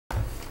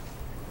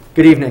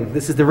Good evening.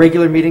 This is the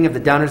regular meeting of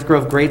the Downers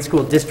Grove Grade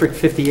School District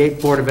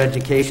 58 Board of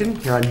Education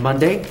here on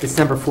Monday,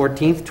 December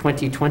 14th,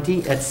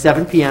 2020 at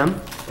 7 p.m.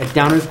 at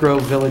Downers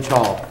Grove Village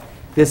Hall.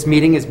 This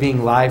meeting is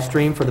being live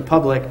streamed for the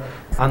public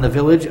on the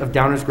Village of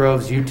Downers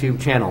Grove's YouTube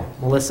channel.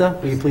 Melissa,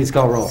 will you please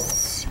call roll?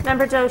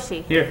 Member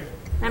Doshi. Here.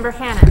 Member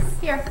Hannis.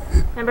 Here.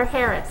 Member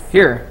Harris.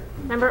 Here.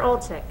 Member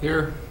Olczyk.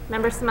 Here.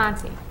 Member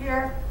Samanti.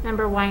 Here.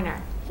 Member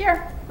Weiner.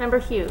 Here. Member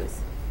Hughes.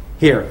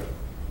 Here.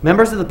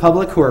 Members of the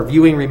public who are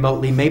viewing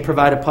remotely may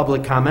provide a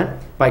public comment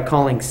by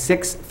calling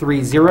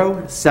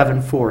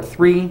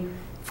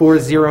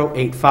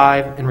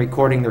 630-743-4085 and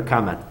recording their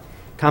comment.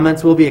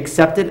 Comments will be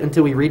accepted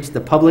until we reach the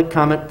public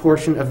comment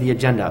portion of the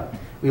agenda.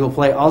 We will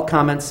play all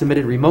comments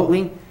submitted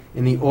remotely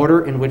in the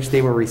order in which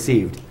they were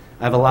received.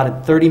 I've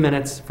allotted 30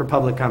 minutes for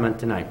public comment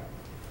tonight.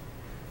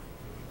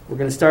 We're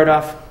going to start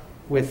off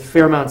with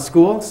Fairmount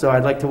School, so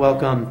I'd like to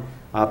welcome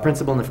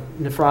Principal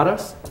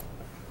Nefratos.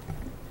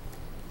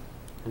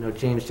 I know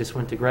James just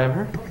went to grab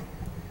her.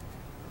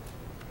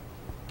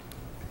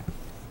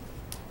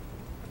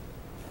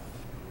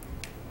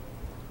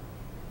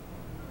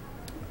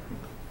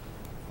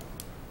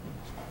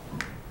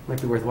 Might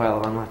be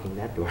worthwhile unlocking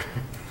that door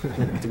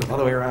to go all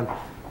the way around.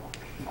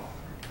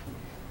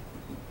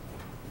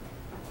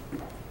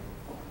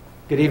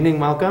 Good evening,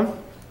 welcome.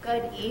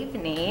 Good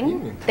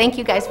evening. Thank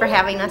you guys for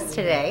having us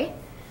today.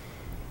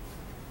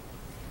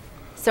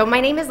 So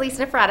my name is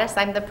Lisa Nefratos.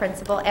 I'm the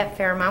principal at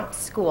Fairmount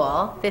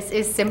School. This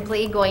is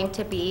simply going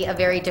to be a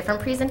very different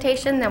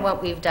presentation than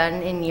what we've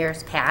done in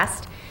years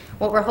past.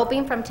 What we're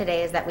hoping from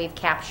today is that we've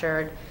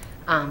captured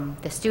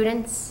the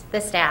students,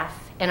 the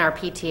staff, and our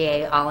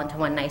PTA all into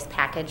one nice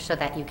package so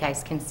that you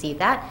guys can see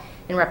that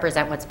and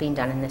represent what's being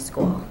done in this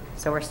school.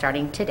 So we're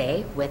starting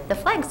today with the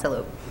flag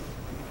salute.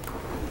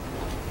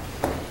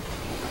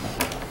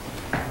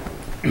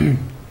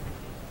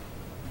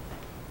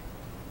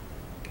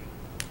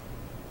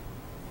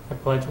 I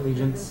pledge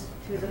allegiance.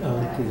 These are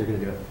going to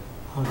do it.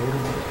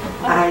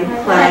 I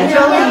pledge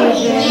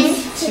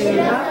allegiance to the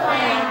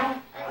flag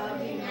of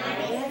the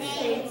United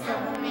States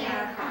of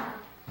America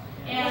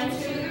and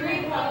to the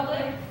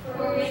republic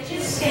for which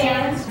it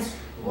stands,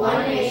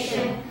 one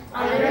nation,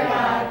 under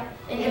God,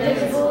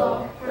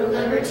 indivisible, with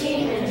liberty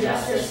and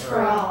justice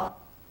for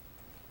all.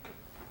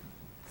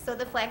 So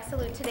the flag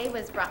salute today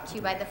was brought to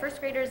you by the first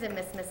graders in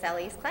Miss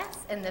Maselli's class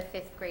and the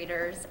fifth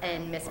graders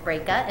in Miss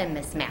Breka and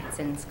Miss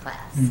Matson's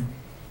class.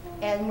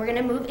 And we're going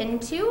to move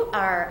into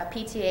our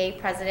PTA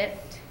president,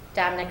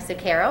 Dominic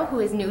Zuccaro, who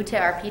is new to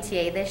our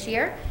PTA this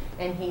year,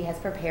 and he has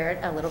prepared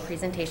a little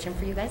presentation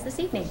for you guys this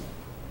evening.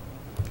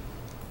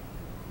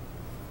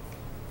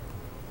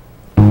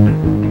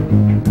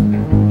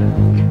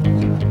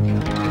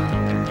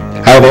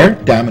 Hi there,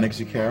 Dominic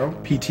Zuccaro,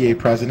 PTA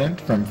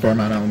president from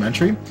Fairmount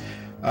Elementary.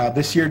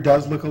 This year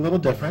does look a little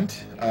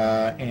different,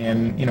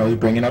 and we're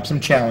bringing up some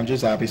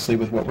challenges, obviously,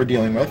 with what we're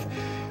dealing with.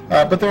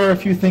 But there are a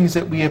few things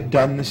that we have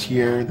done this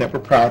year that we're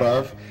proud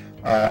of,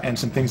 and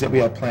some things that we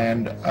have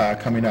planned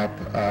coming up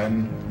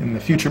in the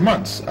future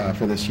months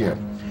for this year.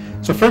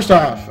 So first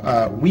off,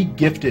 we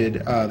gifted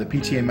the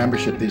PTA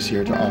membership this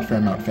year to all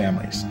Fairmount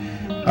families.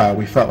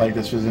 We felt like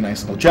this was a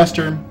nice little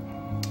gesture,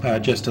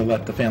 just to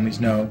let the families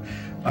know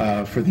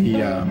for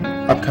the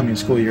upcoming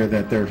school year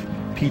that their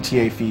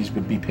PTA fees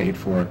would be paid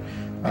for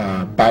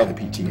by the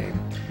PTA.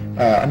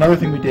 Another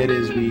thing we did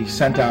is we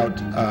sent out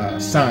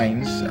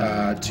signs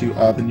to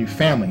all the new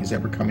families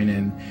that were coming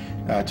in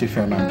to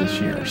Fairmount this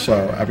year.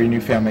 So every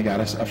new family got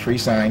us a free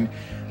sign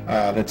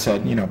that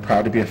said,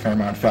 proud to be a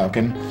Fairmount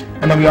Falcon.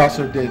 And then we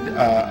also did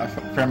a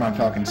Fairmount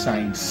Falcon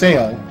sign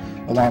sale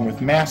along with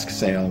mask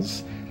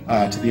sales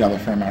to the other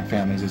Fairmount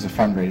families as a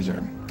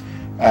fundraiser.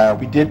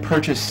 We did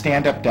purchase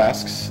stand-up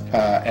desks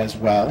as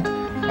well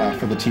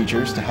for the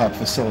teachers to help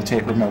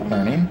facilitate remote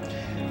learning.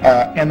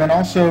 And then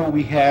also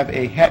we have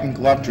a hat and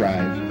glove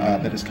drive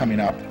that is coming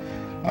up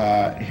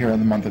here in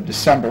the month of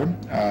December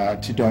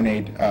to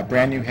donate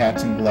brand new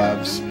hats and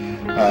gloves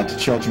to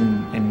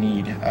children in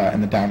need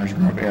in the Downers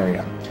Grove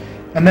area.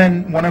 And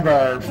then one of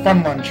our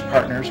Fun Lunch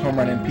partners, Home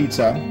Run and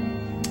Pizza,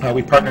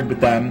 we partnered with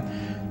them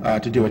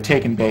to do a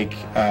take and bake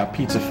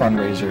pizza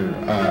fundraiser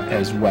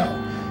as well.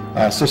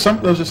 So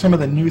those are some of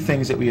the new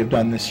things that we have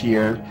done this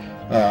year,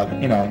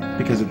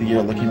 because of the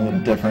year looking a little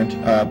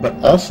different, but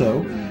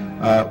also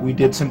we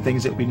did some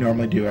things that we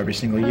normally do every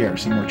single year,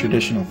 some more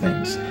traditional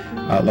things.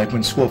 Like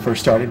when school first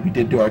started, we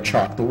did do our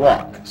Chalk the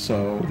Walk.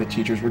 So the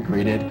teachers were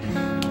greeted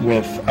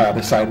with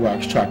the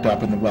sidewalks chalked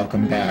up and the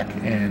welcome back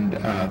and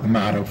the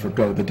motto for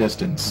Go the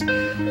Distance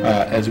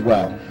as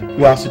well.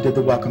 We also did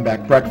the welcome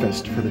back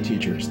breakfast for the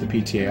teachers. The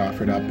PTA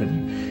offered up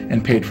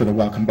and paid for the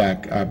welcome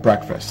back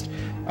breakfast.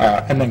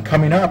 And then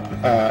coming up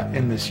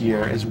in this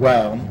year as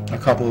well, a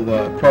couple of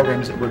the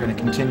programs that we're going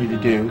to continue to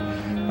do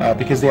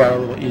because they are a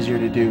little easier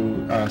to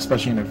do,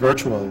 especially in a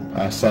virtual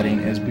setting,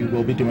 is we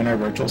will be doing our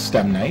virtual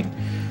STEM night.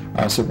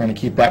 So we're going to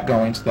keep that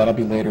going, so that'll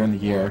be later in the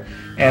year.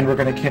 And we're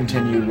going to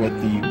continue with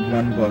the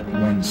One Book,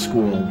 One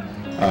School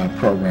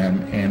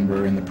program, and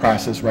we're in the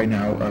process right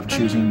now of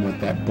choosing what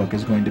that book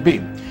is going to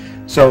be.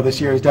 So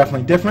this year is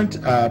definitely different,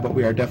 but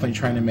we are definitely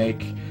trying to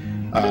make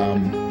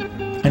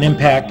an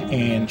impact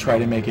and try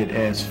to make it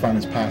as fun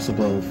as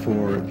possible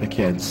for the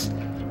kids.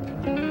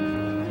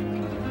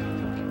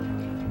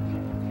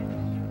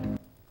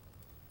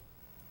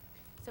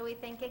 So we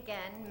thank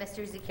again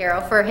Mr.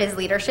 Zucchero for his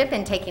leadership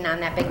in taking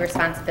on that big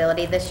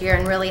responsibility this year,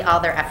 and really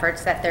all their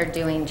efforts that they're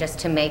doing just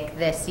to make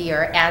this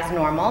year as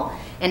normal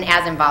and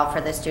as involved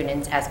for the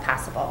students as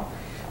possible.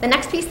 The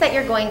next piece that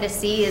you're going to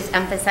see is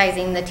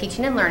emphasizing the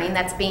teaching and learning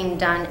that's being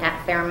done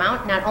at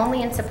Fairmount, not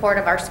only in support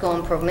of our school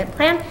improvement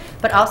plan,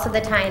 but also the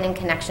tie-in and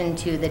connection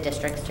to the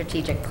district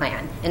strategic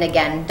plan. And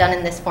again, done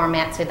in this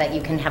format so that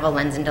you can have a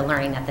lens into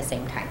learning at the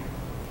same time.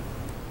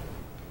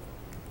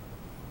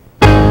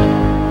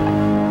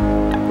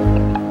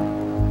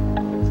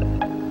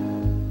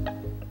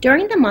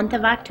 During the month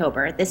of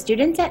October, the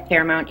students at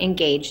Fairmount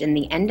engaged in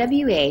the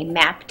NWA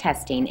MAP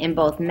testing in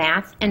both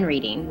math and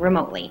reading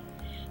remotely.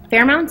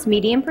 Fairmount's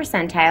median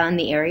percentile in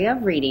the area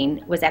of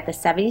reading was at the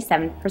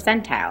 77th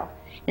percentile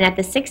and at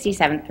the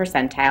 67th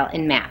percentile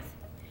in math.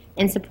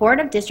 In support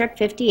of District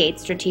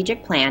 58's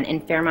strategic plan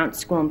and Fairmount's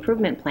school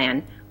improvement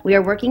plan, we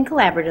are working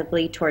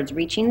collaboratively towards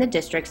reaching the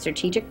district's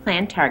strategic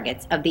plan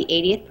targets of the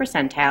 80th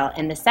percentile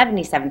and the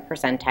 77th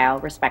percentile,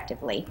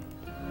 respectively.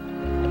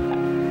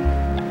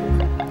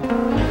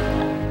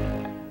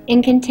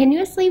 In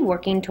continuously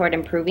working toward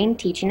improving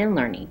teaching and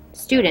learning,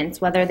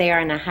 students, whether they are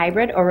in a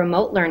hybrid or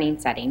remote learning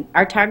setting,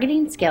 are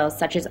targeting skills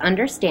such as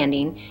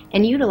understanding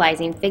and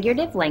utilizing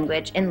figurative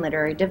language and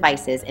literary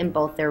devices in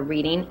both their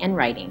reading and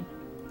writing.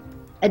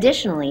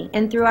 Additionally,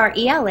 and through our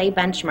ELA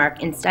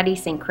benchmark and study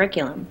sync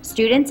curriculum,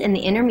 students in the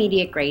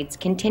intermediate grades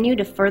continue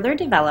to further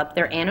develop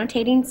their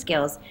annotating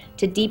skills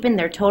to deepen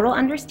their total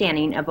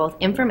understanding of both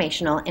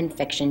informational and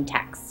fiction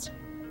text.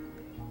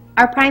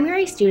 Our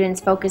primary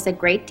students focus a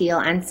great deal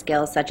on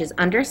skills such as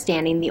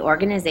understanding the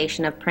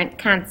organization of print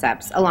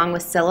concepts along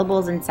with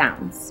syllables and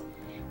sounds.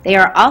 They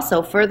are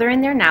also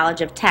furthering their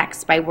knowledge of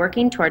text by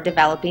working toward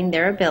developing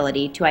their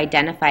ability to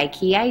identify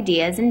key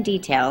ideas and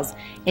details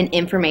in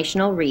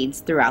informational reads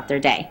throughout their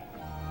day.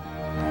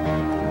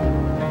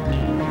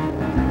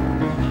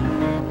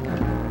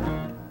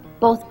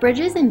 Both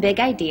Bridges and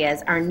Big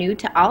Ideas are new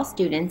to all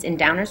students in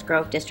Downers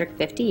Grove District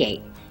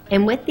 58.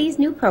 And with these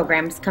new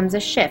programs comes a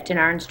shift in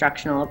our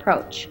instructional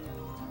approach.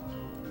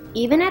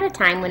 Even at a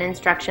time when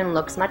instruction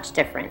looks much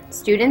different,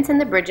 students in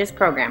the Bridges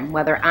program,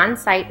 whether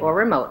on-site or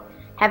remote,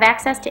 have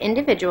access to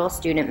individual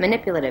student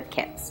manipulative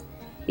kits.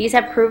 These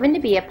have proven to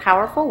be a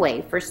powerful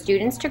way for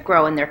students to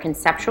grow in their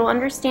conceptual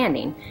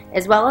understanding,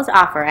 as well as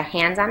offer a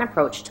hands-on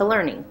approach to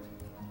learning.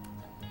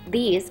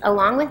 These,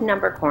 along with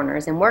number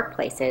corners and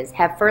workplaces,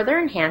 have further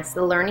enhanced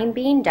the learning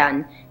being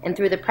done, and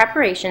through the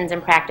preparations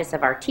and practice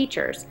of our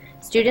teachers,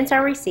 students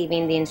are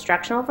receiving the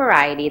instructional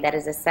variety that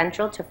is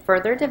essential to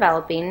further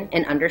developing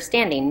and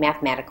understanding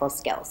mathematical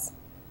skills.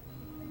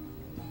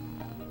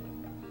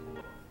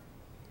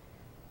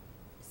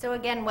 So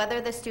again,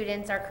 whether the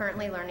students are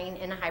currently learning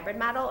in a hybrid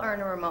model or in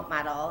a remote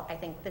model, I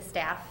think the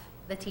staff,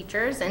 the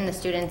teachers, and the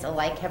students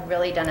alike have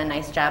really done a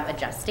nice job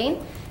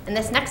adjusting. And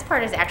this next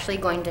part is actually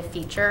going to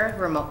feature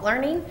remote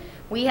learning.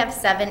 We have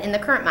 7, in the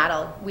current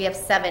model, we have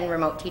 7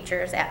 remote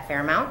teachers at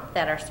Fairmount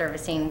that are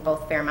servicing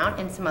both Fairmount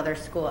and some other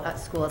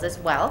schools as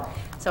well.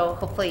 So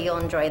hopefully you'll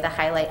enjoy the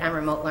highlight on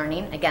remote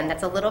learning. Again,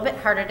 that's a little bit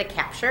harder to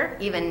capture,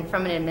 even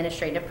from an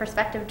administrative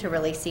perspective, to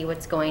really see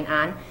what's going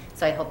on.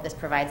 So I hope this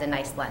provides a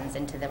nice lens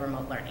into the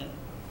remote learning.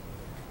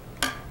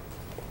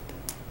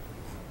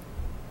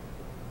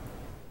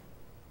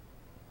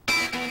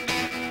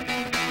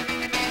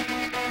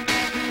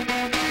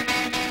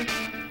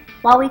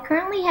 While we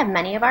currently have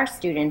many of our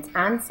students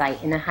on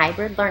site in a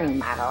hybrid learning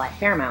model at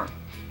Fairmount,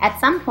 at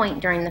some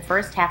point during the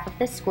first half of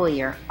this school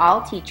year,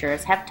 all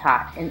teachers have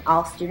taught and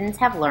all students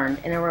have learned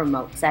in a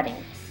remote setting.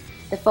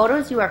 The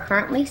photos you are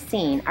currently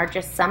seeing are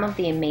just some of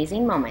the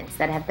amazing moments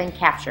that have been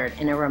captured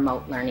in a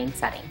remote learning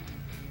setting.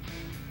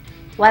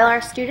 While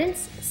our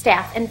students,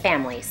 staff, and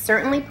families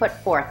certainly put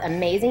forth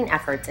amazing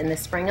efforts in the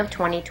spring of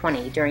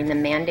 2020 during the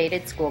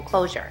mandated school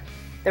closure,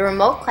 the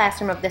remote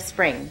classroom of the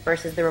spring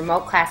versus the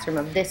remote classroom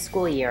of this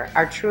school year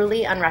are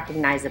truly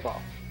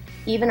unrecognizable.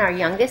 Even our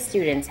youngest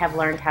students have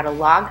learned how to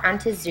log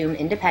onto Zoom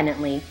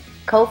independently,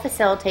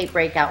 co-facilitate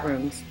breakout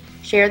rooms,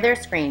 share their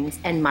screens,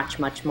 and much,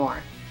 much more.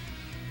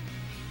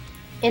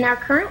 In our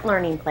current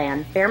learning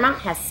plan, Fairmount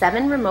has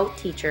 7 remote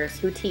teachers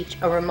who teach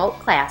a remote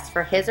class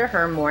for his or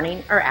her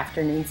morning or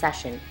afternoon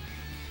session.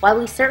 While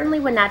we certainly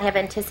would not have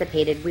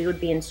anticipated we would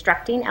be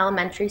instructing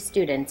elementary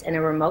students in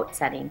a remote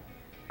setting,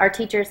 our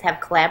teachers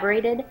have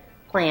collaborated,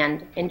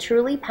 planned, and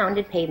truly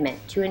pounded pavement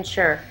to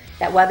ensure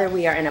that whether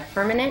we are in a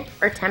permanent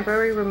or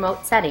temporary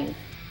remote setting,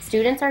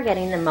 students are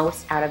getting the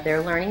most out of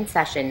their learning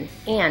session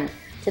and,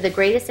 to the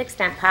greatest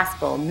extent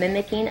possible,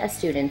 mimicking a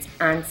student's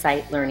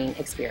on-site learning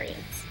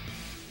experience.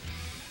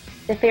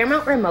 The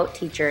Fairmount remote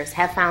teachers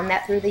have found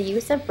that through the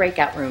use of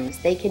breakout rooms,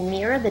 they can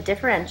mirror the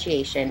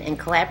differentiation and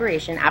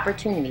collaboration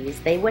opportunities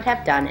they would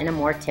have done in a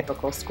more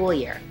typical school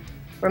year.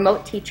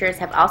 Remote teachers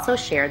have also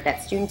shared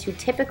that students who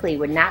typically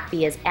would not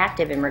be as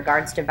active in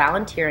regards to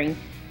volunteering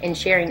and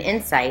sharing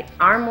insight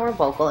are more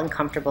vocal and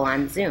comfortable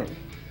on Zoom.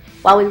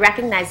 While we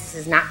recognize this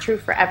is not true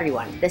for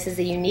everyone, this is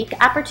a unique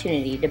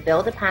opportunity to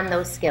build upon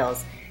those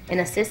skills and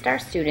assist our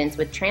students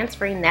with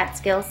transferring that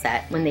skill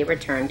set when they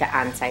return to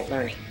on-site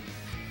learning.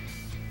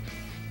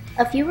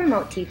 A few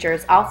remote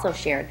teachers also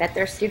shared that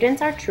their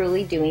students are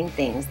truly doing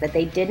things that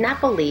they did not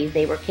believe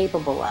they were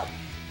capable of,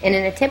 and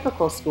in a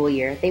typical school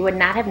year, they would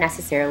not have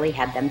necessarily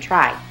had them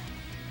try.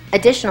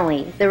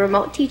 Additionally, the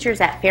remote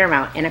teachers at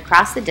Fairmount and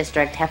across the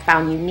district have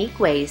found unique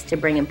ways to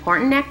bring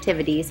important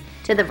activities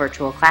to the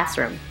virtual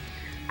classroom.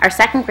 Our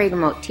second grade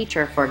remote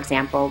teacher, for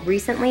example,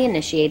 recently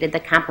initiated the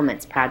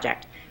Compliments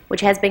Project,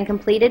 which has been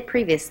completed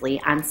previously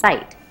on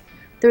site.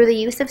 Through the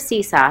use of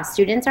Seesaw,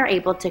 students are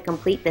able to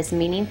complete this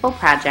meaningful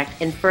project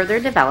and further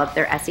develop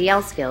their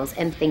SEL skills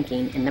and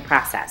thinking in the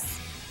process.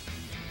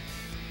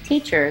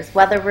 Teachers,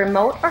 whether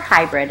remote or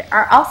hybrid,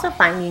 are also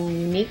finding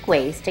unique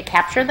ways to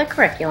capture the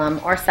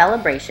curriculum or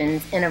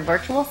celebrations in a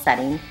virtual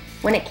setting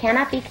when it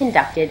cannot be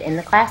conducted in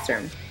the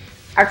classroom.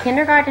 Our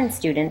kindergarten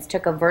students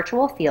took a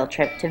virtual field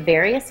trip to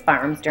various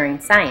farms during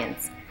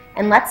science,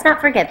 and let's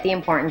not forget the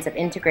importance of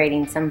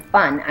integrating some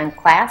fun on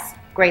class,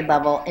 grade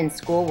level, and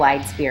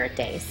school-wide spirit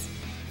days.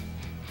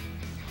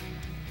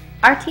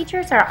 Our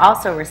teachers are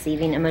also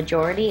receiving a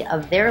majority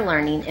of their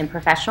learning in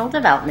professional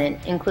development,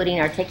 including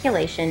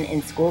articulation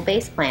and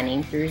school-based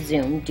planning through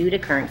Zoom due to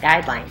current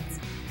guidelines.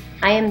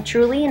 I am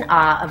truly in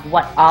awe of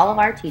what all of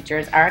our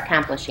teachers are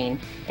accomplishing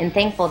and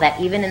thankful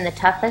that even in the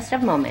toughest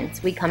of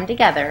moments, we come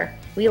together,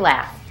 we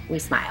laugh, we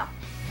smile.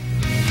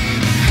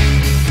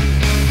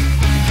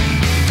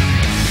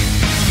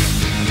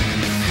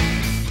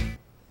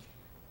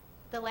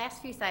 The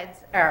last few slides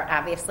are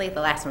obviously,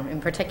 the last one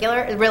in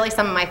particular, is really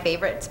some of my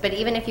favorites, but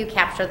even if you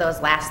capture those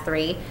last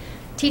three,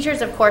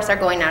 teachers of course are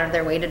going out of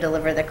their way to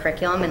deliver the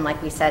curriculum and,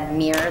 like we said,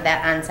 mirror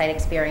that on-site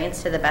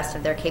experience to the best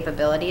of their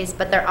capabilities,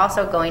 but they're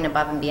also going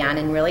above and beyond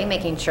and really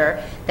making sure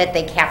that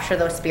they capture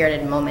those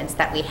spirited moments,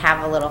 that we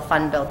have a little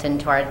fun built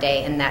into our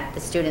day, and that the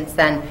students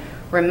then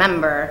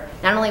remember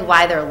not only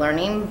why they're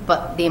learning,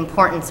 but the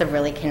importance of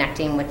really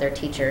connecting with their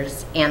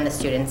teachers and the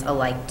students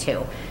alike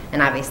too.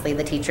 And obviously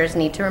the teachers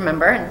need to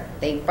remember, and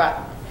they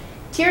brought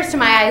tears to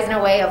my eyes in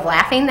a way of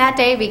laughing that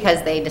day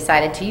because they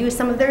decided to use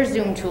some of their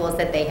Zoom tools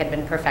that they had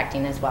been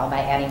perfecting as well by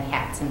adding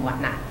hats and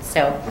whatnot.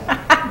 So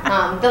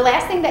the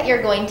last thing that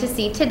you're going to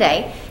see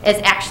today is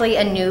actually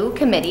a new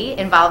committee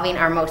involving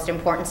our most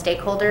important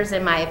stakeholders,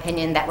 in my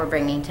opinion, that we're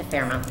bringing to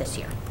Fairmount this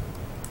year.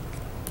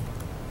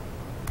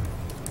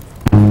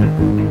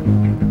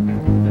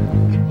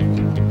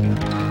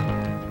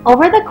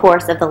 Over the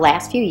course of the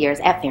last few years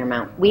at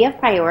Fairmount, we have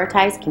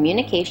prioritized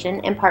communication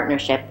and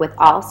partnership with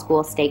all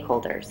school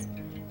stakeholders.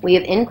 We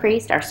have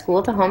increased our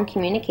school-to-home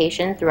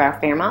communication through our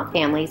Fairmount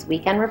Families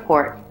Weekend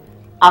Report,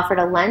 offered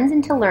a lens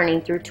into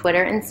learning through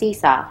Twitter and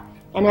Seesaw,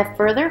 and have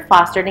further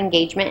fostered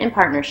engagement and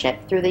partnership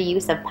through the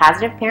use of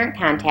positive parent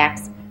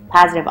contacts,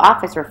 positive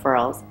office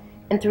referrals,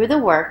 and through the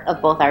work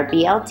of both our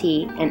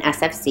BLT and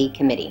SFC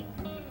committee.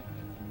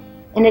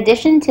 In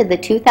addition to the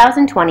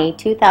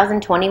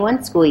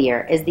 2020-2021 school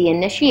year is the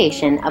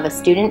initiation of a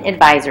Student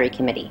Advisory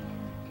Committee.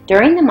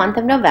 During the month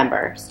of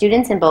November,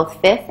 students in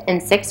both 5th and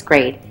 6th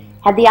grade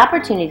had the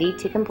opportunity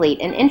to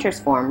complete an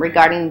interest form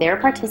regarding their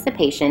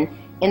participation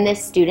in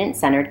this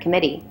student-centered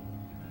committee.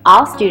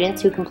 All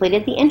students who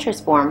completed the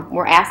interest form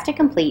were asked to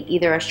complete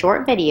either a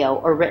short video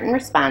or written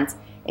response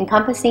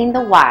encompassing the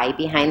why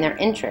behind their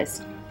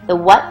interest, the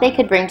what they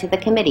could bring to the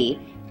committee,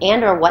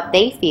 and or what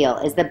they feel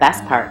is the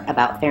best part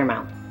about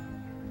Fairmount.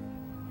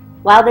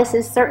 While this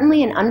is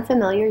certainly an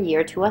unfamiliar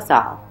year to us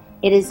all,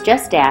 it is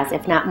just as,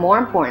 if not more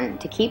important,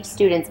 to keep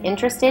students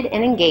interested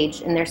and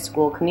engaged in their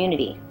school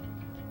community.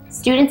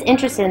 Students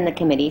interested in the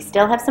committee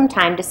still have some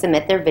time to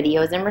submit their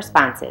videos and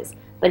responses,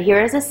 but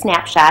here is a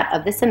snapshot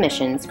of the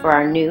submissions for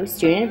our new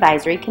Student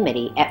Advisory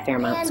Committee at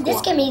Fairmount School.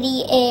 This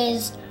committee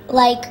is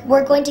like,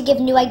 we're going to give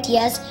new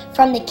ideas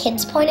from the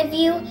kids' point of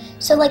view,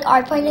 so like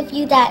our point of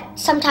view that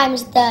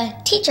sometimes the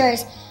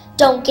teachers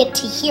don't get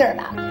to hear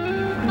about.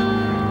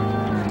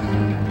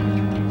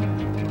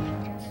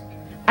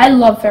 I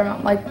love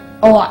Fairmount, like,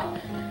 a lot.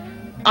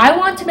 I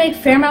want to make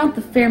Fairmount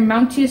the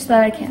Fairmountiest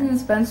that I can.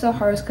 It's been so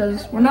hard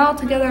because we're not all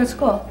together at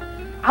school.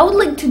 I would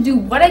like to do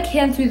what I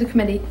can through the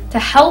committee to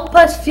help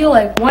us feel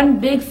like one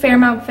big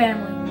Fairmount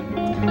family.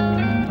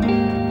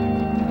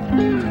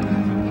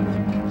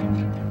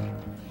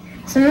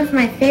 Some of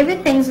my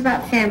favorite things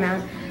about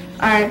Fairmount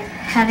are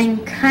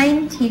having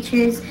kind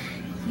teachers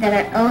that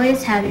are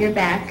always have your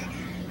back,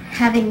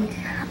 having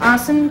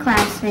awesome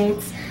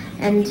classmates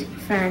and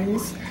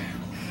friends,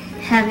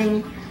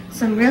 having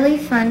some really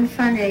fun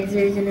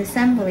fundraisers and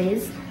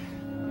assemblies.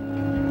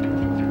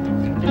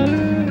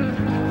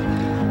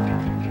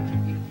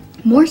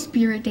 More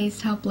spirit days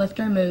to help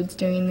lift our moods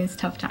during these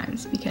tough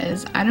times,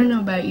 because I don't know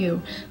about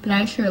you, but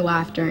I sure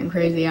laughed during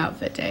Crazy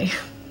Outfit Day.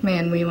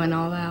 Man, we went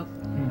all out.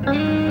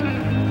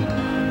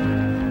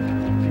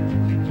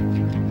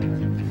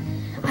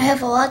 I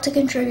have a lot to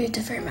contribute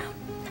to Fairmount.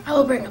 I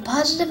will bring a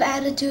positive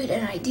attitude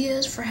and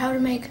ideas for how to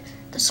make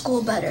the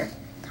school better.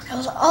 I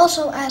will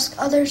also ask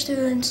other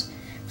students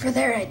for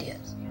their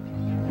ideas.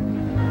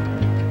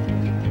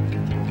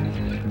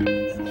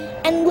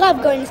 And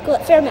love going to school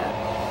at Fairmount.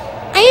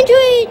 I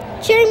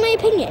enjoy sharing my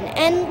opinion,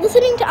 and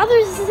listening to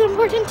others is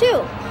important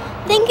too.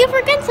 Thank you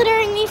for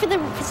considering me for the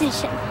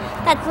position.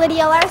 That's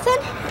Lydia Larson.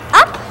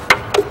 Up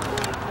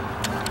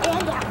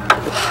and down.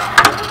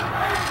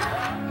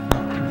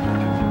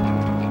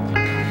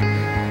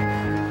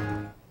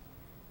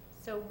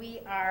 So we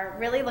are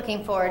really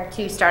looking forward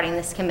to starting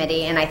this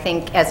committee, and I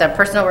think as a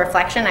personal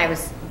reflection, I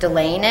was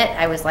delaying it.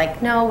 I was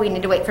like, no, we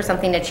need to wait for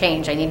something to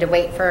change. I need to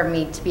wait for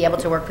me to be able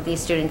to work with these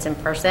students in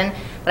person,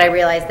 but I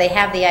realized they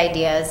have the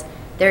ideas.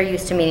 They're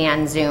used to meeting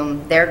on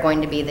Zoom. They're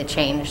going to be the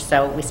change,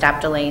 so we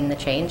stopped delaying the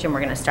change, and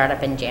we're going to start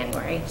up in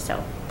January.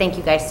 So thank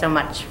you guys so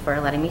much for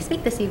letting me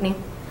speak this evening.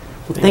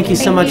 Well, thank you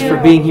so much for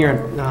being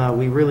here.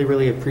 We really,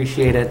 really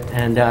appreciate it.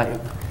 And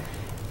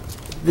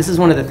this is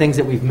one of the things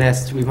that we've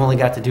missed. We've only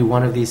got to do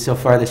one of these so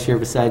far this year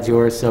besides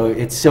yours, so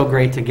it's so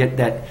great to get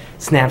that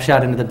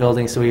snapshot into the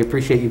building. So we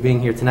appreciate you being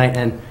here tonight,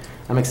 and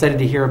I'm excited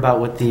to hear about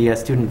what the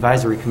Student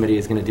Advisory Committee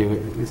is going to do.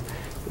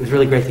 It was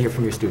really great to hear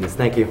from your students.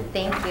 Thank you.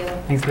 Thank you.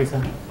 Thanks,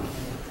 Lisa.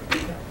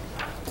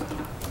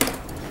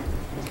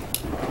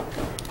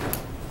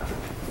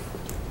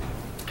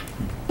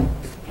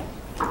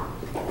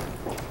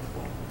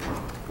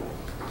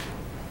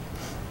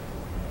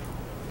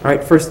 All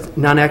right, first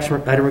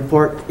non-action item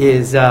report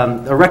is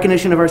a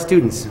recognition of our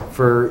students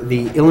for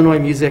the Illinois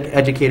Music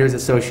Educators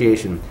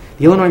Association.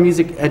 The Illinois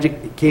Music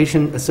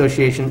Education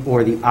Association,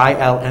 or the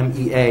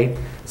ILMEA,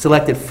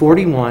 selected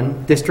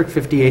 41 District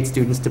 58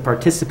 students to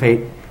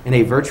participate in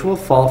a virtual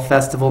Fall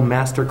Festival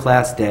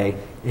Masterclass Day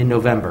in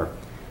November.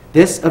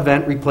 This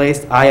event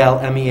replaced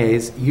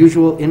ILMEA's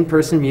usual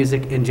in-person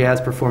music and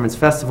jazz performance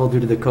festival due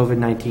to the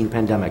COVID-19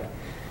 pandemic.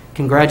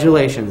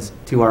 Congratulations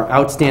to our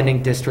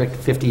outstanding District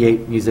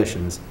 58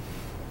 musicians.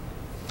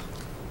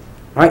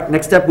 All right,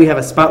 next up we have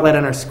a spotlight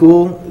on our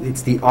school.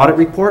 It's the audit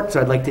report,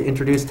 so I'd like to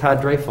introduce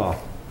Todd Dreyfall.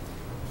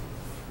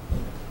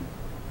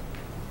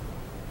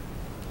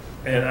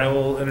 And I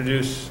will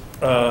introduce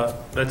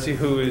Betsy,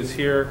 who is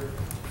here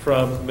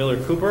from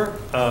Miller Cooper,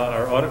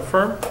 our audit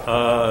firm,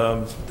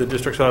 the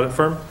district's audit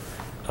firm.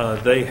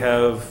 They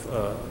have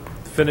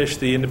finished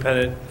the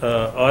independent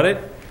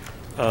audit.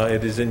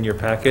 It is in your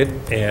packet,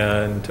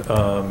 and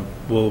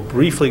we'll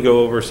briefly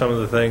go over some of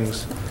the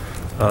things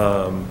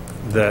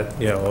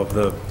that, of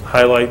the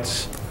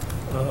highlights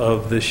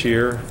of this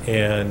year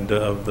and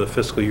of the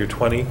fiscal year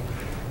 20.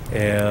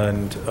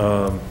 And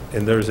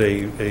there's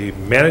a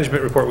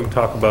management report we can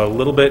talk about a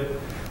little bit.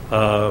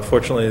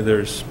 Fortunately,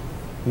 there's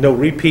no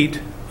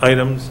repeat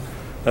items,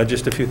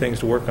 just a few things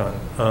to work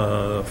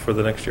on for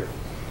the next year.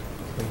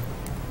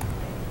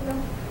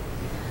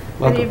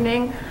 Good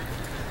evening.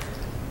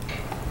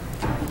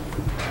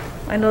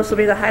 I know this will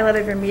be the highlight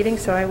of your meeting,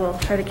 so I will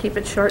try to keep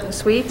it short and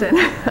sweet. And,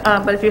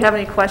 but if you have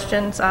any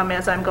questions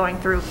as I'm going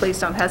through, please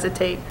don't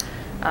hesitate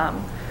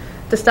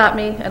to stop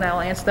me, and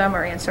I'll answer them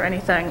or answer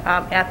anything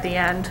at the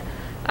end.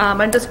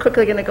 I'm just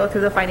quickly going to go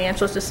through the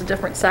financials, just the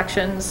different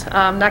sections.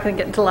 I'm not going to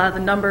get into a lot of the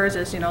numbers,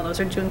 as you know, those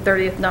are June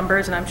 30th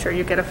numbers, and I'm sure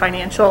you get a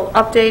financial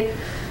update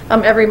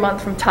every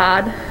month from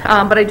Todd.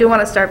 But I do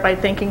want to start by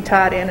thanking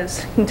Todd and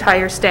his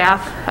entire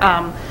staff.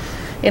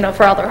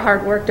 For all their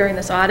hard work during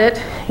this audit.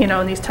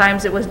 In these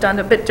times it was done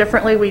a bit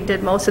differently. We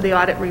did most of the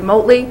audit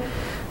remotely.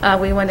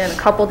 We went in a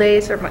couple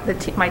days, or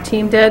my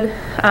team did,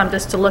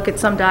 just to look at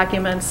some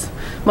documents.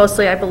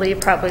 Mostly, I believe,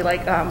 probably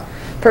like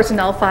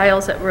personnel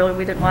files that really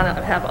we didn't want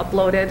to have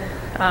uploaded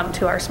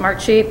to our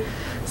smart sheet.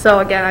 So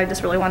again, I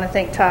just really want to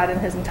thank Todd and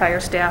his entire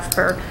staff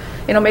for,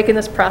 making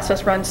this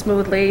process run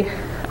smoothly,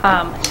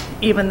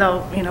 even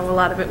though, a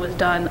lot of it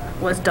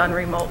was done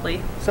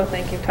remotely. So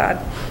thank you, Todd.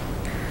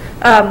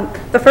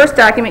 The first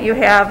document you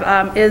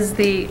have is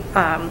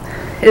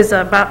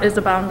about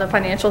the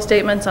financial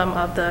statements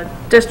of the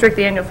district,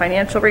 the annual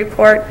financial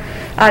report.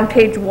 On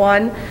page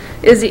 1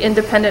 is the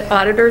independent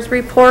auditor's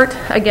report.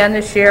 Again,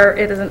 this year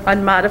it is an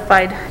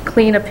unmodified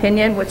clean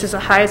opinion, which is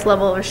the highest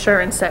level of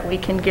assurance that we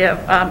can give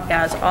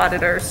as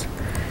auditors.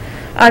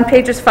 On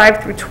pages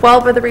 5 through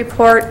 12 of the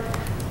report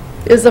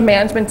is the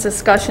management's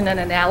discussion and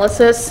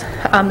analysis.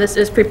 This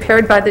is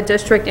prepared by the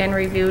district and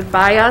reviewed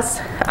by us.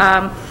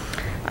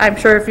 I'm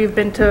sure if you've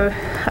been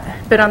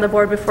on the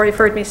board before, you've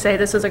heard me say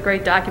this is a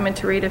great document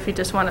to read if you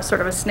just want a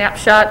sort of a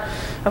snapshot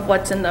of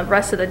what's in the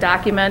rest of the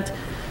document.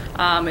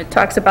 It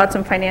talks about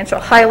some financial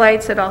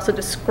highlights. It also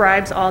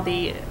describes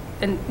the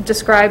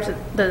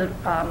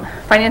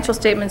financial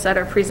statements that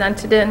are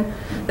presented in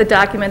the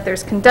document.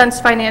 There's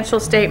condensed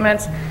financial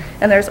statements,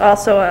 and there's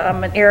also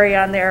an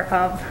area on there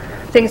of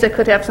things that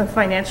could have some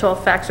financial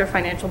effects or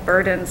financial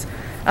burdens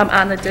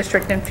on the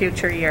district in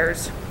future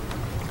years.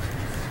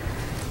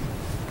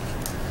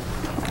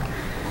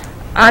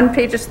 On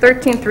pages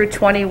 13 through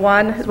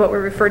 21 is what we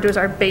refer to as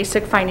our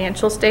basic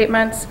financial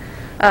statements.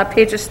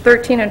 Pages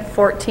 13 and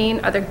 14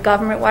 are the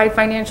government-wide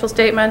financial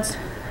statements.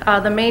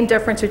 The main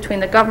difference between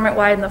the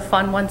government-wide and the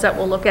fund ones that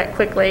we'll look at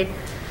quickly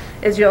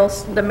is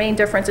the main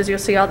difference is you'll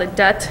see all the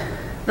debt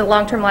the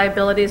long-term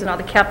liabilities and all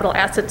the capital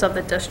assets of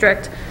the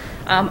district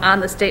on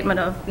the statement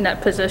of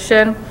net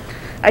position.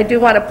 I do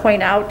want to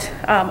point out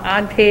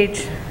on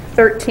page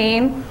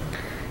 13,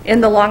 in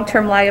the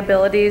long-term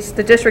liabilities,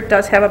 the district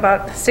does have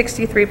about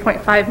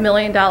 $63.5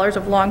 million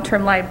of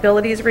long-term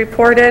liabilities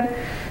reported,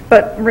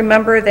 but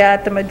remember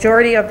that the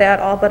majority of that,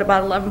 all but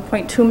about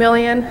 $11.2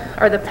 million,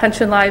 are the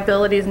pension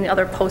liabilities and the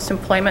other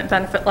post-employment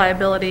benefit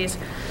liabilities,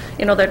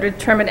 that are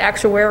determined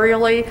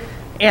actuarially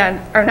and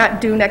are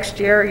not due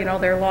next year,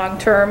 they're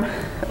long-term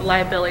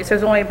liabilities.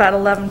 There's only about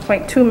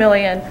 $11.2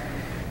 million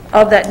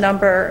of that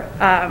number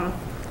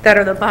that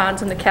are the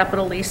bonds and the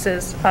capital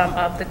leases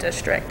of the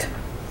district.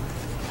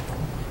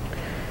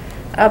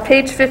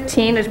 Page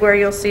 15 is where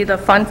you'll see the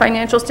fund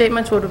financial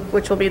statements,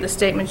 which will be the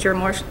statements you're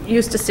more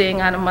used to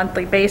seeing on a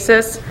monthly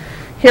basis.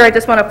 Here I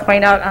just want to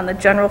point out on the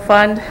general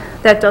fund,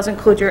 that does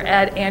include your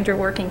ed and your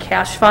working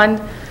cash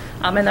fund,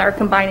 and our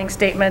combining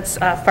statements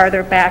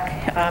farther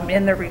back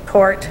in the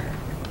report.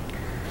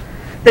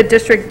 The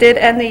district did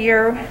end the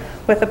year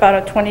with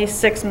about a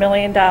 $26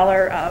 million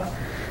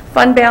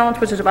fund balance,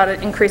 which is about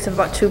an increase of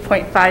about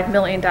 $2.5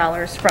 million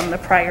from the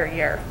prior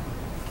year.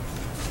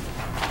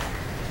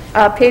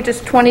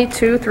 Pages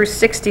 22 through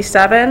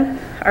 67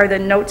 are the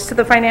notes to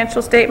the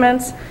financial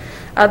statements.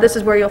 This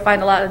is where you'll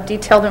find a lot of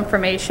detailed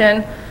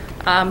information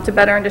to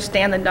better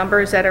understand the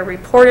numbers that are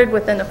reported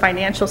within the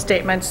financial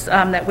statements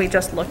that we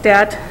just looked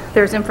at.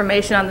 There's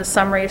information on the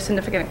summary of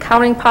significant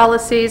accounting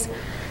policies.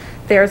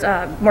 There's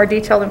more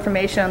detailed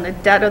information on the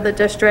debt of the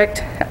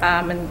district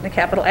and the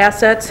capital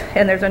assets.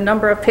 And there's a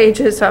number of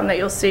pages that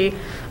you'll see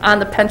on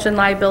the pension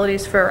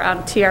liabilities for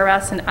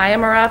TRS and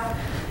IMRF,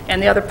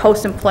 and the other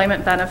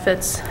post-employment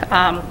benefits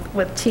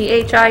with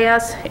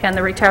THIS and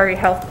the retiree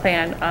health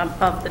plan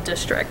of the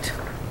district.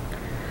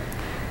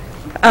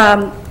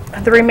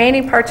 The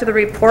remaining parts of the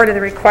report are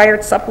the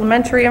required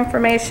supplementary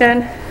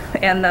information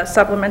and the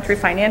supplementary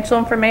financial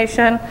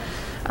information.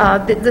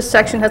 This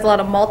section has a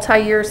lot of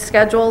multi-year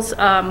schedules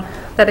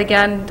that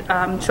again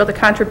show the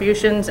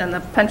contributions and the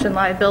pension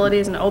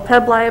liabilities and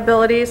OPEB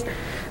liabilities.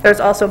 There's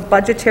also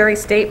budgetary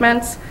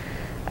statements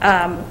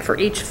for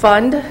each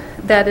fund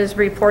that is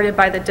reported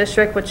by the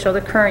district, which show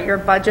the current year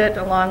budget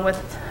along with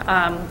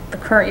the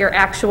current year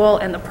actual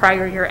and the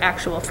prior year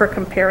actual for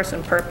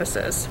comparison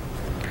purposes.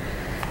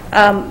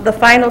 The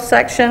final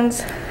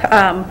sections,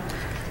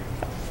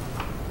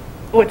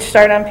 which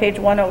start on page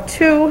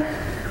 102,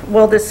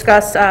 will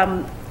discuss,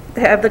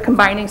 have the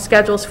combining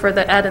schedules for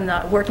the ed and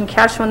the working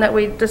cash fund that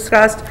we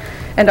discussed,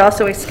 and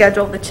also a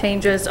schedule of the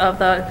changes of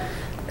the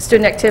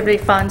student activity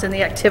funds and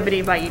the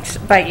activity by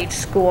each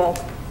school.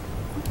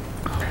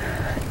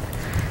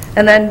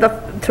 And then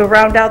to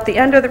round out the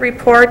end of the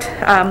report,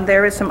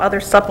 there is some other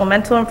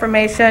supplemental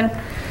information,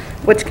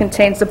 which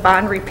contains the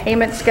bond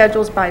repayment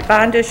schedules by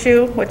bond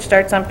issue, which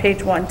starts on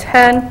page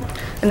 110.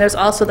 And there's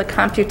also the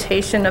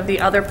computation of the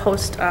other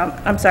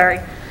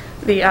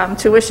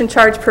tuition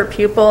charge per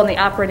pupil and the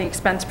operating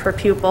expense per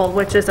pupil,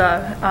 which is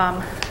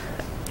a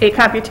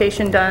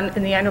computation done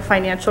in the annual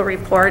financial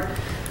report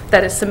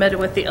that is submitted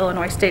with the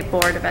Illinois State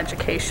Board of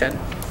Education.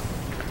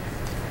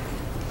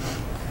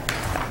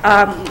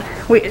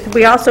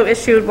 We also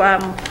issued,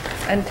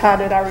 and Todd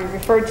had already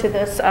referred to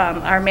this,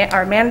 our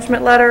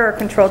management letter, our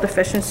control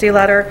deficiency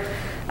letter.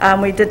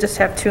 We did just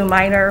have two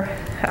minor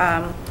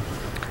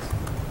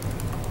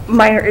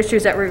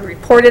issues that were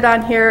reported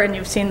on here, and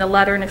you've seen the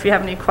letter, and if you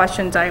have any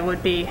questions, I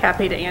would be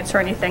happy to answer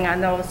anything on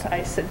those.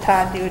 I said,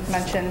 Todd, you had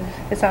mentioned,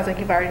 it sounds like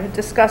you've already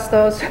discussed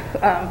those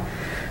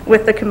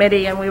with the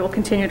committee, and we will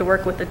continue to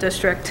work with the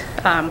district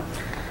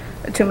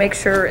to make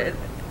sure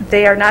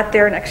they are not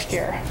there next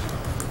year.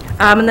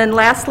 And then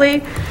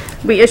lastly,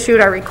 we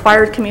issued our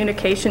required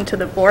communication to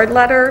the board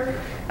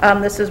letter.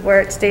 This is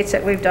where it states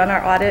that we've done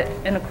our audit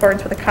in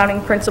accordance with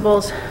accounting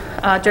principles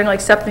generally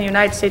accepted in the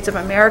United States of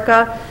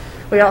America.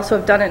 We also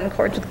have done it in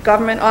accordance with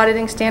government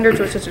auditing standards,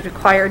 which is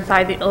required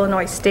by the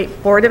Illinois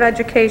State Board of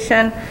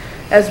Education,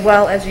 as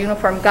well as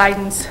uniform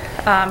guidance,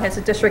 as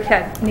the district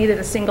had needed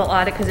a single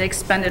audit because they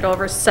expended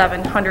over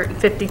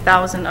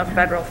 $750,000 of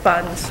federal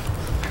funds.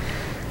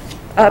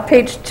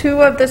 Page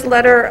 2 of this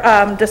letter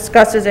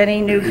discusses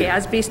any new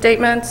GASB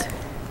statements.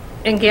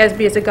 And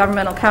GASB is a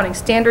governmental accounting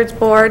standards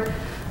board.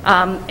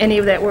 Any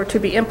that were to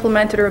be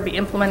implemented or be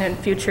implemented in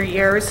future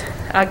years.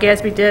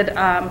 GASB did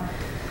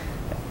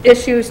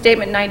issue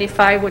Statement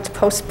 95, which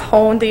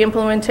postponed the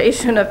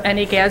implementation of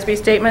any GASB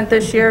statement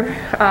this year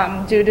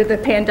due to the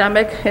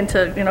pandemic, and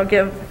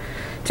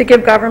to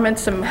give government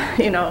some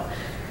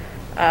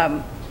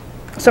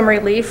some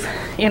relief,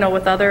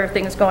 with other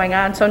things going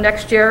on. So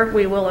next year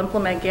we will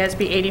implement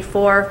GASB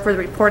 84 for the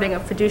reporting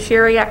of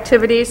fiduciary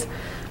activities,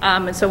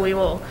 and so we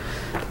will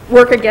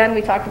work again.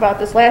 We talked about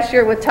this last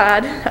year with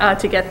Todd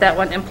to get that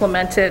one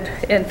implemented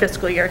in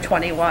fiscal year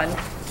 21.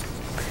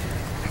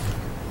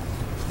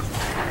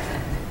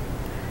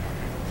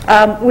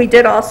 We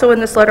did also in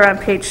this letter on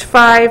page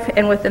 5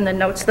 and within the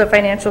notes of the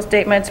financial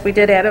statements, we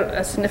did add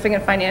a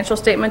significant financial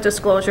statement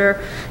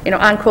disclosure,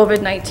 on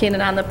COVID-19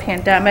 and on the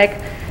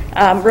pandemic.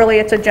 Really,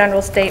 it's a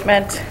general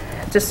statement,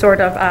 just sort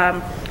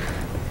of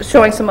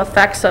showing some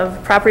effects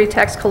of property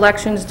tax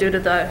collections due to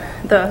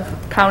the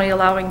county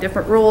allowing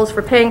different rules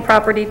for paying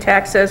property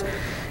taxes.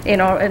 You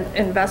know,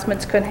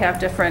 investments could have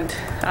different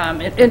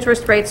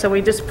interest rates, so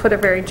we just put a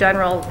very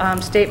general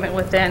statement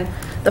within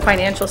the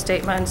financial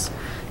statements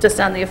just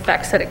on the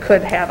effects that it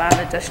could have on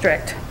the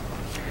district.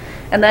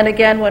 And then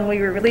again, when we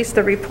released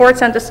the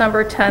reports on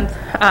December 10th,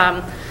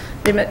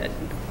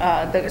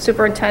 the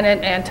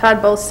superintendent and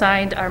Todd both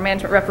signed our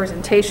management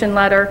representation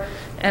letter,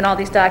 and all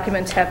these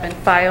documents have been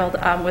filed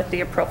with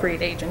the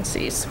appropriate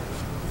agencies.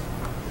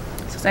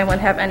 So does anyone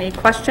have any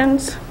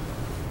questions?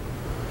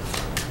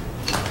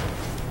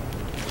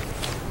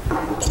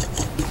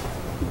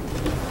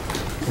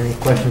 Any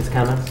questions,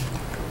 comments?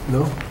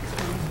 No.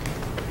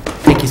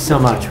 Thank you so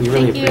much. We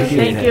really appreciate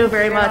it. Thank you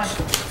very much.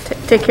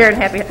 Take care and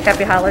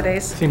happy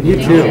holidays. You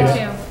too.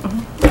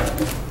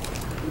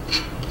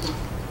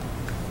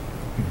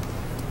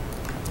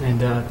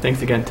 And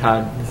thanks again,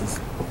 Todd. This is,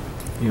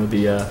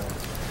 the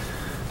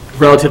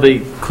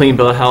relatively clean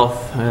bill of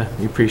health.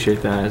 We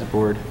appreciate that as a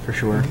board, for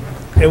sure.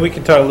 And we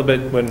can talk a little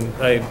bit when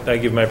I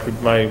give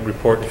my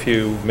report in a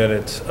few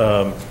minutes.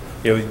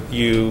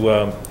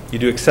 You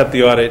do accept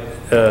the audit.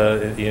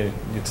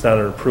 It's not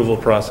an approval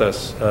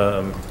process,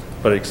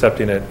 but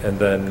accepting it, and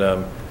then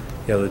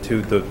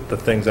the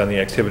things on the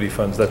activity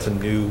funds. That's a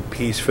new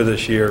piece for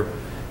this year,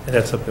 and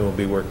that's something we'll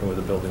be working with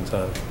the buildings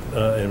on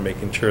and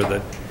making sure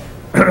that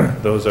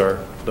those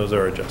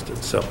are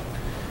adjusted. So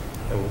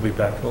we'll be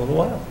back in a little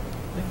while.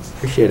 Thanks.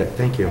 Appreciate it.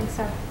 Thank you. Thanks,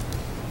 sir.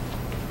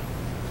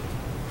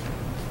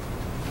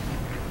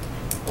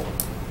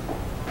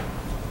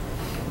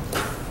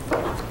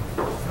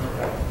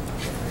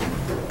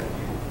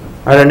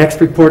 All right, our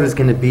next report is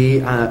going to be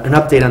an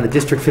update on the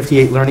District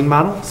 58 learning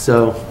model.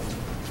 So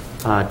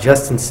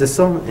Justin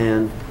Sissel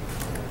and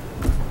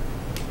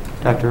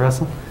Dr.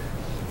 Russell.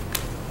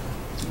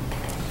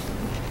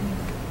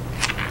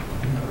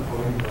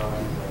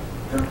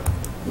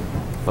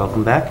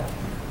 Welcome back.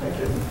 Thank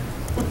you.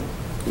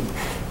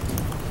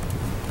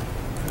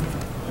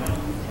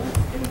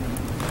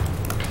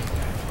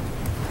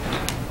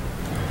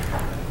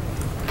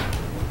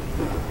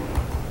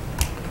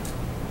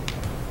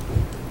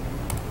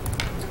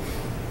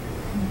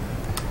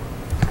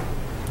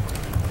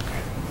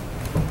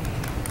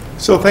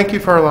 So thank you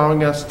for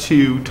allowing us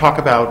to talk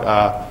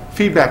about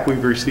feedback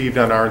we've received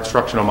on our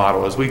instructional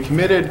model. As we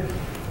committed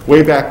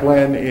way back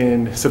when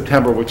in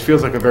September, which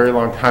feels like a very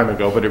long time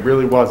ago, but it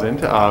really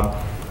wasn't,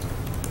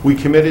 we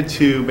committed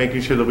to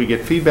making sure that we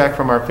get feedback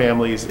from our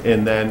families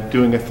and then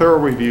doing a thorough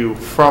review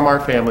from our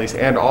families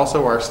and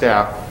also our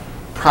staff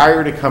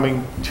prior to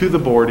coming to the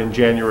board in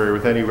January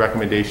with any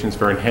recommendations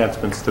for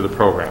enhancements to the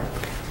program.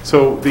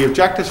 So the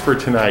objectives for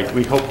tonight,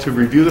 we hope to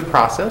review the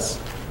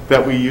process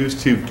that we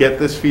use to get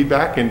this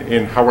feedback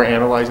and how we're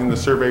analyzing the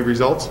survey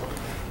results.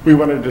 We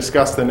want to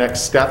discuss the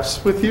next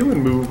steps with you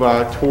and move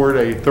toward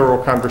a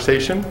thorough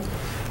conversation.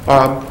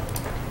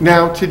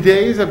 Now,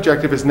 today's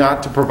objective is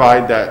not to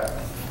provide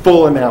that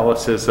full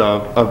analysis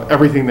of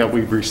everything that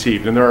we've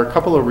received, and there are a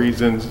couple of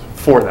reasons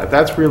for that.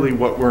 That's really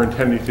what we're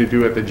intending to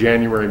do at the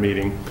January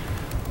meeting.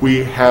 We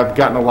have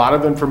gotten a lot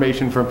of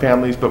information from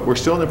families, but we're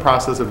still in the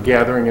process of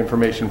gathering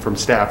information from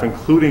staff,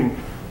 including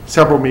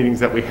several meetings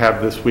that we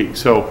have this week.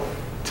 So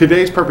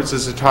today's purpose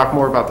is to talk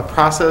more about the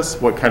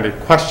process, what kind of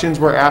questions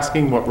we're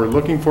asking, what we're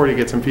looking for, to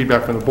get some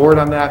feedback from the board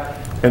on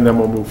that, and then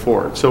we'll move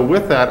forward. So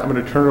with that, I'm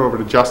going to turn it over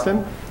to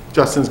Justin.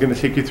 Justin's going to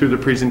take you through the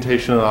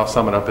presentation, and I'll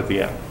sum it up at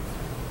the end.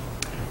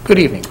 Good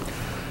evening.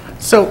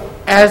 So,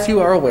 as you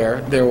are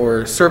aware, there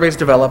were surveys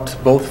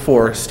developed both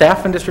for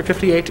staff in District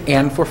 58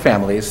 and for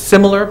families,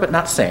 similar but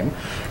not same,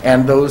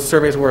 and those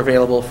surveys were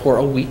available for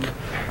a week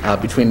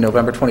between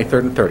November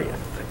 23rd and 30th.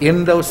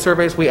 In those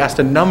surveys, we asked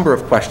a number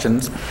of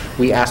questions.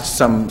 We asked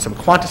some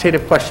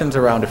quantitative questions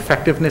around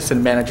effectiveness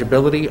and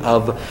manageability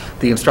of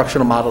the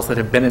instructional models that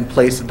have been in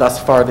place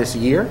thus far this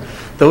year.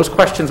 Those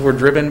questions were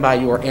driven by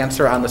your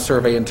answer on the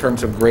survey in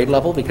terms of grade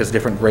level, because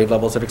different grade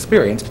levels have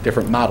experienced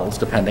different models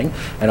depending,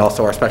 and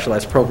also our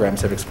specialized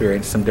programs have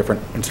experienced some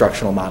different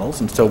instructional models.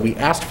 And so we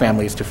asked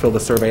families to fill the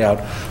survey out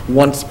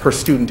once per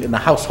student in the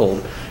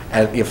household,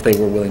 if they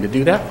were willing to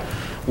do that.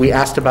 We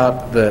asked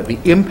about the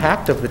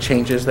impact of the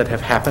changes that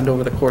have happened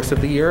over the course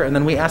of the year, and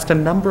then we asked a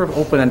number of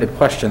open-ended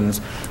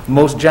questions.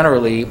 Most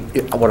generally,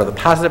 what are the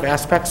positive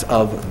aspects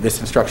of this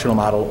instructional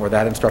model or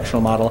that instructional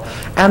model,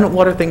 and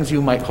what are things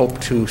you might hope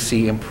to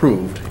see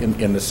improved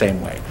in the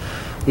same way.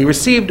 We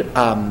received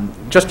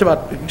just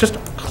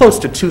close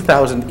to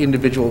 2,000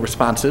 individual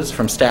responses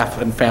from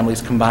staff and families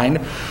combined,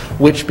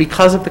 which,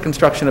 because of the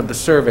construction of the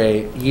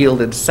survey,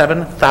 yielded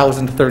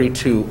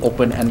 7,032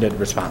 open-ended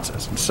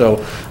responses. And so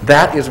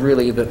that is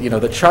really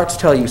the charts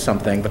tell you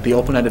something, but the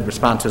open-ended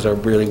responses are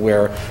really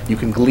where you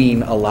can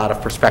glean a lot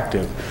of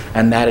perspective,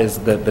 and that is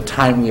the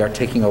time we are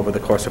taking over the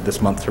course of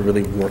this month to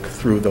really work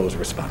through those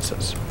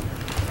responses.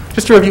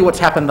 Just to review what's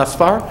happened thus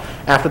far,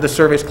 after the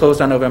surveys closed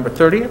on November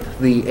 30th,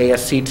 the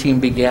ASC team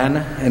began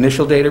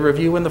initial data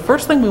review, and the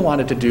first thing we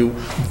wanted to do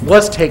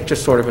was take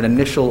just sort of an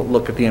initial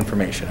look at the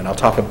information, and I'll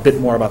talk a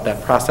bit more about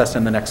that process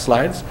in the next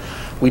slides.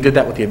 We did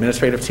that with the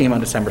administrative team on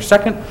December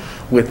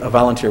 2nd, with a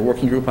volunteer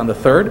working group on the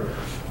 3rd.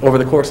 Over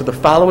the course of the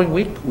following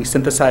week, we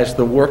synthesized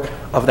the work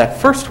of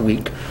that first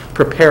week,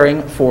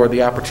 preparing for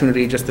the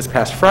opportunity just this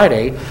past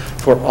Friday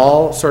for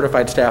all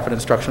certified staff and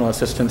instructional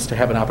assistants to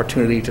have an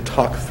opportunity to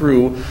talk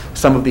through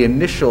some of the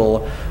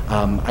initial,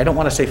 I don't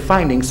want to say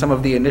findings, some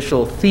of the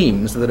initial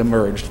themes that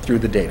emerged through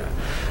the data.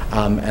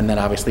 And then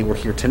obviously we're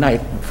here tonight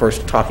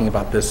first talking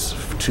about this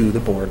to the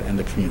board and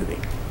the community.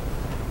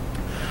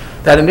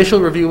 That initial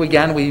review,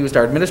 again, we used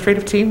our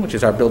administrative team, which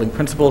is our building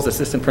principals,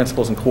 assistant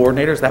principals, and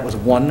coordinators. That was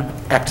one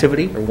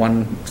activity or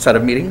one set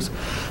of meetings.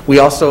 We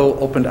also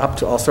opened up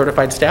to all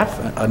certified staff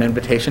an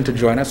invitation to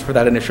join us for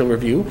that initial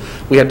review.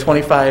 We had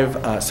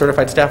 25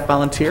 certified staff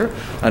volunteer,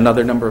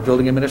 another number of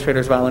building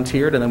administrators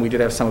volunteered, and then we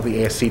did have some of the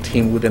ASC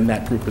team within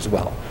that group as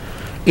well.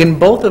 In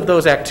both of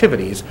those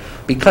activities,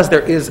 because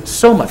there is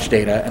so much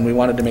data and we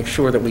wanted to make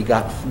sure that we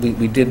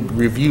did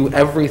review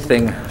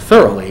everything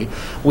thoroughly,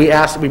 we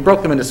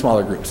broke them into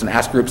smaller groups and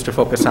asked groups to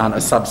focus on a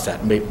subset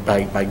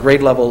by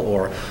grade level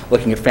or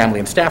looking at family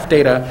and staff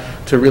data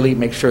to really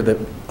make sure that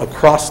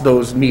across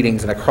those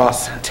meetings and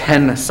across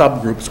 10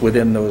 subgroups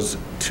within those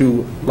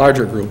 2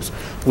 larger groups,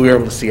 we were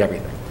able to see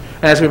everything.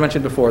 And as we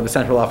mentioned before, the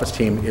central office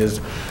team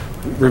is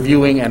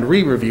reviewing and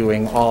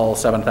re-reviewing all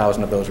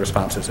 7,000 of those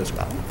responses as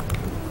well.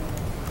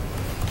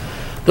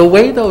 The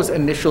way those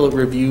initial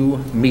review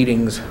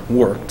meetings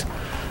worked,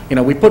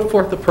 we put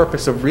forth the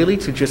purpose of really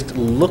to just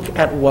look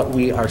at what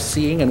we are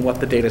seeing and what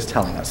the data is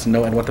telling us,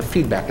 and what the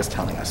feedback is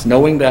telling us,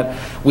 knowing that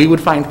we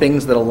would find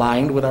things that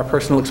aligned with our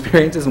personal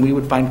experiences and we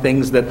would find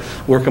things that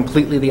were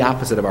completely the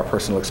opposite of our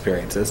personal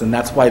experiences. And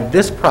that's why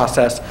this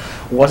process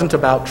wasn't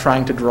about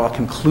trying to draw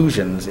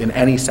conclusions in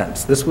any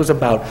sense. This was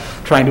about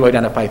trying to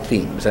identify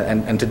themes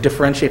and to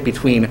differentiate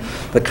between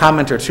the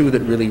comment or two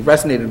that really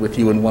resonated with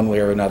you in one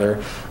way or another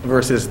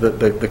versus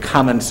the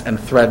comments and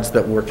threads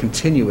that were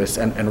continuous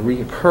and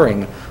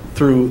reoccurring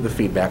through the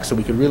feedback, so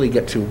we could really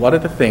get to what are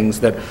the things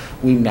that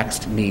we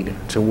next need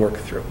to work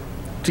through.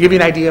 To give you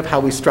an idea of how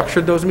we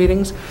structured those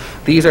meetings,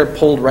 these are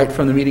pulled right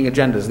from the meeting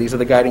agendas. These are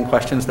the guiding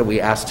questions that we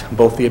asked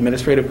both the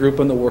administrative group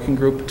and the working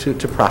group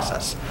to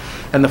process.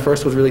 And the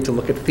first was really to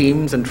look at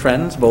themes and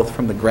trends, both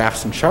from the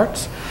graphs and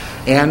charts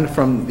and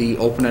from the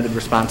open-ended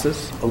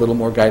responses, a little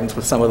more guidance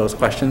with some of those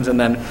questions, and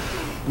then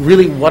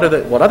really what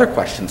other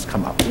questions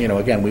come up.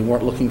 Again, we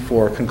weren't looking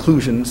for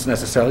conclusions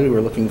necessarily, we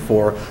were looking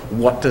for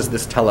what does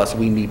this tell us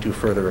we need to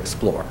further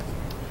explore.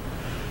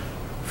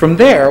 From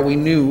there, we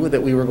knew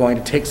that we were going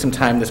to take some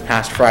time this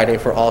past Friday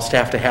for all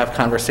staff to have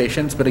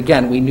conversations, but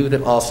again, we knew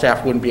that all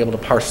staff wouldn't be able to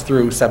parse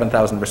through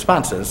 7,000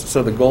 responses,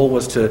 so the goal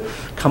was to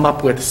come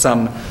up with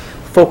some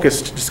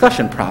focused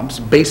discussion prompts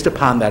based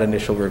upon that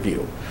initial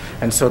review.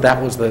 And so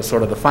that was the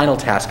sort of the final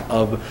task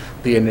of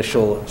the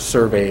initial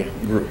survey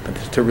group,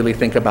 to really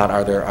think about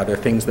are there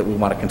things that we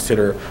want to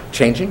consider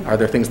changing? Are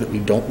there things that we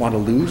don't want to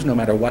lose no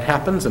matter what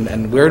happens?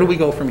 And where do we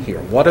go from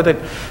here?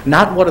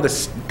 Not what are the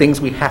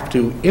things we have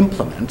to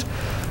implement,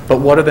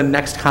 but what are the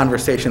next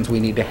conversations we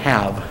need to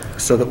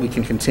have so that we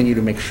can continue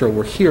to make sure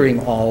we're hearing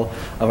all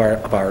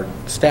of our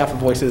staff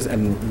voices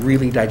and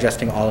really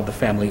digesting all of the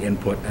family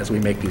input as we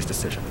make these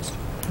decisions.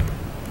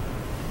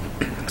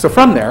 So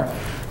from there,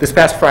 this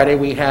past Friday,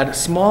 we had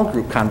small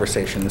group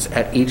conversations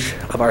at each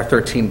of our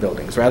 13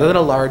 buildings. Rather than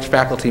a large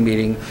faculty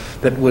meeting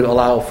that would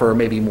allow for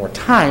maybe more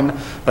time,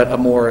 but a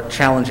more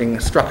challenging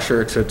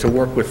structure to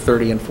work with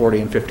 30 and 40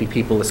 and 50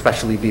 people,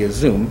 especially via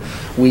Zoom,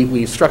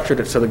 we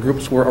structured it so the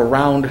groups were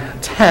around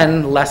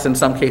 10, less in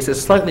some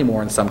cases, slightly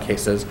more in some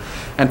cases,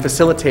 and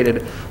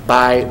facilitated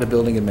by the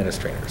building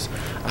administrators.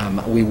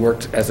 We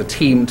worked as a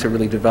team to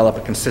really develop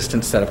a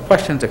consistent set of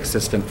questions, a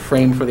consistent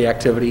frame for the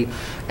activity,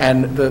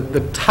 and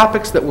the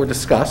topics that were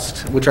discussed,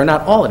 which are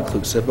not all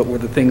inclusive, but were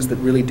the things that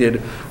really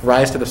did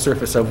rise to the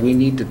surface of we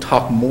need to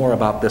talk more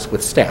about this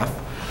with staff.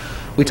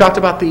 We talked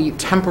about the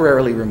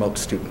temporarily remote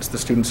students, the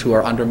students who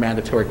are under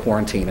mandatory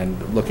quarantine,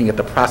 and looking at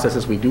the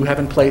processes we do have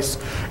in place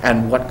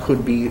and what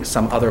could be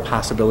some other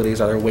possibilities.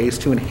 Are there ways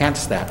to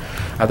enhance that?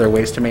 Are there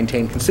ways to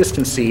maintain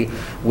consistency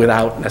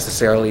without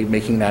necessarily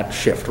making that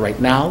shift? Right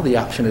now, the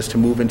option is to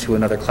move into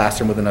another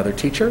classroom with another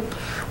teacher.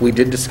 We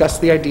did discuss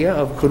the idea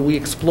of could we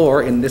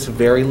explore, in this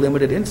very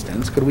limited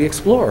instance, could we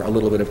explore a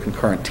little bit of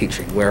concurrent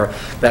teaching where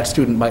that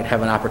student might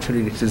have an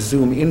opportunity to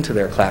zoom into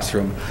their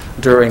classroom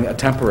during a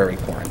temporary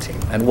quarantine?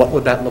 And what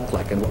would that look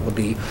like, and what would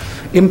the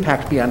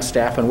impact be on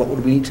staff, and what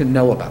would we need to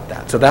know about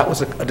that? So that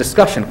was a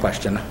discussion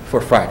question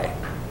for Friday.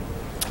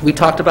 We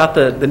talked about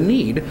the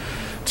need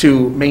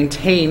to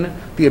maintain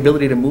the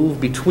ability to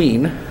move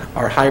between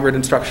our hybrid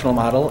instructional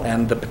model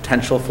and the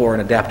potential for an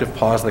adaptive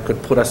pause that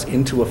could put us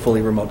into a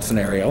fully remote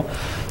scenario,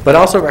 but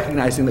also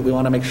recognizing that we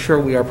want to make sure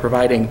we are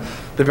providing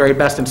the very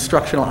best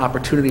instructional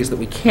opportunities that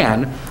we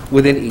can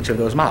within each of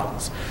those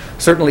models.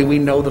 Certainly we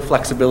know the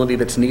flexibility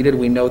that's needed.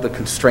 We know the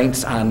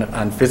constraints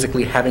on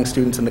physically having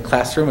students in the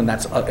classroom, and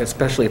that's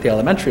especially at the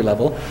elementary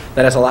level.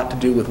 That has a lot to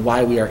do with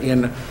why we are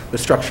in the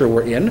structure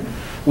we're in.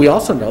 We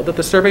also know that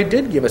the survey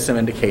did give us some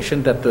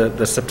indication that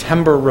the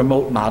September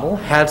remote model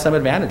had some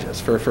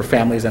advantages for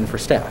families and for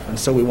staff. And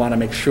so we want to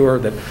make sure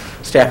that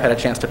staff had a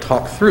chance to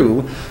talk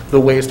through the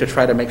ways to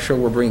try to make sure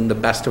we're bringing the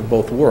best of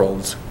both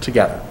worlds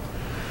together.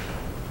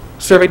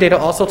 Survey data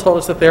also told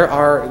us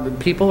that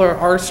people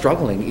are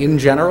struggling in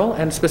general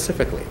and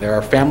specifically. There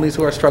are families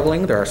who are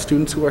struggling, there are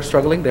students who are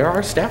struggling, there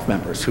are staff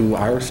members who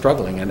are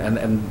struggling,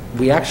 and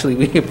we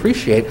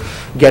appreciate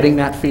getting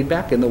that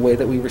feedback in the way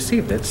that we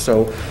received it.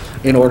 So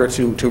in order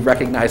to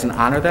recognize and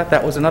honor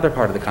that was another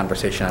part of the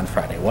conversation on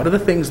Friday. What are the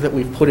things that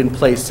we've put in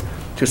place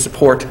to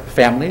support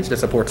families, to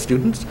support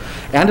students,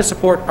 and to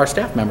support our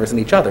staff members and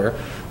each other?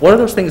 What are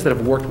those things that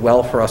have worked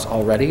well for us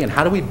already, and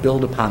how do we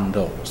build upon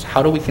those?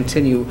 How do we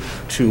continue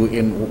to,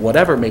 in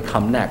whatever may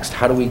come next,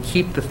 how do we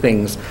keep the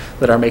things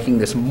that are making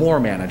this more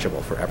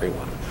manageable for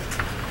everyone?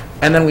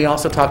 And then we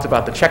also talked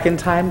about the check-in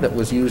time that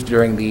was used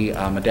during the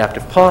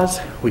adaptive pause.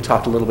 We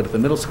talked a little bit at the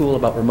middle school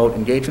about remote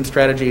engagement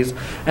strategies.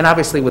 And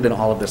obviously within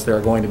all of this, there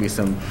are going to be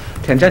some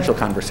tangential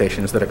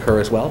conversations that occur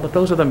as well. But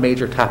those are the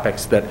major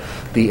topics that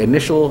the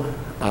initial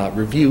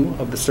review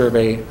of the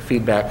survey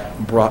feedback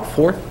brought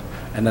forth.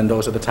 And then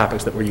those are the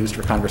topics that were used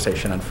for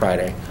conversation on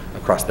Friday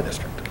across the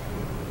district.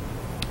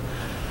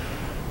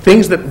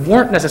 Things that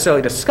weren't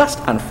necessarily discussed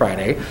on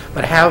Friday,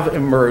 but have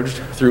emerged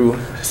through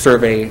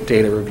survey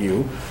data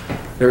review.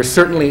 There is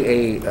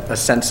certainly a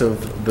sense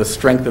of the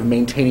strength of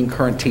maintaining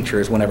current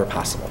teachers whenever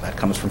possible. That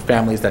comes from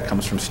families, that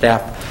comes from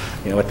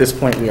staff. At this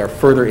point we are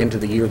further into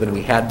the year than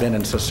we had been,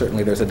 and so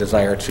certainly there's a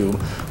desire to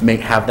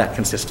have that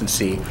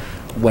consistency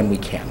when we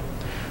can.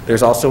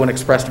 There's also an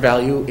expressed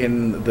value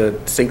in the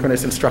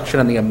synchronous instruction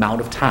and the amount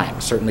of time.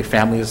 Certainly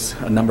families,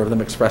 a number of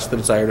them expressed the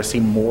desire to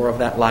see more of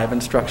that live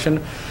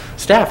instruction.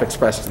 Staff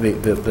expressed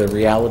the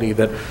reality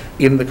that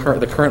in the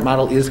current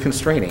model is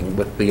constraining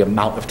with the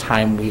amount of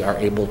time we are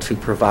able to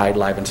provide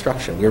live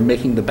instruction. We're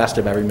making the best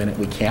of every minute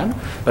we can,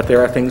 but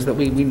there are things that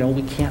we know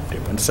we can't do.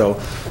 And so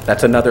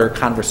that's another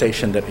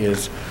conversation that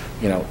is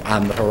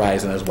on the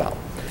horizon as well.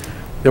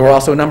 There were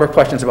also a number of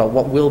questions about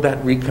what will that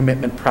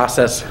recommitment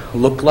process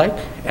look like,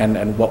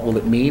 and what will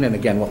it mean, and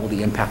again, what will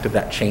the impact of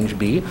that change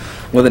be,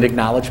 with an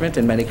acknowledgement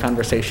in many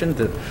conversations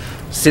that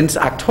since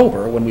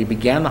October, when we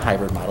began the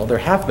hybrid model, there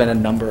have been a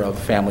number of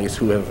families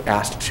who have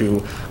asked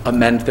to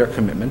amend their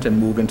commitment and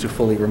move into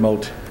fully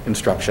remote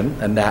instruction,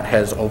 and that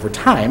has, over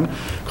time,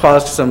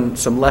 caused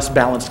some less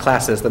balanced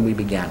classes than we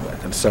began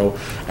with. And so,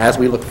 as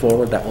we look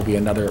forward, that will be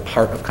another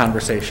part of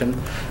conversation,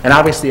 and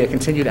obviously a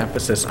continued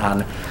emphasis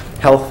on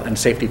health and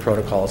safety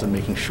protocols and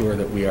making sure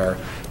that we are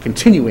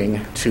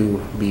continuing to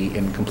be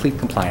in complete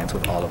compliance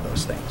with all of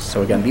those things.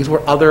 So again, these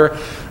were other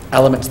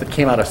elements that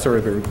came out of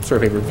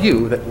survey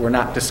review that were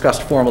not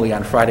discussed formally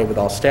on Friday with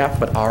all staff,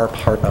 but are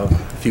part of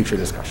future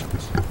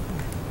discussions.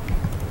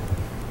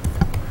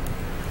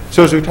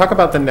 So as we talk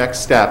about the next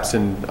steps,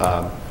 and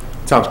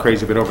it sounds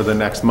crazy, but over the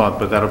next month,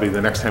 but that'll be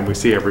the next time we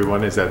see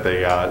everyone, is at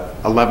the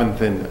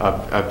 11th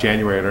of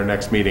January at our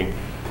next meeting.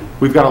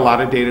 We've got a lot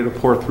of data to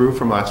pour through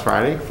from last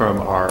Friday from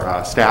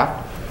our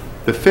staff.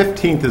 The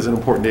 15th is an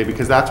important day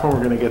because that's when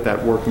we're going to get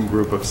that working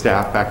group of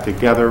staff back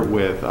together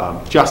with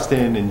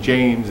Justin and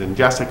James and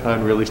Jessica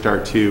and really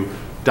start to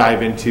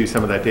dive into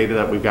some of that data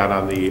that we got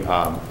on the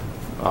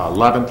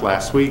 11th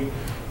last week.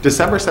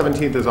 December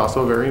 17th is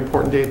also a very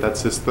important date.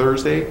 That's this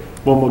Thursday,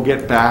 when we'll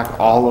get back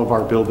all of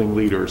our building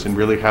leaders and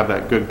really have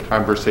that good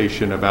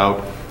conversation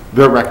about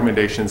their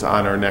recommendations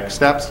on our next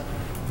steps.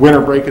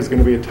 Winter break is going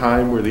to be a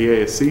time where the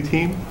ASC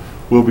team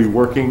will be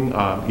working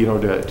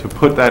to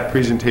put that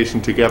presentation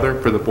together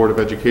for the Board of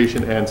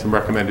Education and some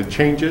recommended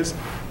changes.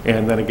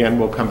 And then again,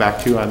 we'll come back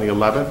to you on the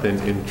 11th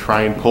and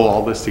try and pull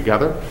all this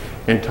together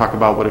and talk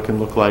about what it can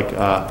look like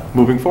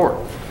moving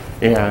forward.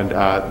 And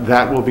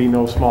that will be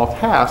no small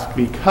task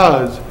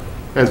because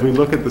as we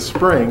look at the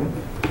spring,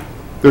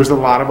 there's a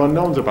lot of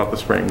unknowns about the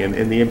spring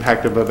and the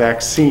impact of a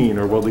vaccine,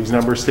 or will these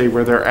numbers stay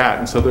where they're at?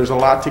 And so there's a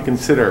lot to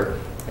consider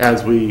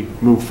as we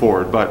move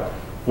forward. But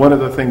one of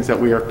the things that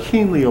we are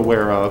keenly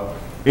aware of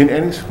in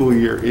any school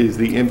year is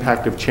the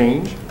impact of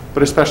change,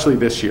 but especially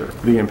this year,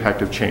 the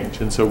impact of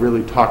change. And so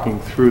really talking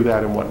through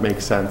that and what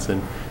makes sense,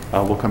 and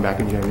we'll come back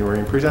in January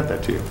and present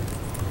that to you.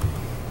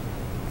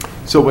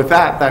 So with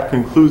that, that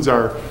concludes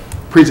our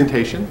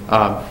presentation.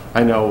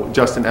 I know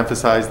Justin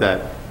emphasized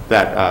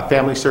that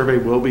family survey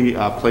will be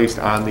placed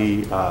on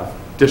the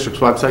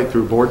district's website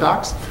through board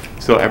docs.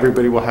 So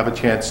everybody will have a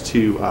chance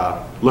to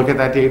look at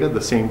that data,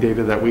 the same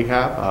data that we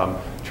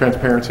have.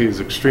 Transparency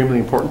is extremely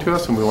important to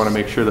us, and we want to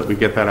make sure that we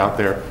get that out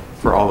there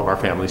for all of our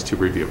families to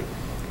review.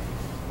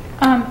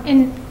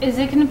 And is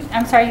it going to,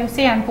 I'm sorry, you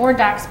say on board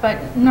docs,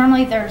 but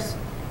normally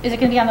is it going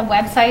to be on the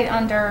website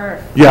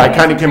under? Yeah, I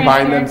kind of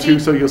combine them too,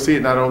 so you'll see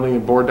it not only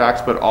in board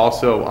docs, but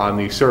also on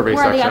the survey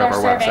section of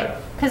our website.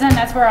 Because then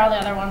that's where all the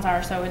other ones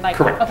are, so we'd like,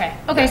 correct.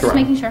 Okay, just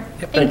making sure.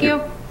 Yep. Thank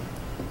you.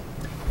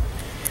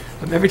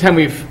 Every time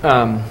we've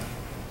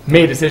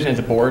made a decision as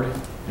a board,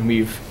 and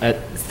we've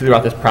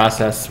throughout this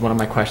process, one of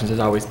my questions has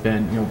always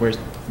been,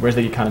 where's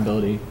the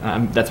accountability?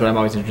 That's what I'm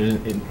always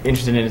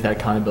interested in is that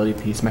accountability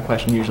piece. My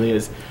question usually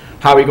is,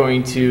 how are we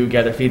going to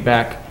gather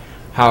feedback?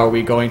 How are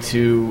we going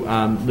to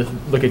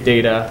look at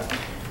data?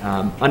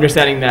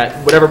 Understanding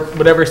that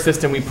whatever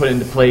system we put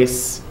into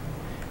place,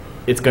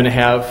 it's going to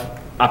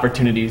have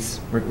opportunities.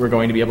 We're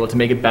going to be able to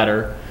make it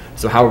better.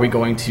 So how are we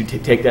going to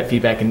take that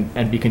feedback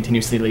and be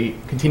continuously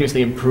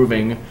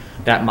improving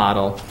that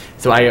model?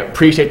 So I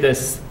appreciate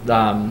this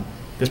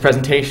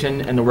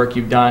presentation and the work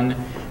you've done,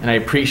 and I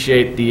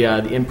appreciate the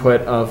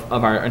input of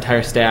our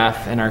entire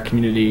staff and our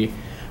community.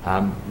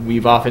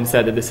 We've often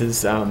said that this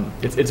is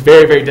it's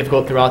very, very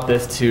difficult throughout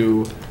this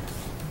to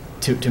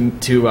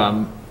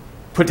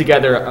put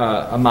together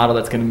a model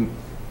that's going to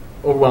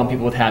overwhelm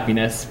people with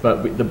happiness,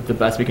 but the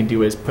best we can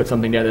do is put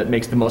something together that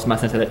makes the most amount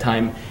of sense at that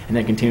time, and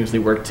then continuously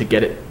work to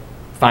get it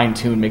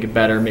fine-tuned, make it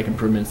better, make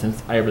improvements. And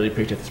I really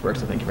appreciate this work,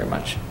 so thank you very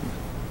much.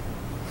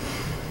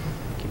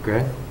 Thank you,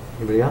 Greg.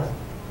 Anybody else?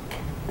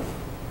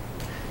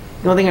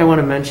 The only thing I want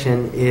to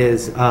mention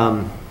is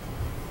one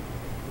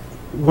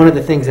of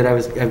the things that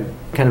I've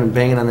kind of been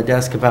banging on the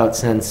desk about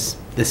since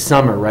this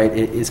summer, right,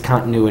 is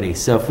continuity.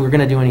 So if we're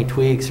going to do any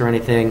tweaks or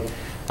anything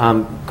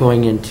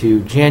going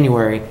into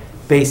January,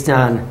 based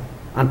on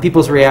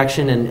people's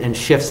reaction and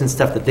shifts and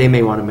stuff that they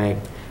may want to make,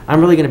 I'm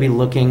really going to be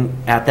looking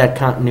at that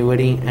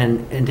continuity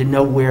and to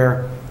know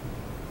where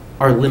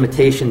our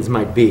limitations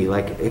might be.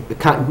 Like the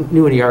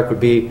continuity arc would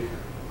be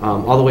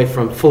all the way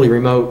from fully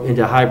remote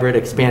into hybrid,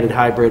 expanded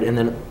hybrid, and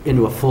then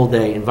into a full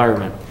day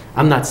environment.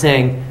 I'm not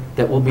saying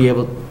that we'll be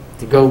able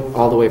to go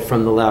all the way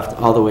from the left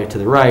all the way to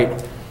the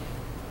right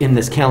in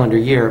this calendar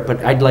year, but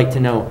I'd like to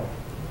know,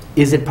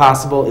 is it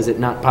possible? Is it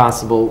not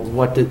possible?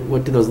 What do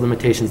those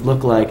limitations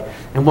look like?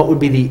 And what would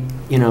be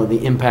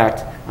the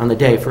impact on the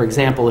day? For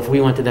example, if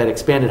we went to that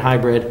expanded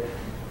hybrid,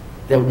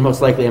 that would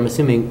most likely, I'm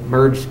assuming,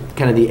 merge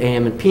kind of the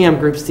AM and PM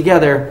groups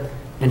together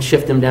and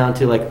shift them down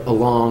to like a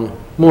long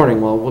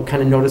morning. Well, what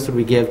kind of notice would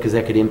we give? Because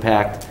that could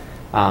impact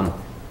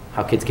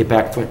how kids get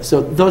back.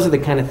 So those are the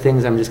kind of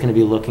things I'm just going to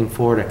be looking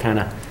for to kind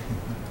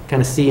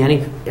of see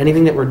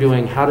anything that we're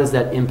doing, how does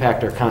that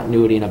impact our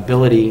continuity and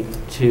ability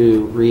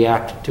to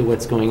react to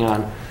what's going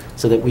on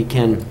so that we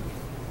can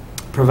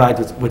provide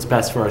what's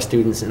best for our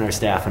students and our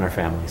staff and our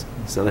families.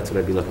 So that's what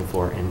I'd be looking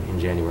for in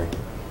January.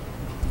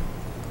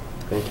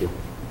 Thank you.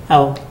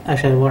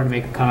 Actually, I wanted to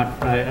make a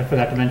comment. I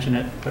forgot to mention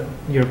it, but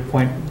your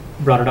point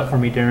brought it up for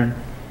me, Darren.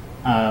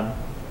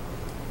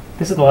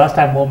 This is the last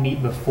time we'll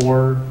meet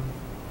before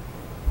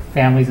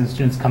families and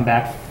students come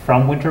back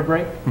from winter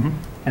break. Mm-hmm.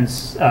 And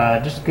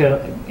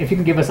if you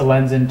can give us a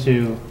lens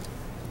into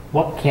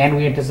what can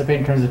we anticipate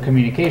in terms of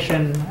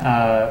communication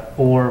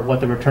or what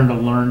the return to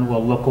learn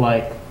will look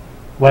like,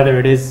 whether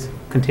it is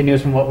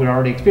continuous from what we're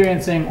already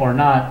experiencing or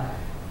not,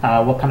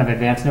 what kind of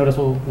advance notice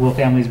will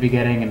families be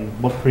getting,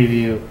 and what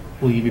preview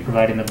will you be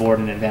providing the board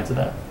in advance of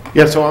that?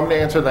 Yeah, so I'm going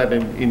to answer that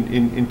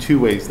in two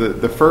ways.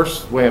 The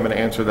first way I'm going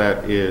to answer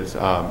that is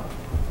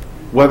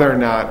whether or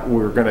not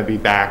we're going to be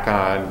back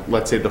on,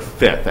 let's say, the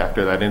 5th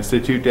after that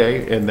Institute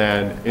Day. And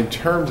then in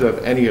terms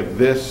of any of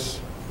this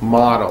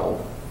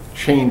model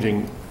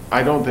changing,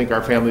 I don't think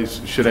our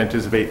families should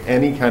anticipate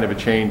any kind of a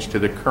change to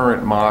the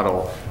current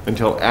model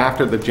until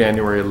after the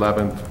January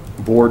 11th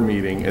board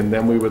meeting, and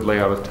then we would lay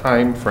out a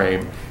time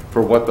frame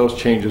for what those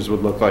changes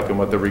would look like and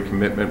what the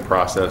recommitment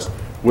process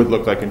would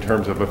look like in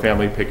terms of a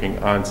family picking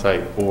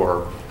on-site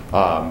or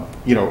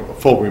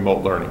full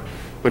remote learning.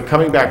 But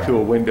coming back to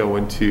a window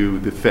into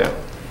the 5th,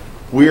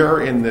 we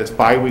are in this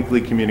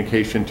biweekly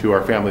communication to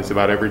our families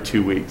about every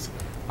 2 weeks.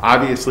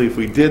 Obviously, if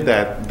we did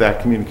that,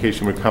 that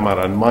communication would come out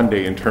on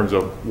Monday in terms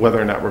of whether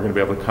or not we're going to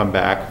be able to come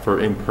back for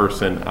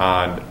in-person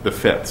on the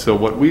 5th. So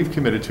what we've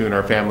committed to in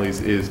our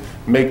families is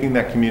making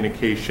that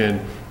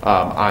communication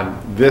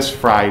on this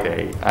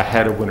Friday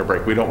ahead of winter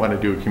break. We don't want to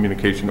do a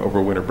communication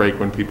over winter break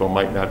when people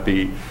might not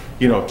be,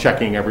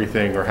 checking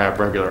everything or have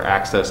regular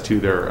access to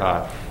their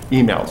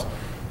emails.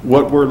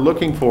 What we're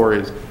looking for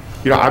is,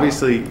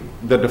 obviously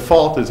the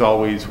default is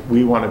always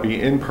we want to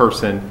be in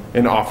person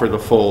and offer the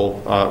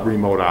full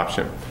remote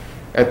option.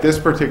 At this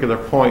particular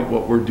point,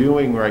 what we're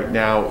doing right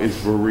now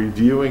is we're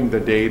reviewing the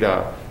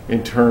data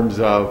in terms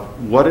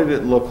of what did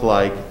it look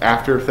like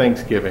after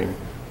Thanksgiving?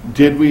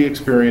 Did we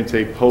experience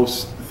a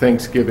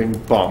post-Thanksgiving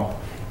bump?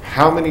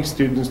 How many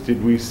students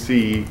did we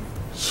see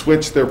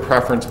switch their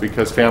preference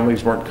because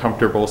families weren't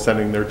comfortable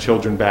sending their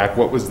children back?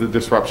 What was the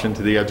disruption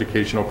to the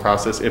educational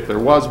process, if there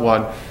was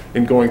one,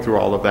 in going through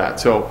all of that?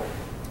 So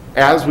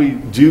as we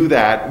do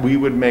that, we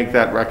would make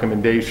that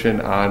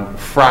recommendation on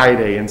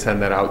Friday and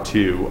send that out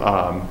to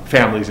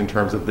families in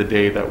terms of the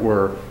day that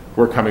we're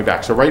coming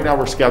back. So right now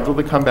we're scheduled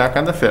to come back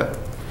on the 5th.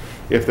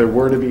 If there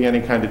were to be any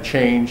kind of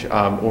change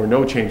or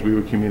no change, we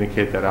would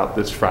communicate that out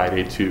this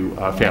Friday to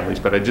families.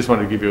 But I just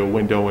wanted to give you a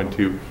window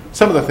into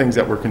some of the things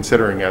that we're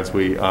considering as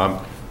we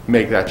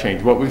make that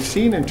change. What we've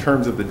seen in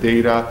terms of the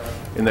data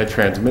and the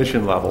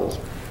transmission levels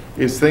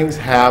is things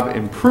have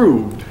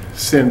improved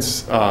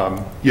since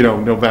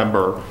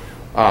November,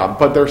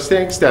 but they're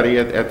staying steady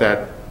at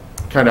that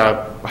kind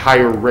of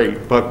higher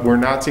rate, but we're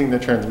not seeing the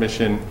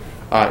transmission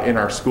in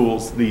our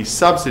schools. The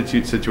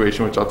substitute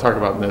situation, which I'll talk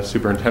about in the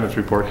superintendent's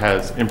report,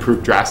 has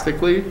improved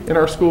drastically in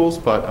our schools,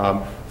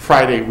 but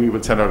Friday we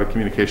would send out a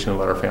communication and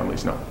let our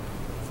families know.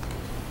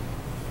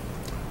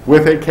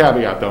 With a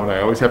caveat, though, and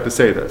I always have to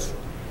say this,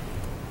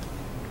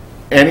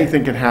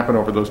 anything can happen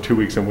over those 2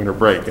 weeks in winter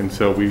break, and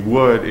so we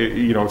would,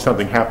 if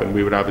something happened,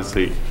 we would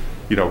obviously,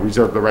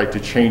 reserve the right to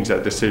change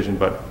that decision,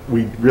 but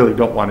we really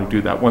don't want to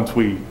do that. Once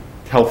we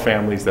tell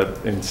families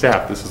that and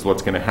staff this is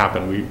what's going to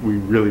happen, we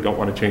really don't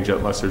want to change that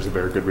unless there's a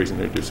very good reason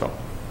to do so.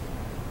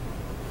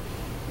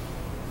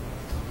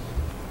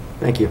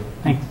 Thank you.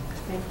 Thanks.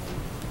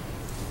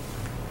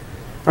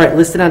 All right,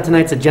 listed on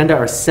tonight's agenda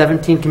are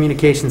 17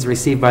 communications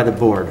received by the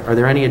board. Are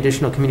there any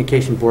additional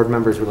communication board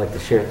members would like to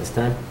share at this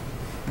time?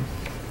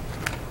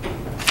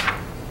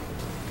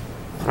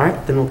 All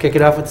right, then we'll kick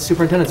it off with the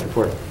superintendent's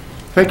report.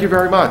 Thank you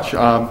very much.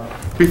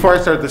 Before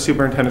I start the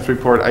superintendent's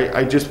report,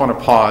 I just want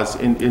to pause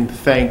and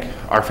thank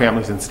our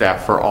families and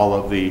staff for all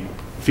of the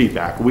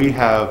feedback. We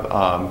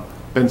have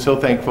been so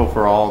thankful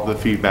for all of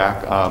the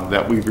feedback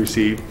that we've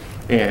received,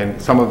 and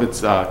some of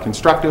it's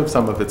constructive,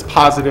 some of it's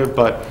positive,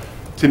 but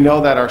to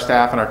know that our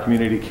staff and our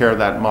community care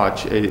that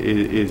much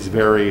is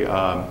very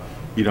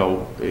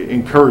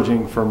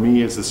encouraging for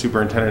me as the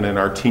superintendent and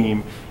our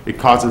team. It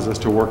causes us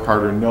to work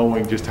harder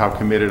knowing just how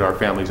committed our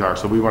families are.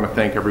 So we want to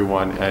thank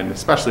everyone, and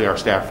especially our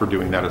staff, for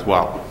doing that as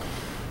well.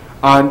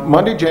 On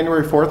Monday,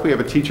 January 4th, we have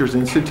a Teachers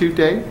Institute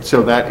Day.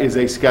 So that is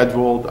a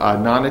scheduled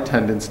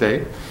non-attendance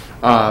day.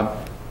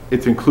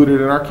 It's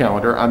included in our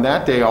calendar. On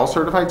that day, all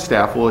certified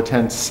staff will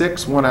attend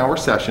 6 one-hour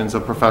sessions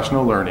of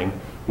professional learning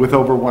with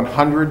over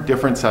 100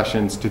 different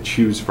sessions to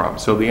choose from.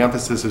 So the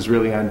emphasis is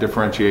really on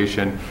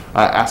differentiation,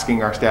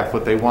 asking our staff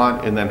what they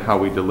want, and then how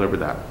we deliver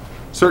that.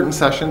 Certain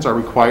sessions are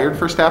required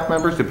for staff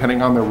members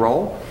depending on their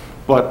role,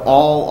 but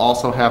all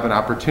also have an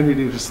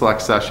opportunity to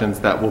select sessions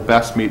that will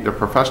best meet their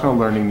professional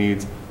learning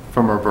needs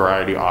from a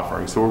variety of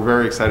offerings. So we're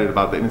very excited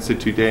about the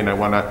Institute Day, and I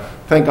want to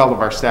thank all of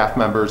our staff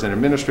members and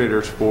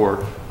administrators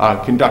for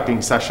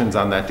conducting sessions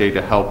on that day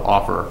to help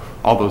offer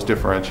all those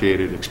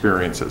differentiated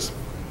experiences.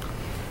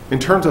 In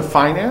terms of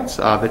finance,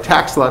 the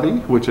tax levy,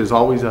 which is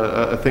always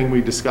a thing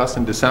we discuss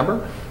in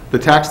December, the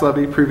tax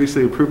levy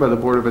previously approved by the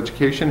Board of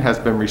Education has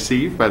been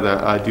received by the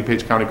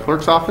DuPage County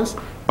Clerk's Office.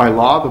 By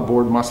law, the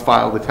board must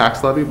file the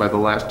tax levy by the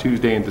last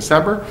Tuesday in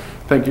December.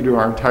 Thank you to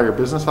our entire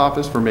business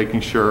office for making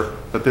sure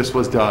that this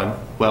was done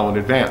well in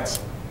advance.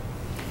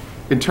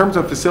 In terms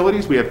of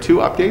facilities, we have 2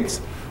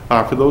 updates.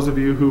 For those of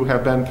you who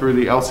have been through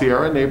the El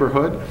Sierra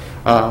neighborhood,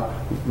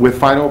 with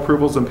final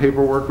approvals and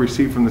paperwork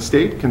received from the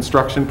state,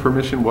 construction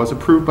permission was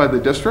approved by the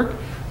district.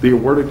 The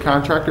awarded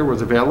contractor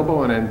was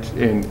available,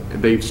 and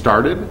they've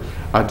started.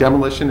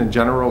 Demolition and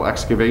general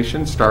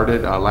excavation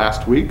started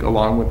last week,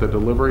 along with the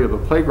delivery of the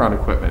playground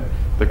equipment.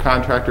 The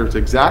contractor's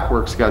exact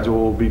work schedule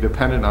will be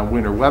dependent on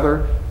winter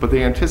weather, but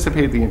they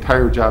anticipate the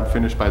entire job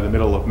finished by the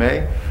middle of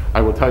May.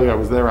 I will tell you, I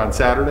was there on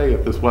Saturday.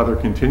 If this weather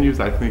continues,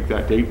 I think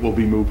that date will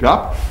be moved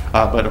up.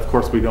 But of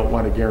course, we don't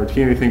want to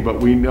guarantee anything, but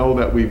we know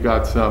that we've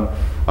got some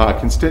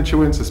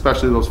constituents,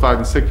 especially those 5-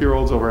 and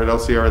 6-year-olds over at El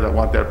Sierra, that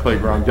want that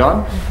playground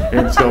done.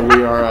 And so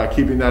we are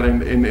keeping that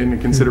in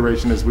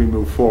consideration as we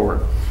move forward.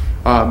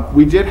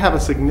 We did have a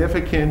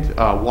significant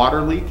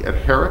water leak at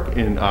Herrick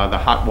in the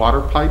hot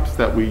water pipes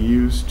that we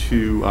use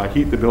to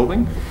heat the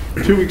building.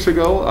 2 weeks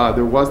ago,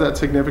 there was that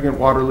significant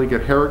water leak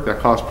at Herrick that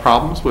caused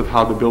problems with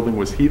how the building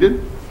was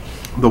heated.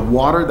 The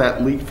water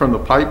that leaked from the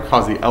pipe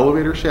caused the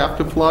elevator shaft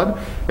to flood,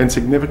 and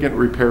significant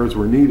repairs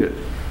were needed.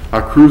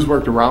 Crews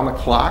worked around the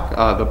clock.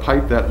 The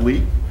pipe that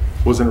leaked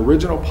was an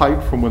original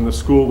pipe from when the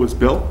school was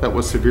built that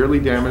was severely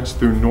damaged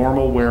through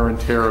normal wear and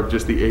tear of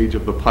just the age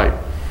of the pipe.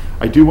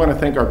 I do want to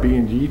thank our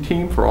B&G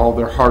team for all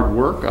their hard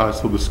work,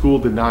 so the school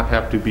did not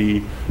have to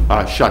be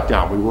shut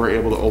down. We were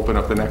able to open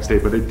up the next day,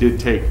 but it did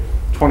take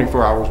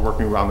 24 hours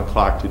working around the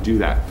clock to do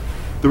that.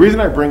 The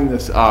reason I bring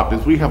this up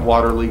is we have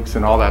water leaks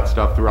and all that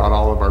stuff throughout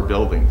all of our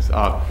buildings.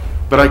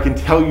 But I can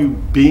tell you,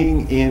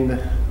 being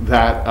in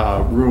that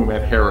room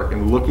at Herrick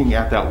and looking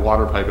at that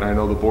water pipe, and I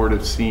know the board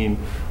has seen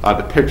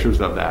the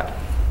pictures of that,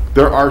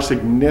 there are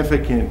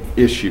significant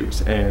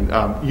issues, and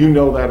you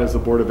know that as the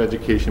Board of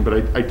Education,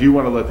 but I do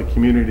want to let the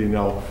community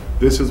know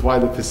this is why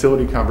the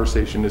facility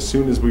conversation, as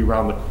soon as we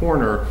round the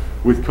corner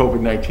with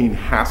COVID-19,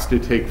 has to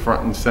take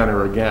front and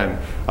center again,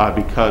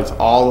 because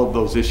all of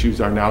those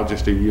issues are now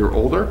just a year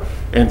older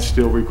and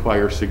still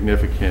require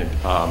significant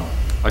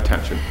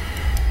attention.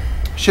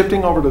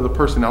 Shifting over to the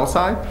personnel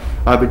side,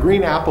 the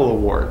Green Apple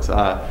Awards.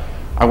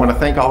 I want to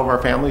thank all of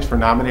our families for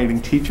nominating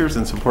teachers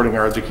and supporting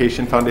our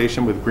Education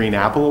Foundation with Green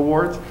Apple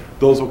Awards.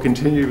 Those will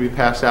continue to be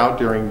passed out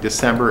during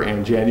December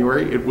and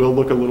January. It will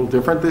look a little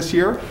different this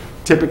year.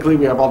 Typically,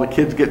 we have all the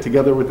kids get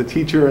together with the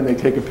teacher and they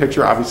take a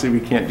picture. Obviously,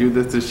 we can't do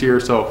this year,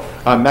 so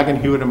Megan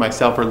Hewitt and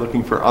myself are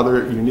looking for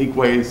other unique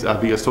ways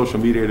via social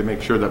media to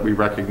make sure that we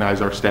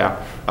recognize our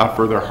staff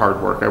for their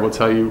hard work. I will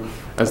tell you,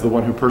 as the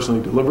one who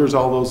personally delivers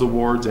all those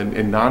awards and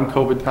in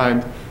non-COVID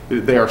times,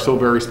 they are so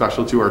very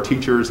special to our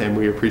teachers, and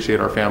we appreciate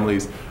our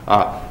families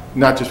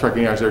not just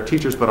recognize their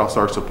teachers, but also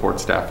our support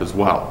staff as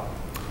well.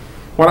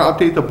 I want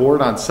to update the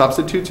board on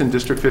substitutes in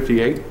District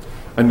 58.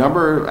 A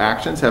number of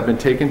actions have been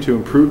taken to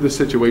improve the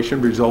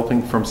situation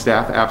resulting from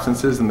staff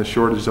absences and the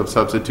shortage of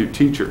substitute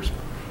teachers.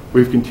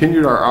 We've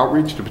continued our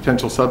outreach to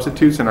potential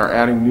substitutes and are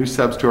adding new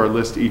subs to our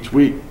list each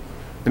week.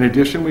 In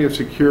addition, we have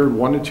secured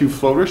 1 to 2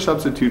 floater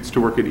substitutes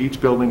to work at each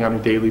building on a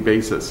daily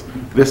basis.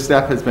 This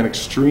step has been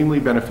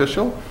extremely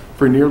beneficial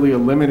for nearly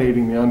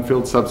eliminating the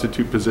unfilled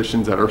substitute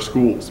positions at our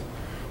schools.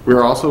 We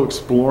are also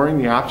exploring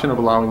the option of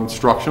allowing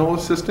instructional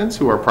assistants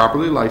who are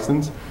properly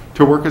licensed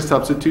to work as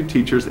substitute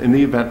teachers in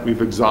the event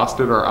we've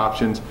exhausted our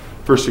options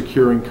for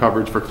securing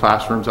coverage for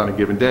classrooms on a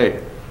given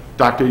day.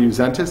 Dr.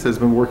 Uzentis has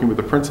been working with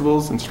the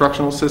principals,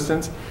 instructional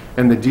assistants,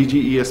 and the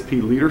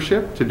DGESP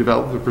leadership to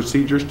develop the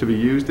procedures to be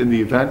used in the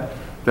event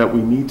that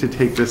we need to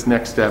take this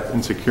next step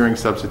in securing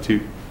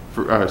substitute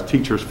for,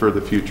 teachers for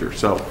the future.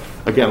 So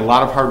again, a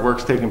lot of hard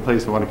work's taking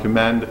place. I want to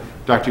commend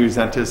Dr.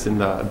 Uzentis and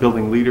the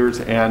building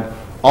leaders, and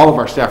all of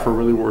our staff are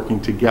really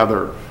working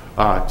together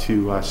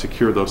to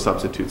secure those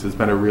substitutes. It's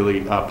been a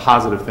really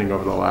positive thing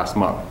over the last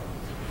month.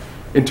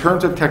 In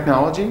terms of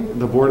technology,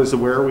 the board is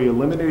aware we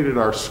eliminated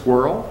our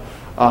Squirrel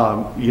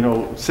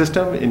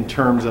system in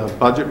terms of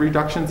budget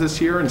reductions this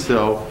year, and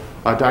so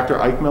Dr.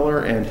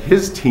 Eichmiller and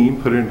his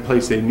team put in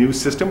place a new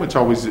system, which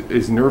always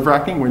is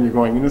nerve-wracking when you're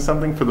going into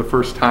something for the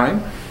first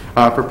time.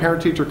 For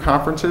parent-teacher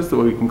conferences,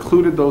 we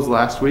concluded those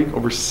last week.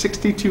 Over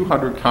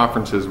 6,200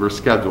 conferences were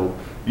scheduled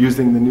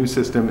using the new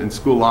system in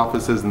school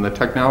offices, and the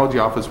technology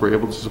office were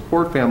able to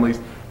support families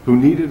who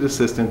needed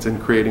assistance in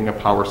creating a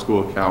Power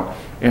School account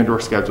and or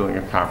scheduling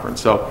a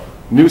conference. So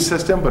new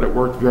system, but it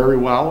worked very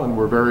well, and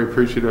we're very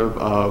appreciative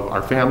of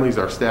our families,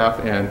 our staff,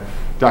 and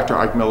Dr.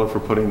 Eichmiller for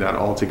putting that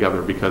all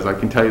together, because I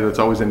can tell you that's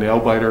always a nail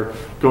biter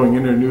going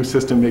into a new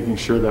system, making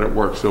sure that it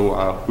works.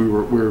 So we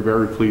were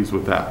very pleased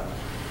with that.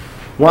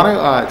 Want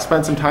to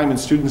spend some time in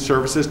student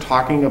services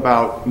talking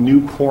about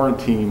new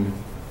quarantine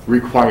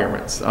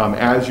requirements.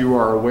 As you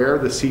are aware,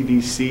 the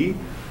CDC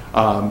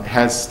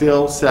has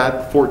still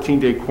said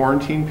 14-day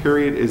quarantine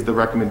period is the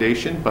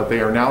recommendation, but they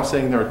are now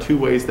saying there are 2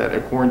 ways that a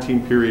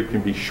quarantine period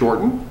can be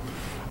shortened.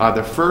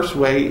 The first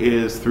way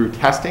is through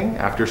testing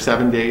after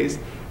 7 days,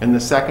 and the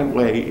second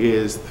way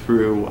is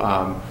through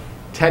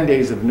 10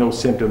 days of no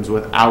symptoms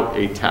without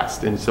a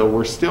test. And so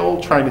we're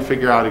still trying to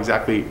figure out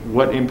exactly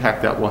what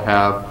impact that will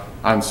have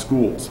on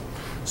schools.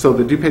 So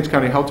the DuPage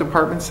County Health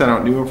Department sent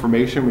out new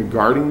information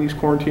regarding these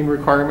quarantine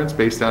requirements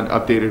based on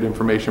updated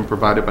information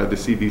provided by the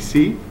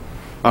CDC.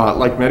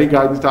 Like many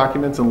guidance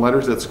documents and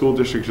letters that school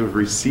districts have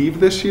received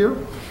this year,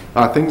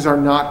 things are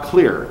not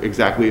clear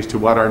exactly as to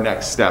what our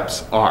next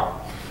steps are.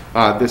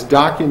 This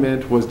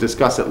document was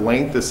discussed at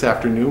length this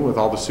afternoon with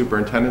all the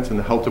superintendents in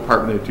the health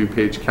department at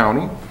DuPage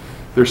County.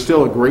 There's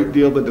still a great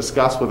deal to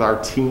discuss with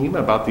our team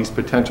about these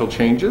potential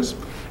changes,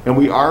 and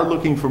we are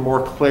looking for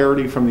more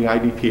clarity from the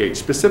IDPH.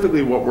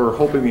 Specifically, what we're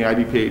hoping the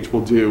IDPH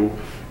will do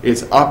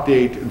is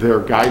update their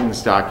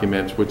guidance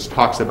document, which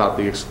talks about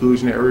the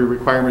exclusionary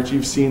requirements.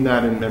 You've seen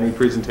that in many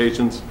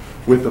presentations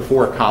with the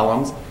 4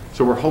 columns,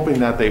 so we're hoping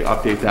that they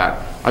update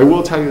that. I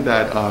will tell you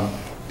that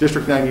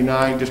District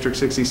 99, District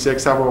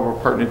 66, several of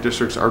our partner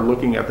districts are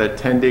looking at that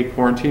 10-day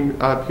quarantine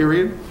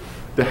period.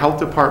 The health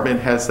department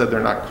has said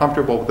they're not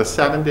comfortable with the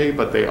 7-day,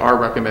 but they are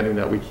recommending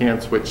that we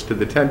can switch to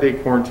the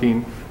 10-day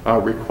quarantine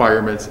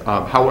requirements.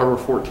 However,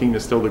 14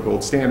 is still the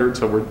gold standard,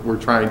 so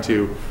we're trying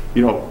to,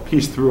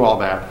 piece through all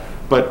that.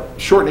 But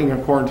shortening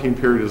a quarantine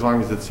period, as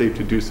long as it's safe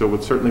to do so,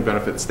 would certainly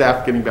benefit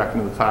staff getting back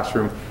into the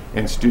classroom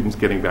and students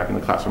getting back in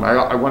the classroom.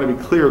 I want to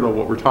be clear, though,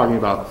 what we're talking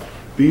about.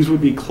 These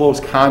would be close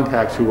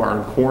contacts who are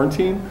in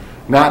quarantine,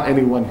 not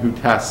anyone who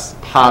tests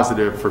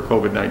positive for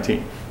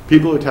COVID-19.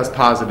 People who test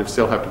positive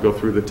still have to go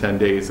through the 10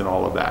 days and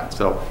all of that.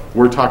 So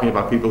we're talking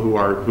about people who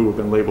have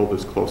been labeled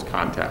as close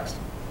contacts.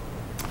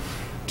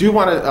 Do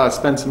want to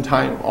spend some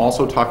time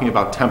also talking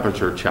about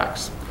temperature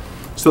checks.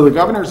 So the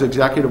Governor's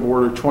Executive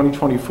Order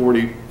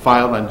 2020-40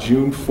 filed on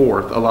June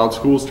 4th allowed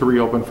schools to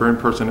reopen for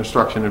in-person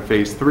instruction in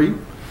Phase 3.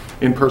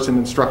 In-person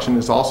instruction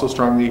is also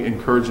strongly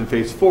encouraged in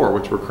Phase 4,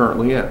 which we're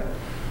currently in.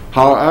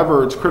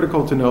 However, it's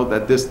critical to note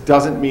that this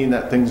doesn't mean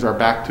that things are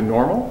back to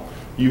normal.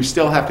 You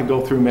still have to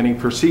go through many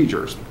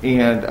procedures.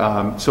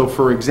 And so,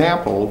 for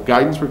example,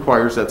 guidance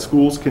requires that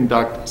schools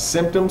conduct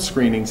symptom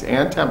screenings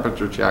and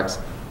temperature checks,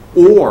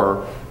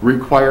 or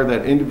require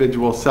that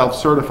individuals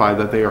self-certify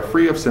that they are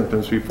free of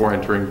symptoms before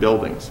entering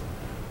buildings.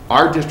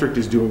 Our district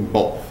is doing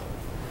both.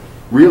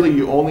 Really,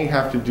 you only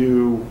have to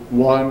do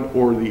one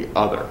or the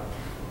other.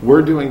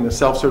 We're doing the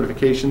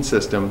self-certification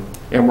system,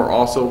 and we're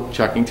also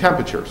checking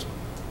temperatures.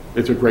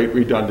 It's a great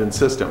redundant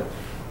system.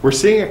 We're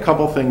seeing a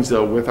couple things,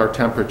 though, with our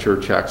temperature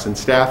checks, and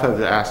staff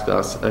have asked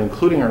us,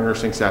 including our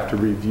nursing staff, to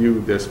review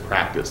this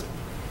practice.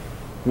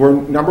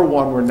 Number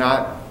one, we're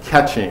not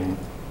catching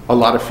a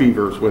lot of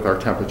fevers with our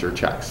temperature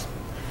checks.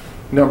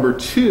 Number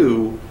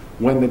two,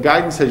 when the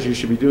guidance says you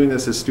should be doing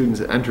this as students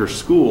enter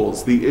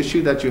schools, the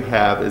issue that you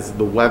have as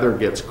the weather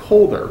gets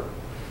colder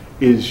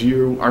is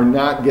you are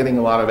not getting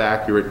a lot of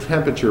accurate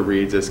temperature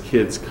reads as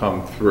kids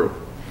come through.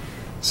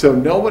 So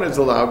no one is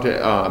allowed to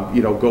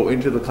go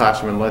into the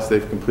classroom unless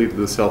they've completed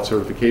the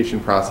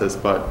self-certification process,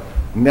 but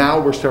now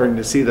we're starting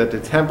to see that the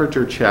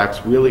temperature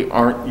checks really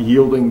aren't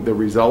yielding the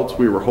results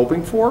we were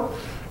hoping for,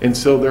 And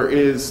so there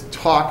is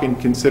talk and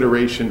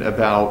consideration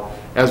about,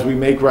 as we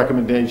make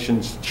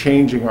recommendations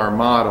changing our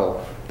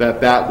model,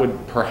 that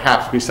would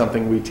perhaps be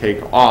something we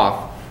take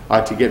off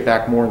to get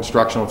back more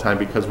instructional time,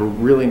 because we're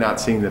really not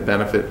seeing the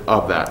benefit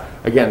of that.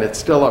 Again, it's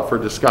still up for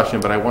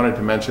discussion, but I wanted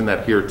to mention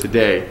that here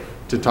today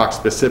to talk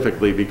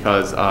specifically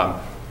because,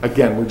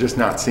 again, we're just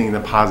not seeing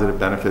the positive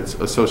benefits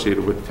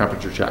associated with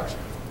temperature checks.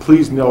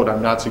 Please note,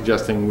 I'm not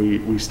suggesting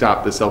we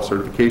stop the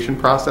self-certification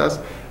process,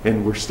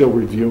 and we're still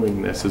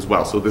reviewing this as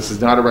well. So this is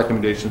not a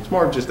recommendation, it's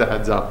more of just a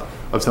heads up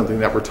of something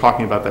that we're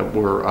talking about that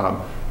we're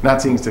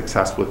not seeing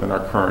success with in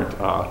our current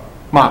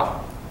model.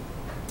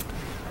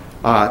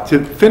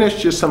 To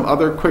finish, just some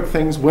other quick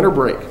things. Winter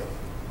break.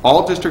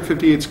 All District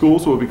 58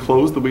 schools will be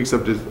closed the weeks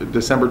of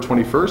December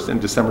 21st and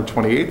December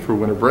 28th for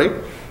winter break.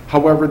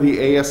 However, the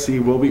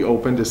ASC will be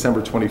open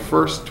December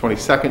 21st,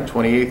 22nd,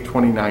 28th,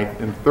 29th,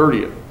 and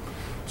 30th.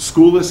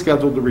 School is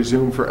scheduled to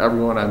resume for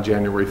everyone on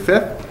January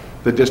 5th.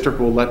 The district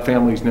will let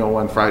families know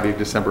on Friday,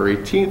 December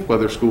 18th,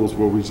 whether schools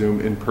will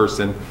resume in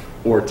person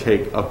or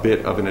take a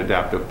bit of an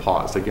adaptive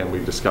pause. Again,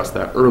 we discussed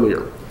that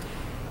earlier.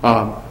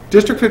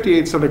 District 58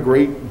 has done a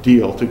great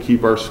deal to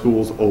keep our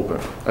schools open.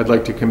 I'd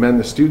like to commend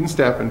the students,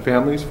 staff, and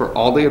families for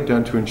all they have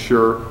done to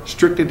ensure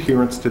strict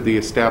adherence to the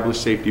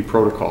established safety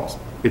protocols.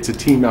 It's a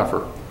team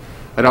effort.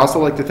 I'd also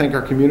like to thank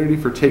our community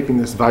for taking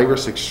this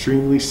virus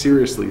extremely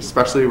seriously,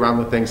 especially around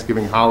the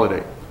Thanksgiving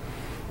holiday.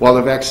 While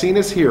the vaccine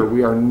is here,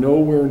 we are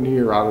nowhere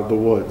near out of the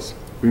woods.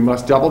 We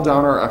must double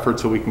down our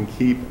efforts so we can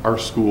keep our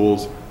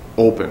schools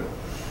open.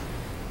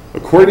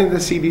 According to the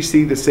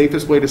CDC, the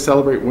safest way to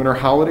celebrate winter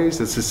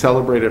holidays is to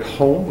celebrate at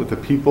home with the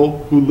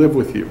people who live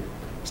with you.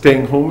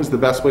 Staying home is the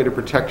best way to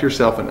protect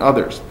yourself and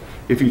others.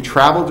 If you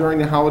travel during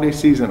the holiday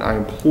season, I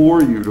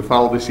implore you to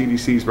follow the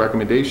CDC's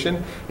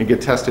recommendation and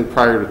get tested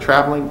prior to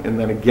traveling and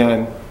then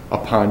again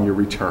upon your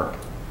return.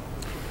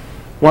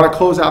 I want to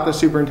close out the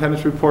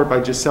superintendent's report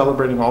by just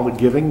celebrating all the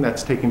giving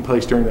that's taking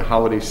place during the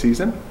holiday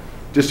season.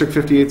 District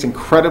 58 is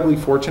incredibly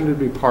fortunate to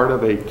be part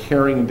of a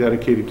caring and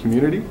dedicated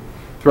community.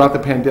 Throughout the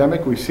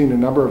pandemic, we've seen a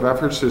number of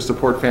efforts to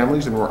support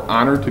families, and we're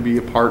honored to be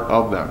a part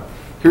of them.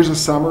 Here's a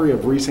summary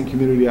of recent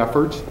community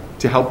efforts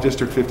to help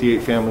District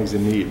 58 families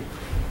in need.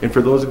 And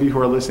for those of you who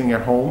are listening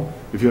at home,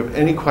 if you have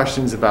any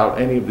questions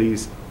about any of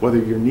these, whether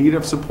you're in need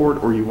of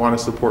support or you want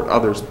to support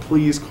others,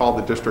 please call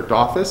the district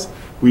office.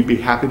 We'd be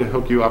happy to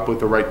hook you up with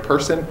the right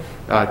person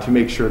to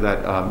make sure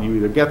that you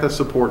either get the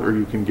support or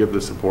you can give the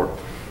support.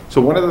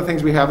 So one of the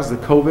things we have is the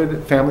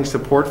COVID Family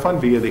Support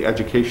Fund via the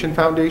Education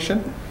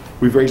Foundation.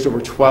 We've raised over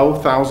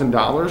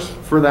 $12,000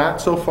 for that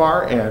so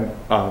far, and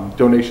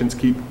donations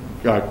keep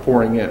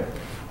pouring in.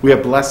 We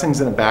have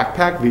Blessings in a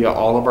Backpack via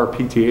all of our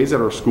PTAs at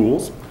our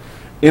schools.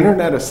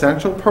 Internet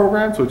Essential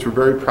programs, which we're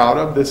very proud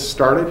of. This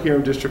started here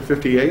in District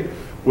 58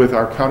 with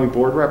our County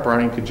Board Rep,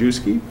 Brian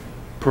Kajewski,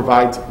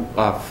 provides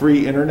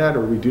free internet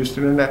or reduced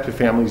internet to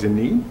families in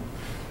need.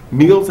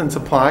 Meals and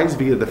supplies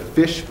via the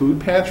Fish Food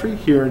Pantry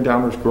here in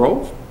Downers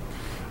Grove.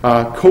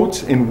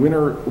 Coats and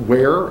winter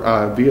wear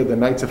via the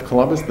Knights of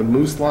Columbus, the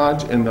Moose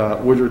Lodge, and the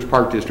Woodridge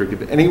Park District.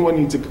 If anyone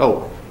needs a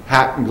coat,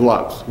 hat, and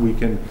gloves, we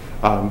can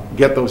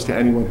get those to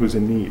anyone who's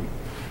in need.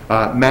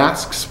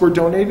 Masks were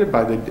donated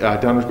by the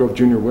Downers Grove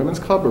Junior Women's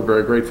Club. We're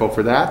very grateful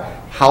for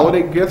that.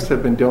 Holiday gifts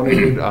have been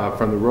donated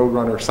from the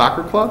Roadrunner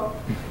Soccer Club.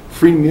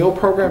 Free meal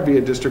program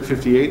via District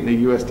 58 and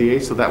the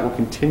USDA, so that will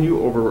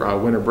continue over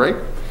winter break.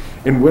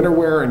 And winter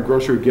wear and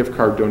grocery gift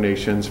card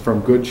donations from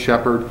Good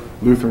Shepherd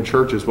Lutheran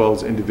Church, as well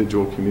as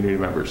individual community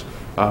members.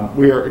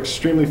 We are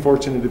extremely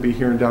fortunate to be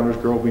here in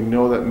Downers Grove. We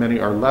know that many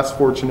are less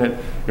fortunate,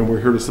 and we're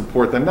here to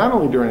support them, not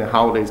only during the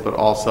holidays, but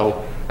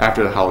also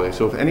after the holidays.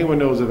 So if anyone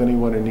knows of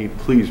anyone in need,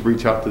 please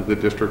reach out to the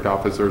district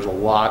office. There's a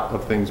lot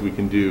of things we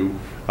can do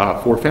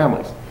for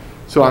families.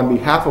 So on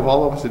behalf of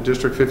all of us at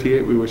District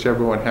 58, we wish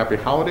everyone happy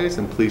holidays,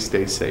 and please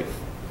stay safe.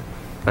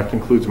 That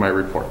concludes my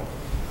report.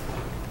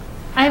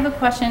 I have a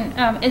question.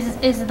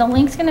 Is the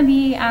links going to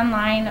be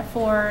online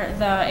for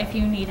if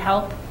you need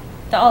help,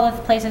 all of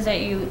the places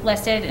that you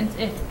listed, and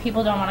if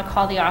people don't want to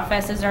call the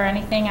office, is there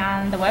anything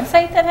on the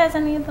website that has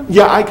any of them?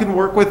 Yeah, I can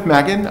work with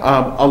Megan.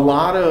 A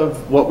lot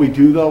of what we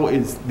do, though,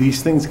 is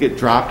these things get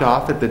dropped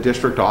off at the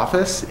district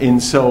office,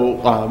 and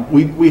so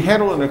we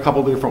handle it in a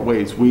couple different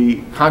ways.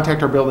 We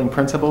contact our building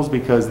principals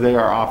because they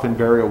are often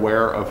very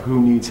aware of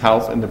who needs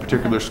help in the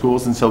particular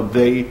schools, and so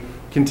they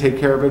can take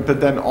care of it, but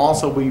then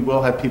also we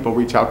will have people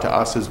reach out to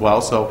us as well.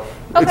 So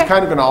it's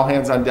kind of an all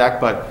hands on deck,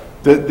 but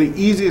the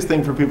easiest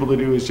thing for people to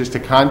do is just to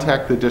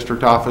contact the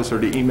district office or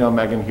to email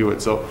Megan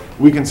Hewitt. So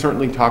we can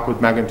certainly talk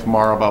with Megan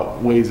tomorrow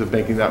about ways of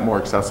making that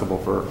more accessible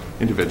for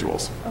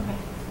individuals. Okay.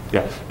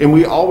 Yeah, and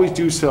we always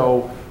do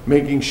so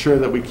making sure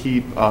that we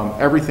keep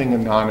everything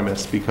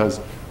anonymous, because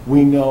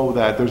we know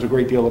that there's a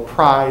great deal of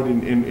pride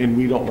and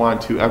we don't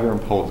want to ever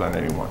impose on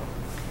anyone.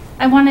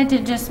 I wanted to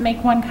just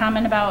make one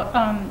comment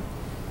about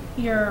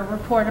your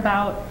report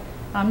about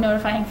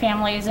notifying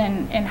families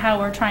and how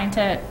we're trying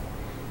to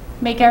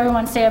make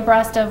everyone stay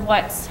abreast of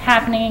what's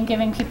happening and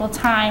giving people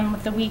time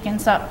with the week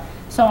and so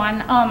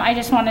on. I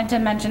just wanted to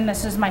mention,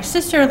 this is my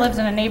sister lives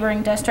in a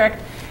neighboring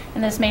district,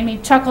 and this made me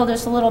chuckle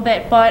just a little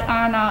bit, but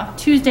on a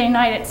Tuesday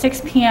night at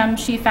 6 p.m.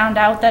 she found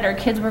out that her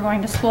kids were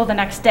going to school the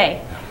next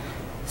day.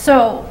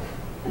 So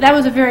that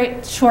was a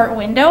very short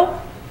window,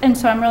 and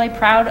so I'm really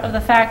proud of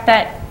the fact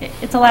that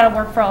it's a lot of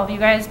work for all of you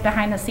guys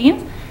behind the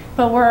scenes,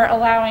 but we're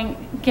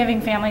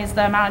giving families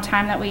the amount of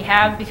time that we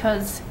have,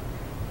 because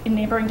in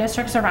neighboring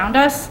districts around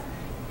us,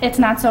 it's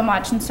not so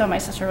much. And so my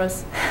sister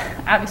was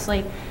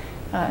obviously,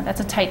 that's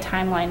a tight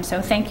timeline.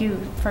 So thank you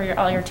for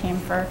all your team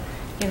for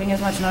giving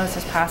as much notice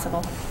as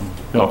possible.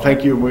 No,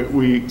 thank you.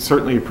 We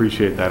certainly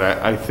appreciate that.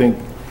 I think,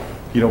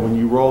 when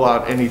you roll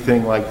out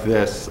anything like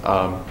this,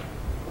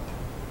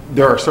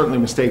 there are certainly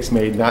mistakes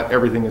made. Not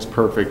everything is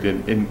perfect,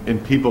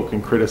 and people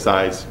can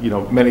criticize,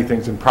 many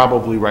things, and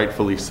probably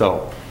rightfully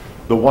so.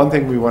 The one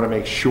thing we want to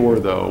make sure,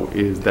 though,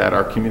 is that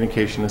our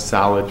communication is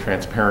solid,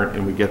 transparent,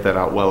 and we get that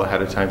out well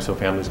ahead of time so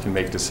families can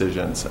make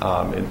decisions.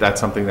 And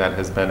that's something that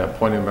has been a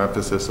point of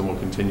emphasis, and we'll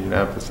continue to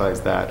emphasize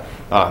that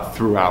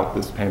throughout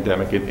this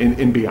pandemic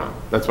and beyond.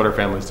 That's what our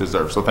families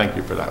deserve, so thank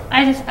you for that.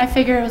 I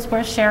figure it was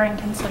worth sharing,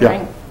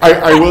 considering. Yeah.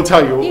 I will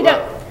tell you,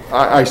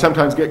 I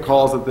sometimes get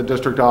calls at the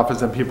district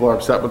office, and people are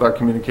upset with our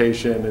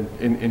communication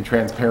and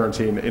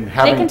transparency and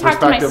having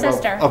perspective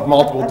of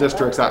multiple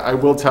districts. I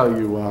will tell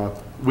you,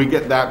 we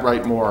get that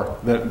right more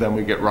than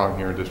we get wrong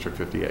here in District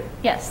 58.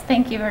 Yes,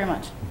 thank you very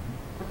much.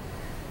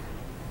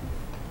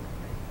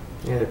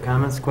 Any other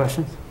comments,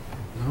 questions?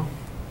 No?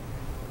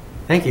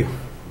 Thank you.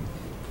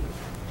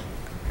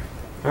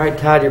 All right,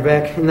 Todd, you're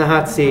back in the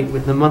hot seat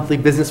with the monthly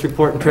business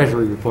report and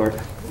treasury report. I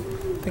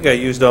think I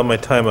used all my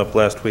time up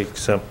last week,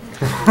 so.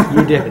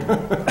 You did.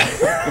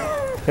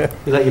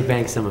 We let you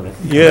bank some of it.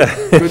 Yeah.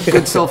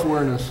 Good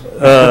self-awareness.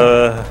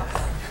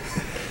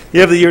 You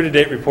have the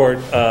year-to-date report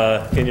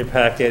in your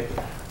packet.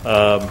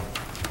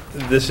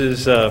 This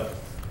is about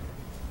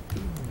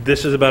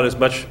as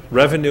much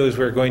revenue as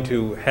we're going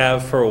to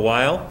have for a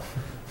while.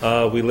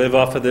 We live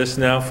off of this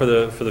now for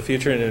the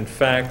future, and in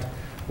fact,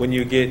 when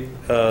you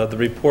get the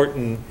report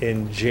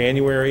in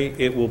January,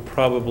 it will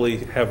probably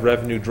have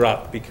revenue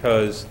drop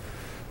because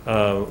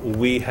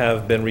we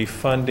have been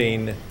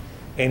refunding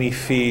any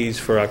fees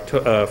for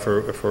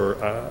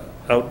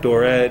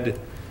outdoor ed,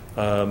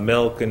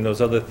 milk, and those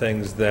other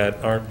things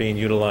that aren't being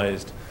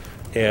utilized,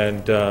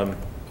 and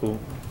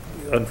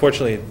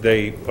unfortunately,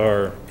 they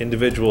are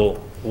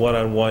individual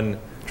one-on-one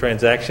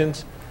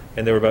transactions,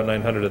 and there were about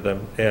 900 of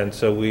them. And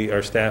so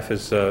our staff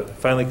has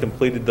finally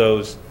completed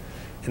those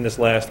in this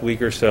last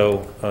week or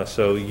so.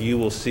 So you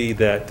will see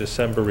that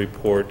December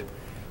report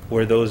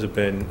where those have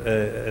been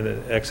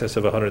in excess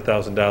of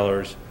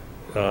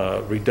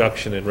 $100,000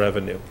 reduction in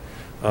revenue.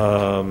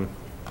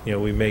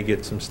 We may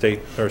get some state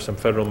or some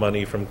federal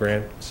money from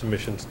grant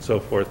submissions and so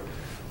forth,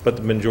 but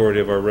the majority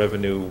of our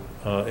revenue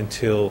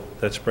until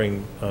that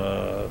spring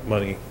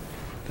money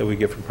that we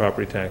get from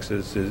property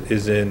taxes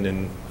is in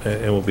and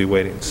we'll be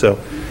waiting. So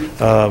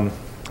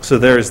so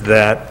there's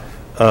that.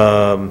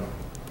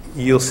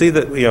 You'll see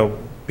that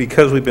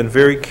because we've been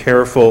very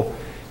careful,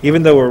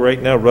 even though we're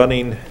right now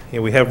running,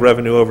 we have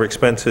revenue over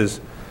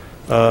expenses.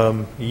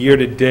 Year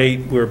to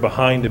date, we're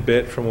behind a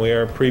bit from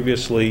where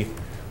previously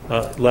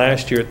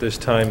last year at this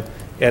time,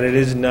 and it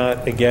is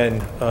not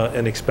again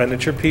an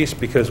expenditure piece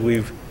because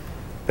we've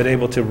been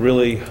able to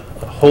really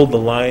hold the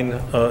line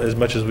as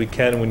much as we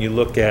can when you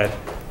look at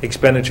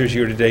expenditures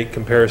year-to-date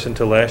comparison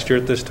to last year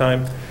at this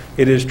time.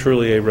 It is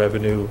truly a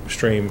revenue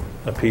stream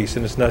piece,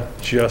 and it's not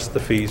just the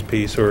fees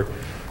piece or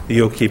the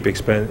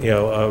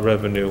Yokeep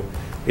revenue.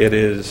 It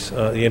is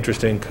the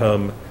interest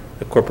income,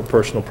 the corporate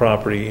personal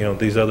property,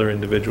 these other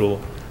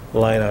individual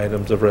line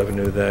items of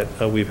revenue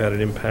that we've had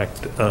an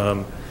impact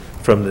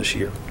from this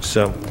year.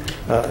 So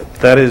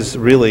that is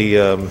really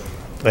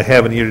I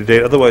have in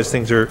year-to-date. Otherwise,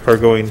 things are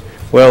going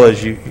well,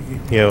 as you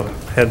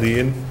had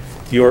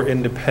your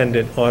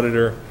independent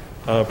auditor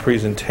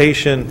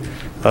presentation,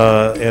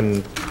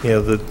 and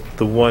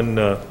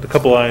the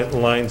couple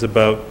lines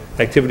about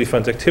activity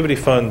funds. Activity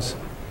funds,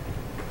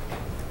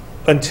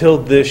 until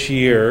this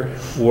year,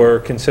 were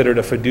considered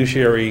a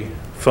fiduciary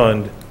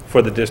fund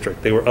for the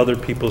district. They were other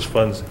people's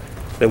funds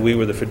that we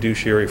were the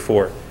fiduciary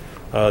for.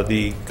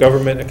 The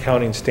Government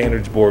Accounting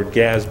Standards Board,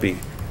 GASB,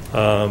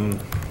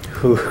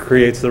 who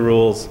creates the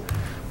rules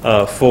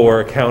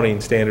for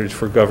accounting standards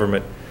for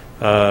government,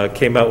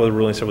 came out with a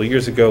ruling several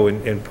years ago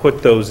and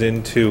put those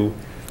into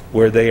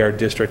where they are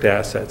district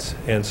assets,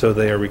 and so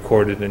they are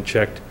recorded and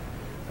checked.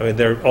 I mean,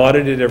 they're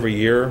audited every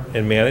year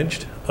and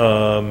managed,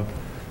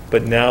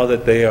 but now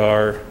that they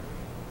are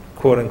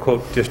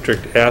quote-unquote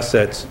district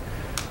assets,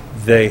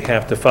 they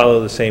have to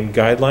follow the same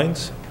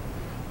guidelines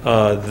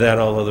that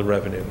all other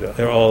revenue,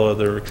 all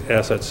other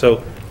assets.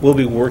 So we'll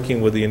be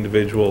working with the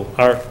individual.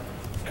 Our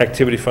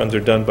activity funds are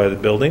done by the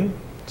building,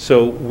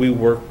 so we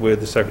work with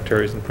the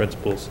secretaries and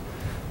principals,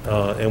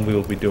 and we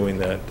will be doing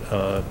that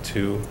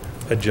to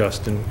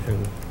adjust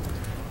and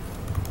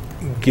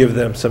give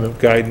them some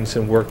guidance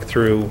and work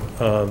through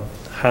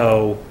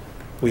how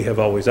we have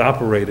always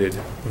operated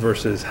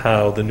versus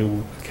how the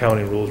new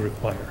accounting rules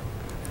require.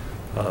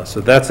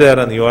 So that's that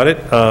on the audit.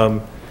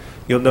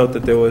 you'll note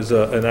that there was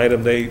an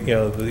item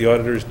the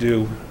auditors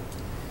do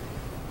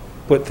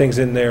put things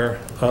in there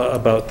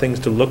about things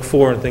to look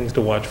for and things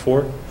to watch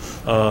for.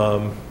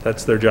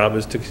 That's their job,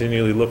 is to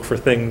continually look for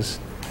things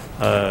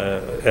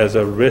as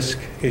a risk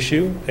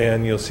issue,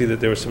 and you'll see that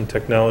there was some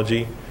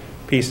technology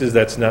pieces.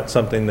 That's not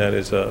something that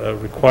is a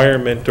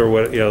requirement or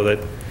what,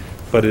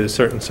 but it is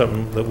certainly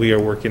something that we are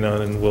working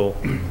on and will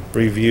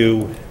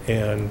review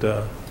and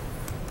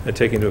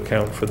take into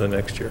account for the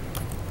next year.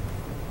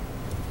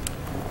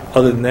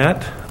 Other than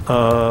that,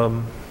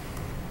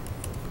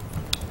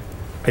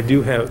 I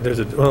do have,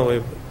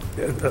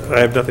 I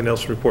have nothing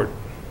else to report.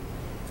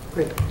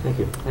 Great, thank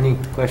you. Any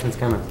questions,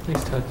 comments?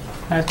 Thanks, Todd.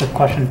 I asked a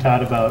question,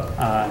 Todd, about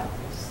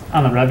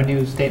on the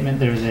revenue statement,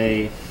 there's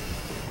a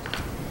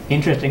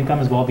interest income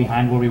is well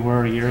behind where we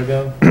were a year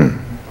ago.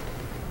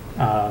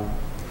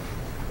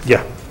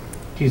 Yeah.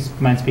 Do you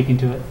mind speaking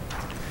to it?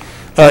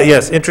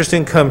 Yes, interest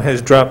income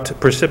has dropped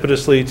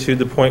precipitously to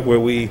the point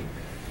where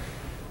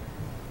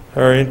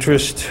our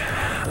interest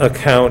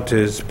account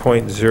is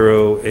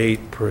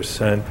 0.08% or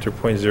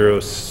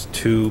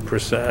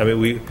 0.02%. I mean,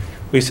 we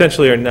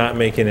essentially are not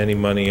making any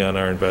money on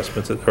our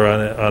investments or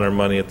on our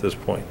money at this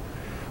point,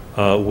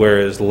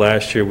 whereas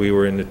last year we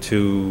were in the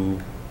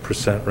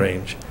 2%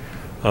 range.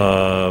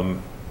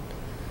 And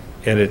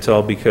it's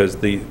all because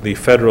the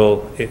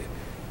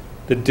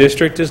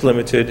district is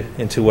limited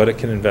into what it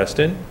can invest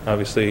in,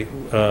 obviously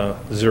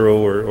zero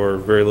or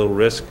very little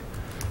risk,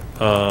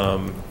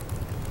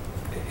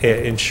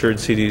 insured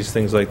CDs,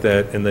 things like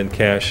that, and then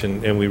cash,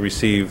 and we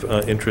receive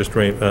interest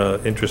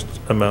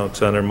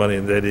amounts on our money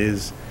that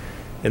is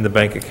in the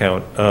bank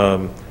account.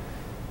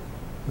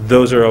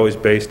 Those are always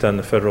based on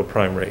the federal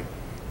prime rate,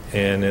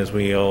 and as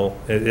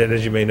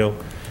you may know,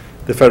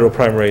 the federal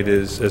prime rate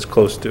is as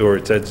close to, or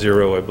it's at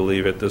zero, I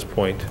believe, at this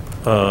point,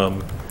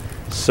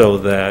 so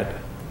that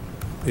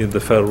the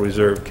Federal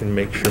Reserve can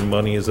make sure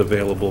money is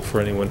available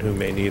for anyone who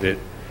may need it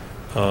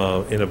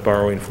in a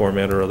borrowing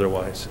format or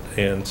otherwise.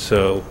 And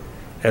so,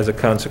 as a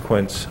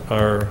consequence,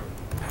 our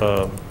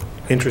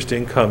interest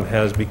income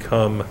has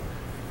become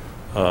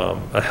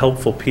a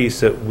helpful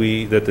piece that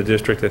the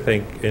district, I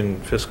think,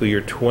 in fiscal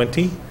year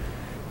 20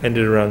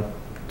 ended around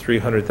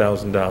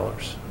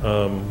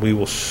 $300,000. We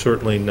will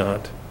certainly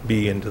not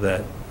be into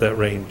that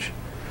range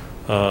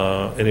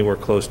anywhere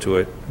close to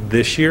it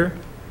this year.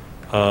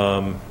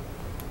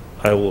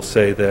 I will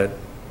say that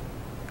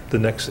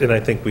and I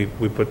think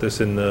we put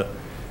this in the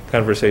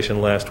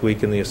conversation last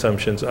week in the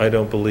assumptions, I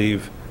don't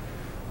believe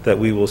that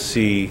we will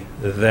see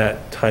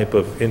that type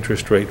of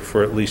interest rate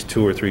for at least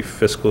 2 or 3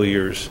 fiscal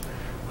years.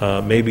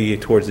 Maybe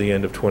towards the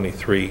end of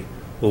 23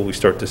 will we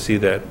start to see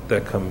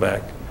that come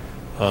back.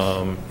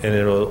 And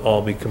it'll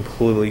all be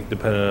completely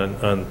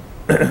dependent on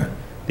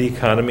the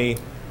economy,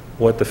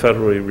 what the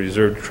Federal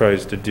Reserve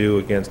tries to do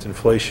against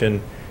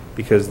inflation,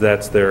 because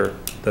that's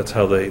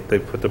how they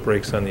put the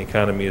brakes on the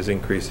economy, is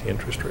increase the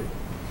interest rate.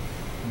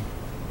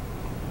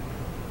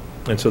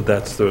 And so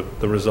that's the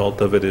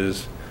result of it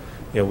is,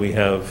 we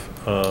have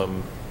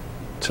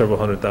several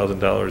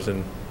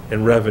 $100,000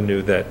 in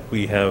revenue that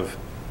we have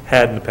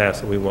had in the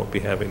past that we won't be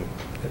having.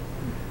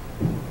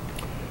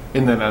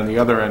 And then on the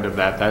other end of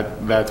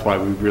that's why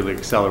we've really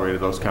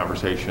accelerated those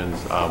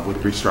conversations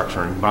with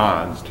restructuring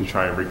bonds to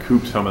try and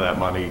recoup some of that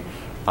money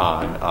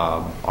on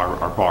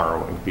our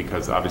borrowing,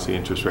 because obviously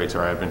interest rates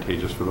are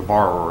advantageous for the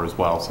borrower as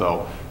well.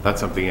 So that's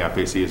something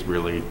FAC is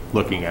really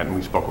looking at, and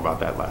we spoke about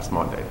that last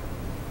Monday.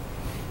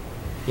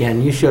 Yeah,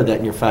 and you showed that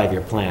in your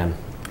 5-year plan.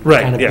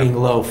 Right, kind of being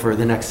low for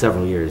the next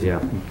several years,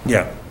 yeah.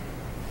 Yeah.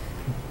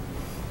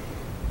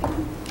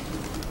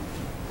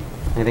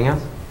 Anything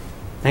else?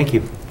 Thank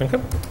you.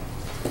 Okay.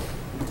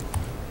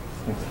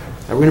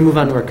 We're going to move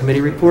on to our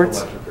committee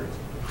reports.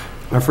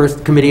 Our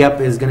first committee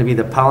up is going to be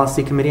the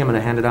Policy Committee. I'm going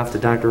to hand it off to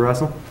Dr.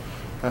 Russell.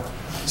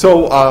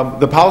 So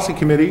the Policy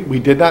Committee, we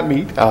did not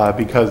meet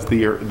because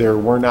there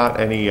were not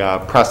any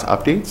press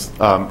updates.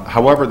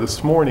 However,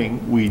 this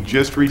morning we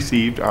just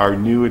received our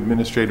new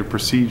Administrative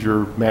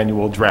Procedure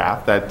Manual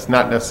draft. That's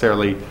not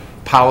necessarily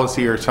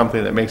policy or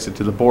something that makes it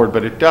to the board,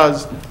 but it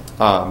does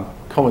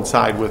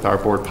coincide with our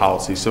board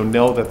policy. So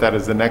know that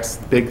is the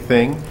next big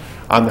thing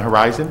on the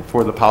horizon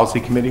for the Policy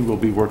Committee. We'll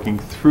be working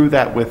through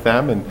that with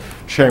them and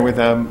sharing with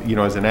them,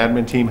 as an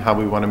admin team, how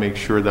we want to make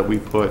sure that we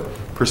put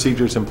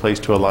procedures in place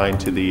to align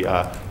to the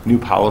new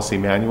policy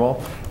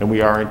manual. And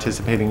we are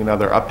anticipating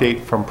another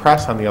update from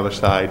press on the other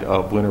side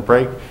of winter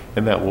break,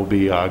 and that will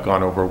be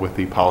gone over with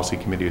the Policy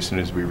Committee as soon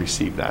as we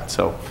receive that.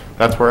 So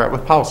that's where we're at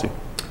with policy.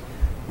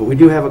 But we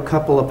do have a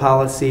couple of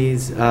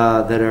policies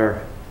that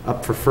are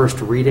up for first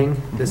reading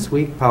this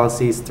week.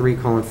 Policies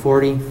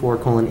 3:40,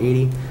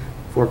 4:80,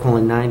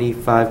 4:90,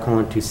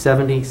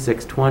 5:270,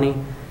 6:20,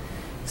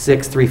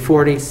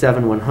 6:340,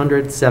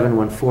 7:100,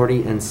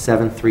 7:140, and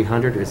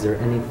 7:300. Is there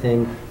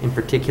anything in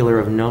particular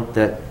of note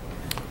that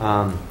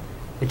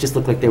It just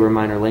looked like they were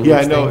minor language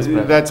Yeah, no, things.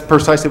 But that's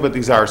precisely what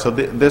these are. So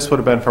this would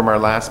have been from our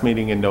last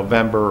meeting in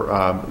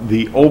November.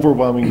 The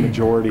overwhelming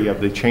majority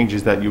of the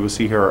changes that you will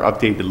see here are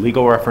updated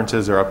legal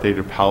references or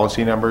updated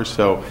policy numbers.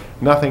 So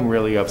nothing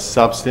really of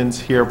substance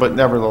here, but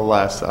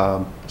nevertheless,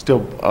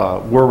 still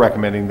we're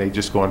recommending they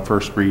just go on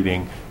first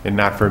reading and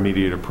not for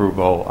immediate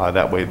approval.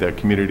 That way the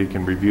community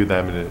can review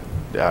them and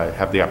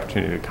have the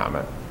opportunity to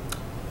comment.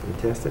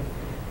 Fantastic.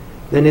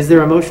 Then is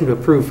there a motion to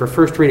approve for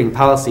first reading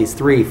policies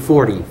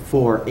 340,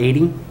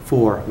 480,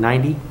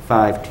 490,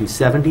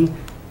 5270,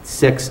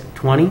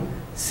 620,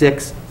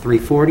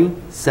 6340,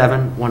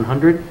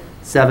 7100,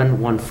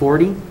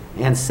 7140,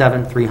 and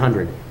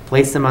 7300?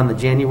 Place them on the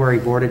January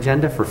board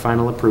agenda for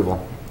final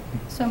approval.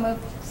 So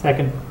moved.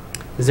 Second.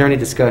 Is there any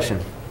discussion?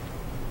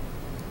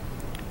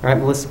 All right,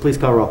 Melissa, please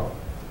call roll.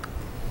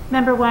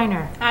 Member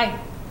Weiner. Aye.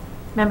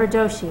 Member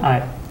Doshi.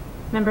 Aye.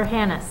 Member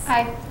Hannis.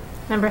 Aye.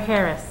 Member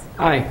Harris.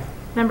 Aye.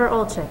 Member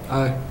Olchik.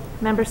 Aye.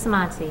 Member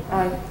Samanti.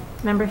 Aye.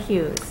 Member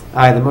Hughes.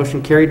 Aye, the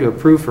motion carried to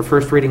approve for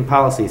first reading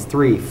policies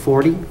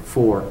 340,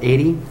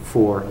 480,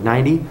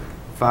 490,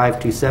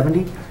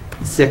 5270,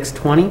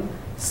 620,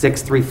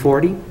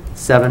 6340,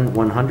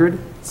 7100,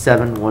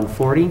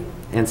 7140,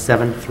 and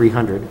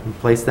 7300, and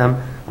place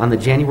them on the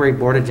January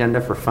board agenda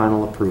for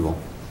final approval.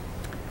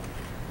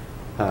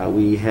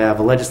 We have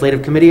a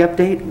legislative committee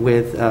update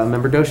with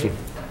Member Doshi.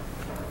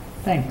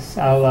 Thanks.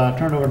 I'll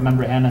turn it over to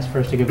Member Hannis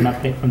first to give an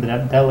update from the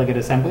delegate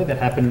assembly that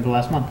happened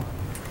last month.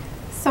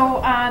 So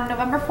on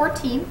November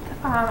 14th,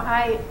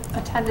 I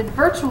attended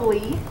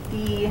virtually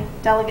the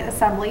delegate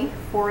assembly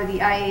for the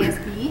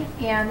IASB,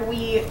 and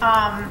we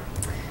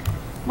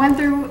went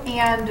through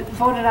and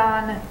voted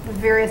on the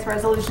various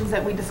resolutions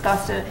that we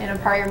discussed in a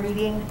prior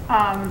meeting.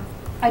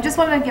 I just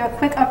wanted to give a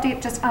quick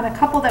update just on a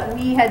couple that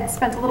we had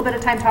spent a little bit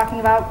of time talking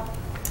about.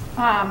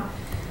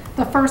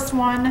 The first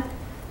one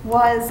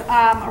was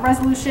a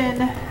resolution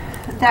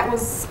that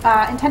was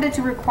intended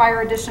to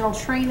require additional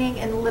training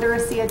in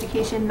literacy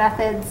education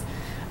methods,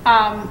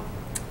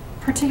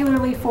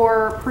 particularly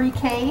for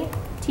pre-K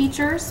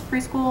teachers,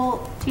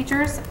 preschool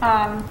teachers.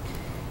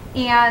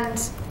 And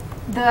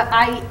the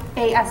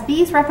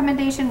IASB's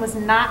recommendation was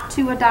not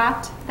to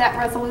adopt that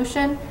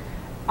resolution.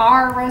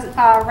 Our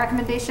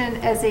recommendation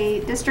as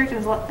a district,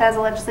 as a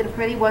legislative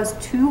committee, was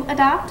to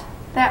adopt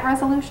that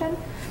resolution.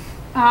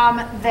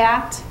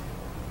 That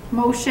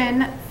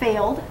motion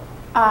failed.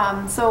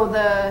 So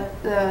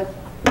the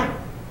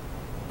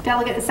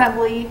delegate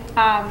assembly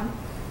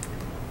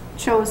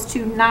chose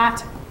to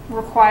not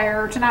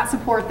require, to not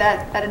support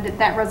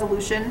that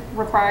resolution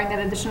requiring that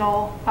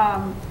additional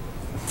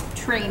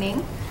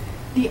training.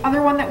 The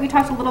other one that we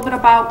talked a little bit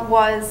about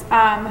was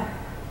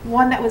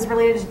one that was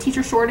related to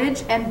teacher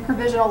shortage and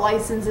provisional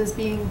licenses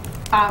being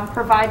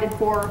provided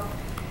for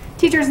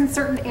teachers in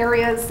certain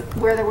areas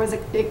where there was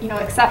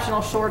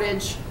exceptional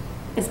shortage,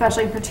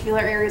 especially in particular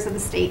areas of the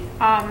state.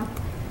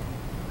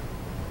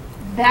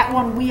 That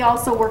one, we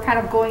also were kind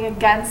of going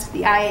against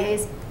the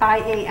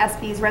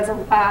IASB's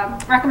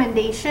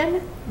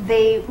recommendation.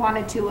 They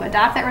wanted to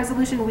adopt that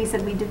resolution. We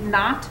said we did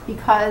not,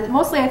 because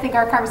mostly I think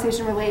our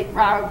conversation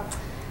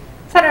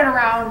centered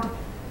around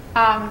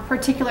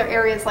particular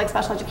areas like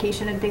special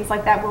education and things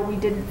like that, where we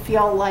didn't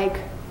feel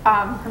like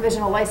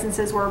provisional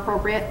licenses were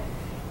appropriate.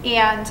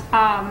 And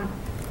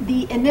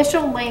the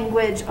initial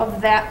language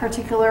of that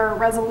particular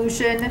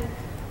resolution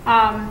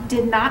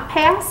did not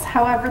pass.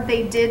 However,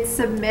 they did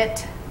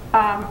submit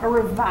a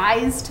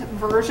revised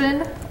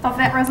version of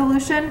that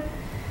resolution,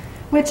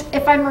 which,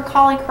 if I'm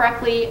recalling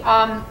correctly,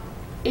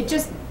 it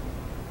just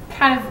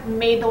kind of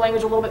made the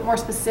language a little bit more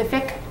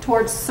specific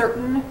towards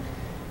certain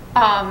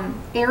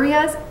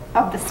areas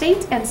of the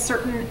state and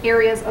certain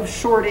areas of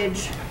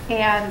shortage,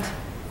 and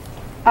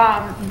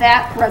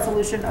that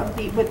resolution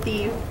with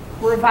the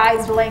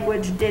revised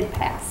language did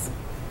pass.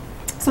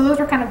 So those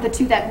were kind of the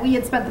two that we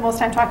had spent the most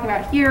time talking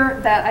about here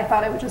that I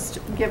thought I would just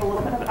give a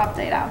little bit of an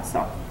update on.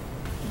 So.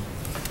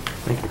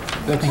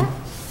 Thank you.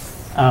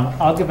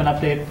 I'll give an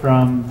update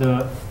from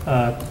the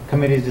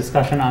committee's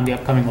discussion on the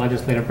upcoming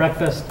legislative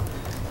breakfast.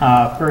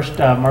 First,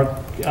 mark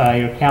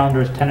your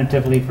calendars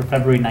tentatively for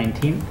February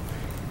 19th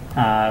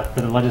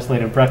for the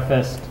legislative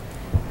breakfast.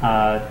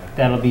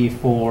 That'll be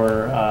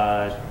for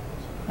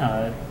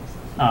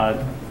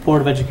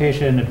Board of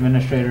Education,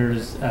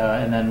 administrators,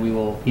 and then we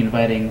will be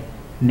inviting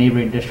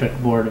neighboring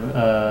district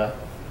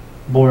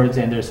boards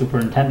and their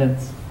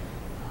superintendents.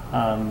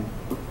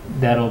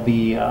 That'll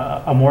be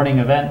a morning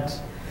event,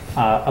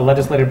 a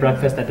legislative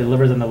breakfast that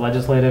delivers on the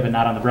legislative and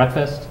not on the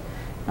breakfast,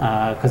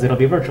 because it'll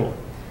be virtual.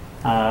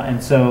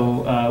 And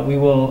so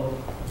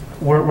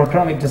we're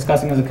currently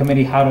discussing as a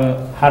committee how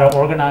to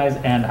organize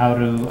and how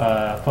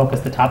to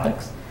focus the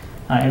topics.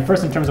 And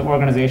first, in terms of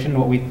organization,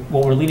 what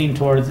we're leaning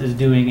towards is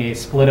doing a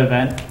split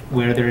event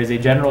where there is a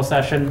general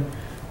session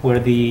where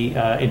the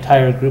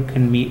entire group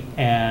can meet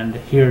and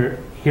hear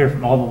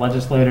from all the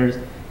legislators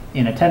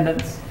in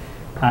attendance.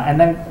 And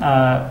then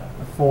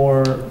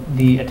for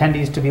the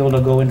attendees to be able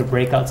to go into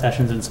breakout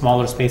sessions in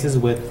smaller spaces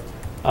with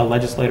a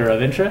legislator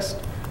of interest,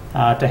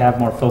 to have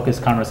more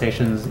focused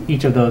conversations.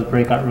 Each of those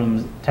breakout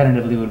rooms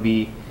tentatively would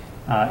be,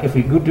 if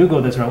we do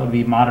go this route, would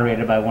be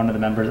moderated by one of the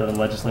members of the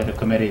legislative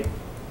committee.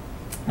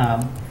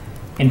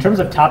 In terms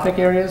of topic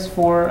areas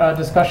for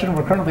discussion,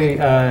 we're currently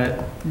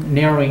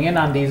narrowing in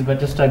on these, but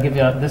just to give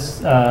you this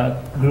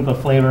group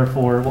of flavor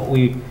for what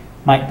we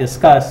might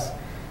discuss,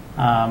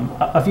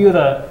 a few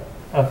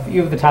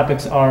of the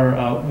topics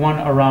are one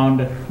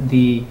around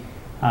the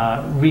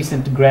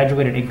recent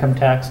graduated income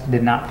tax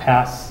did not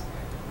pass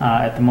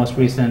at the most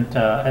recent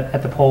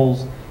at the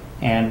polls,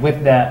 and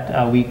with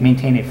that we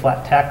maintain a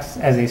flat tax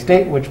as a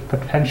state, which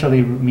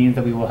potentially means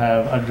that we will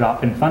have a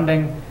drop in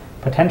funding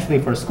potentially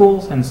for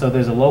schools, and so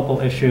there's a local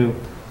issue.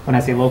 When I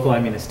say local,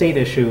 I mean a state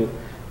issue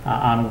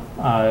on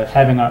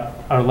having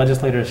our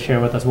legislators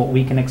share with us what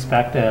we can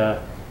expect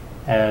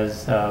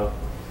as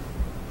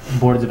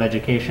boards of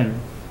education.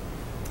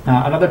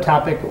 Another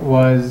topic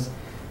was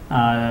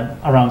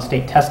around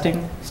state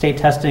testing. State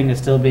testing is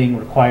still being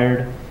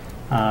required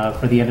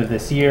for the end of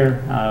this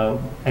year.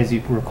 As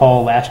you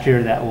recall, last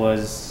year that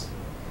was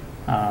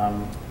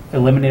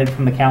eliminated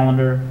from the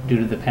calendar due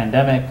to the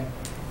pandemic.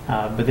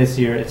 But this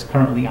year it's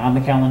currently on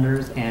the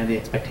calendars, and the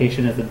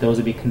expectation is that those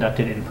would be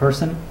conducted in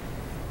person,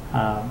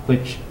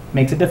 which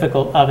makes it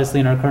difficult, obviously,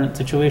 in our current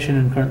situation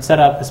and current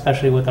setup,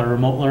 especially with our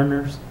remote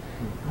learners.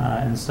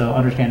 And so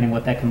understanding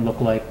what that can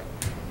look like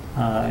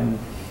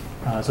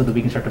so that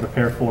we can start to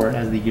prepare for it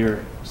as the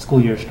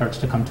school year starts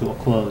to come to a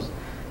close.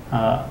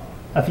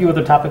 A few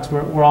other topics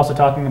we're also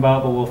talking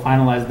about, but we'll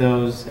finalize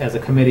those as a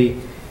committee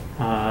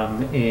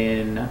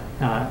in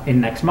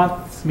next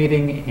month's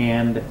meeting,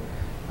 and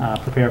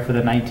prepare for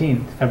the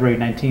February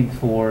 19th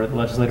for the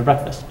legislative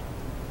breakfast.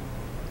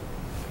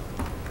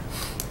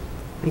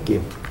 Thank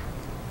you.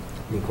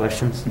 Any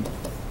questions?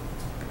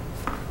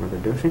 Member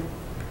Doshi?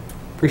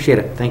 Appreciate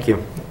it. Thank you.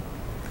 All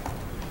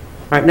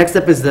right, next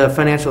up is the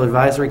Financial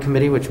Advisory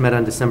Committee, which met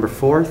on December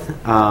 4th.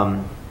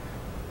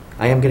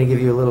 I am going to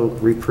give you a little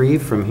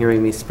reprieve from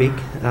hearing me speak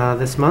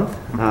this month,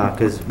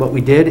 because what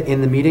we did in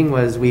the meeting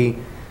was we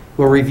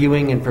were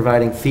reviewing and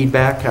providing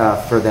feedback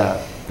for the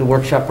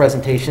workshop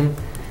presentation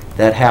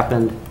that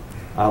happened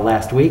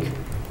last week,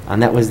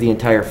 and that was the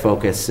entire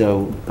focus.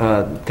 So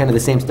kind of the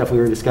same stuff we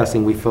were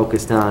discussing we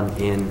focused on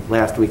in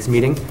last week's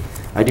meeting.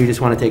 I do just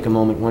want to take a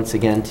moment once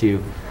again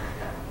to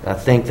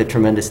thank the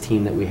tremendous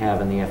team that we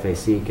have in the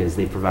FAC, because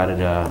they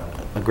provided a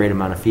great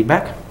amount of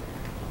feedback.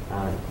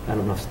 I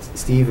don't know,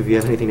 Steve, if you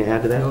have anything to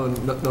add to that? No,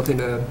 nothing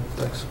to add.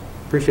 Thanks.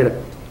 Appreciate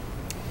it.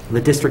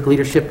 The district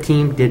leadership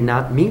team did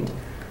not meet,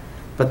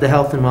 but the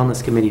Health and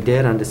Wellness Committee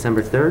did on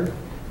December 3rd.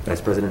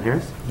 Vice President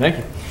Harris. Thank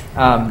you.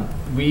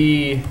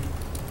 We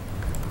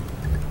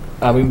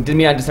did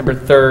meet on December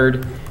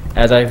 3rd.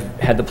 As I've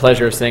had the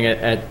pleasure of saying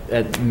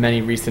at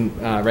many recent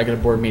regular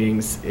board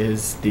meetings,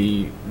 is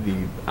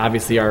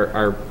obviously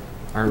our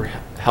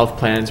health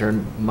plans are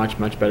in much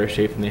better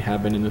shape than they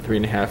have been in the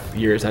 3.5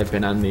 years I've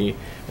been on the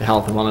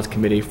Health and Wellness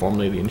Committee,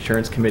 formerly the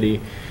Insurance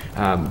Committee.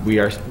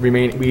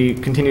 We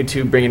continue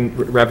to bring in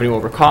revenue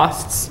over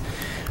costs.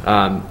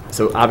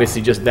 So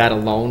obviously just that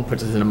alone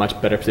puts us in a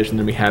much better position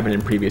than we have been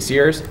in previous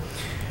years.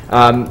 We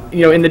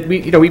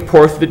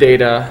pour through the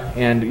data,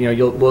 and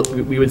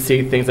we would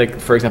see things like,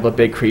 for example, a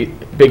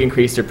big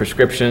increase to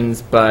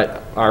prescriptions,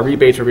 but our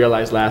rebates were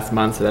realized last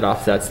month, so that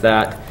offsets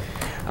that.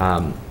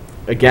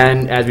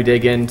 Again, as we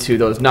dig into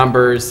those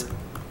numbers,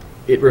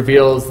 it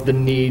reveals the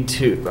need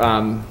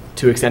to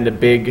extend a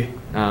big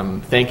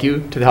thank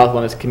you to the Health and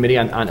Wellness Committee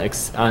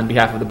on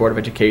behalf of the Board of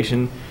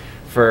Education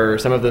for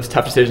some of those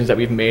tough decisions that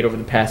we've made over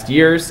the past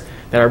years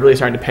that are really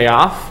starting to pay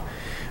off.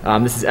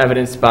 This is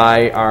evidenced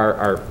by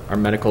our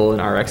medical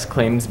and RX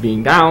claims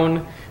being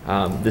down.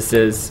 This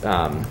is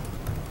a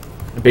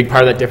big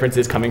part of that difference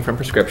is coming from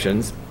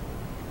prescriptions.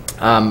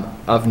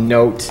 Of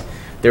note,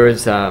 there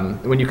was,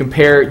 when you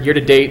compare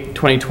year-to-date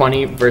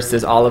 2020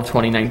 versus all of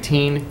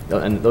 2019,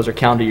 and those are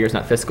calendar years,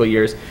 not fiscal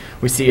years,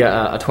 we see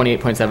a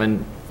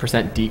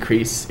 28.7%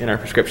 decrease in our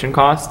prescription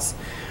costs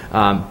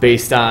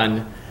based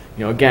on,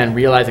 again,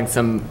 realizing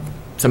some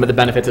of the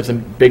benefits of some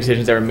big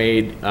decisions that were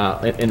made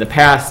in the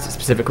past,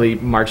 specifically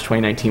March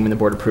 2019 when the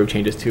board approved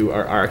changes to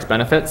our RX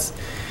benefits.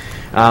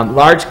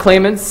 Large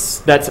claimants,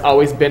 that's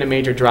always been a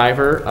major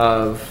driver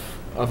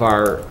of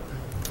our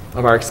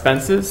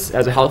expenses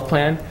as a health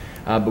plan,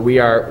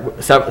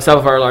 but some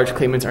of our large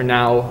claimants are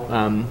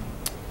now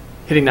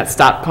hitting that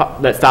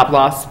stop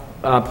loss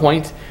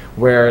point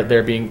where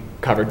they're being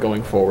covered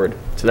going forward.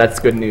 So that's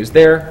good news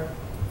there.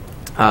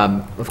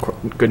 Of course,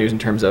 good news in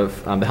terms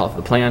of the health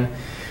of the plan.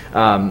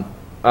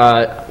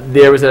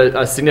 There was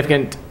a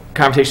significant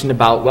conversation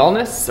about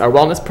wellness, our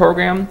wellness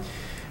program.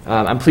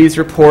 I'm pleased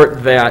to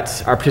report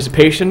that our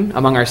participation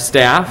among our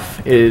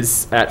staff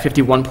is at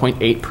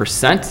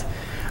 51.8%.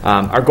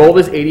 Our goal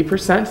is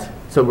 80%,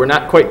 so we're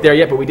not quite there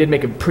yet, but we did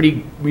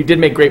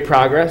make great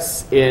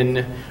progress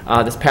in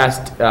this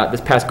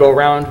past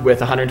go-around with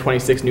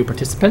 126 new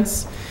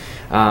participants.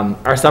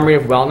 Our summary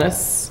of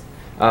wellness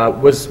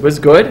was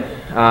good.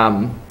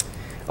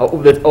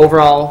 The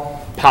overall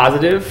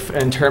positive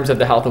in terms of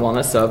the health and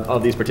wellness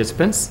of these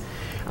participants.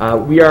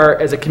 We are,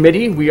 as a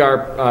committee, we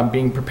are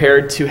being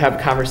prepared to have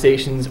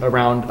conversations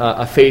around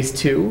a phase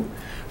 2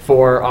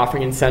 for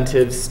offering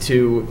incentives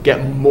to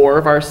get more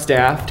of our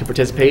staff to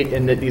participate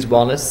in these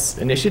wellness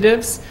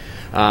initiatives.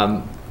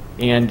 And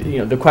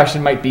the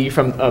question might be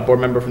from a board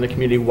member from the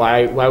community,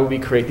 why would we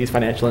create these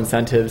financial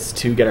incentives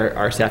to get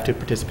our staff to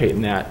participate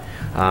in that?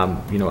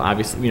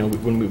 Obviously,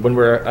 when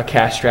we're a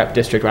cash-strapped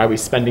district, why are we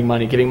spending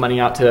money, giving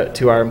money out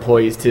to our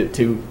employees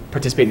to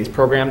participate in these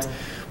programs?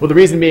 Well, the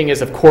reason being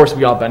is, of course,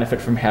 we all benefit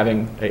from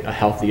having a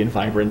healthy and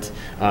vibrant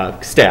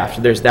staff.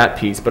 So there's that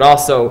piece. But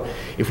also,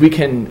 if we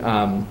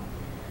can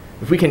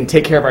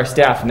take care of our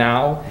staff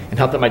now and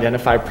help them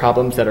identify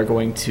problems that are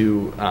going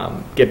to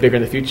get bigger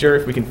in the future,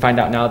 if we can find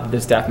out now that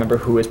the staff member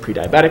who is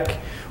pre-diabetic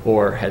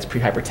or has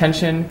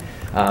pre-hypertension,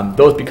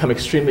 those become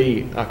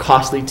extremely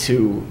costly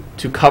to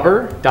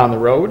cover down the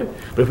road.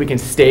 But if we can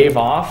stave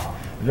off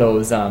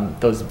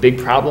those big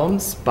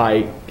problems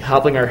by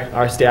helping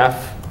our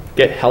staff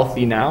get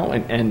healthy now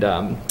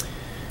and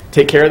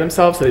take care of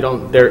themselves so they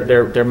don't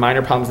their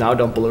minor problems now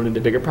don't balloon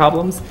into bigger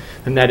problems,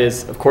 then that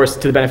is, of course,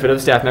 to the benefit of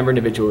the staff member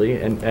individually,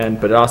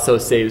 but it also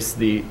saves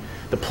the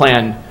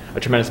plan a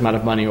tremendous amount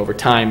of money over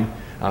time.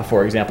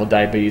 For example,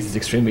 diabetes is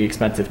extremely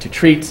expensive to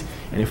treat,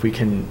 and if we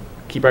can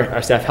keep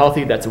our staff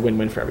healthy, that's a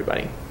win-win for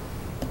everybody.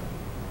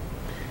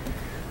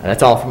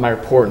 That's all from my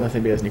report, unless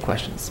anybody has any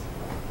questions.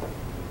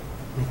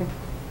 Okay.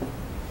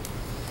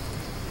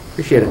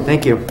 Appreciate it.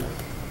 Thank you.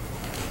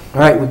 All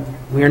right,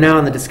 we are now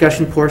in the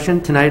discussion portion.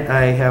 Tonight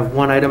I have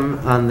one item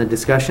on the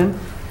discussion.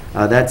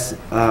 That's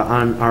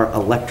on our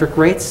electric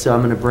rates. So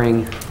I'm going to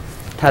bring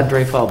Todd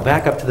Dreyfall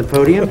back up to the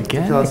podium.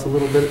 Again? Tell us a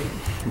little bit.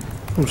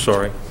 I'm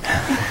sorry.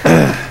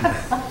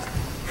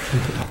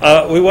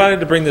 We wanted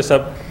to bring this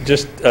up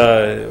just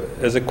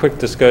as a quick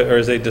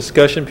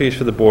discussion piece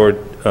for the board,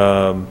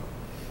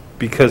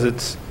 because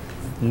it's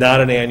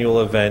not an annual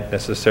event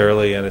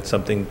necessarily, and it's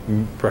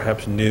something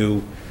perhaps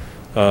new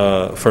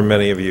for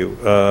many of you.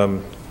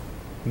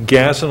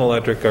 Gas and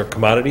electric are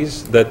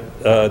commodities that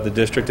the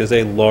district is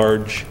a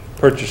large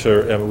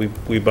purchaser, and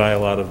we buy a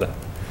lot of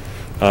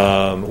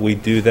that. We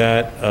do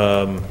that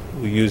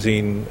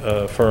using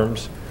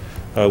firms.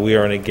 We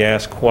are in a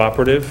gas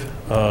cooperative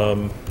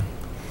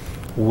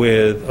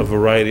with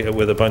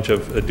a bunch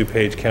of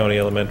DuPage County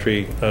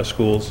elementary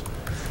schools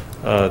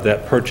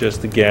that purchase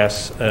the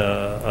gas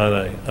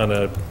on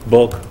a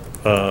bulk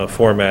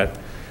format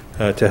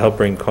to help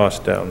bring costs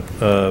down.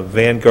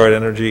 Vanguard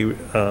Energy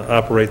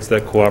operates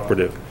that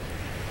cooperative.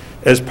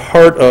 As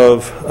part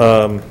of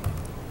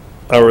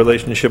our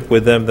relationship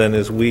with them then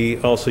is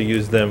we also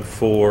use them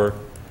for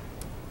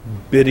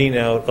bidding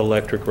out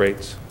electric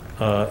rates,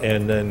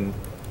 and then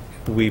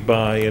we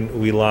buy and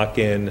we lock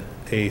in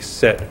a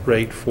set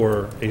rate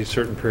for a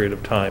certain period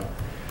of time.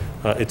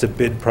 It's a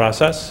bid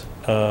process.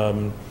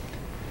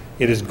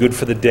 It is good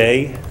for the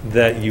day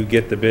that you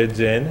get the bids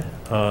in,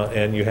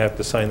 and you have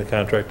to sign the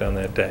contract on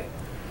that day.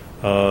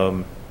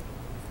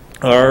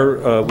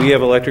 We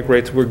have electric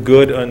rates. We're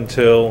good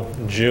until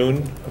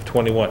June of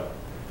 21.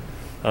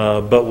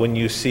 But when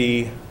you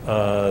see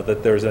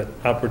that there's an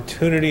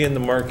opportunity in the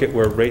market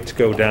where rates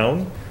go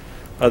down,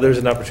 there's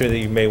an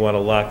opportunity you may want to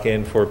lock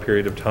in for a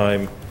period of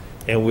time.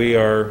 And we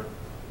are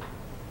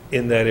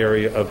in that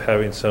area of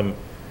having some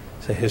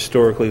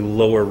historically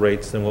lower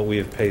rates than what we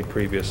have paid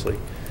previously.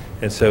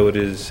 And so it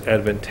is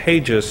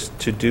advantageous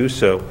to do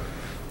so.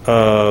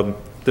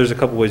 There's a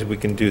couple ways we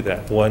can do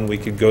that. One, we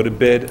could go to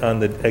bid on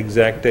the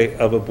exact day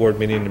of a board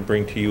meeting and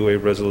bring to you a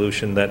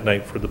resolution that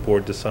night for the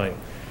board to sign.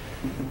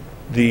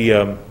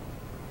 The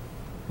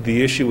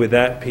issue with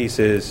that piece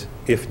is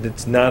if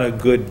it's not a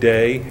good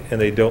day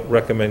and they don't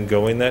recommend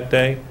going that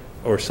day,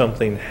 or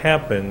something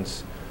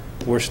happens,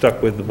 we're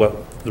stuck with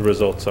what the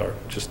results are,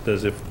 just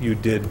as if you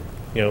did,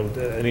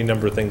 any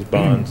number of things,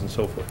 bonds and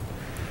so forth.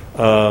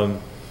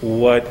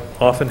 What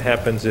often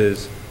happens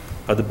is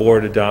the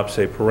board adopts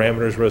a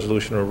parameters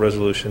resolution or a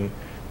resolution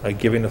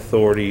giving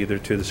authority either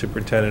to the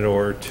superintendent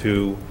or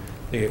to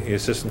the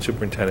assistant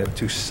superintendent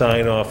to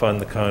sign off on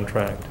the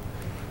contract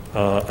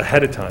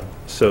ahead of time,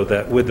 so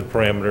that with the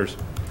parameters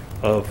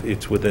of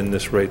it's within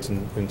this rates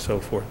and so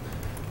forth,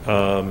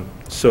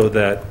 so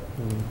that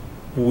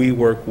we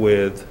work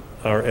with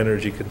our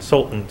energy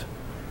consultant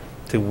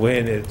to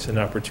when it's an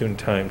opportune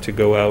time to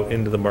go out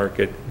into the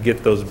market,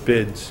 get those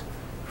bids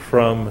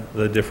from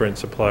the different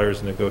suppliers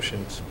and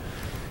negotiations,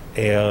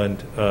 and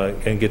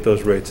get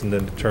those rates, and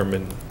then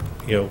determine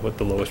what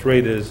the lowest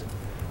rate is,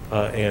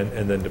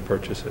 and then to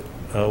purchase it.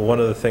 One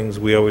of the things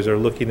we always are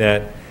looking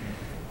at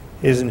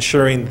is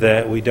ensuring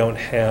that we don't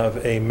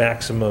have a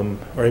maximum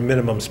or a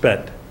minimum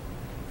spend,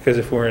 because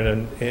if we're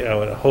in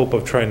a hope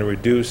of trying to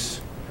reduce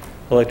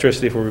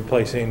electricity, if we're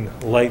replacing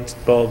light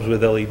bulbs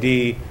with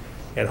LED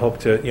and hope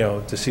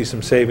to see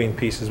some saving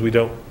pieces, we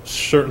don't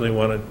certainly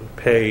want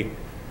to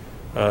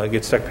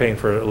get stuck paying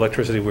for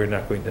electricity we're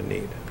not going to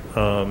need.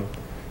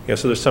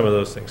 So there's some of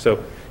those things.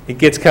 So it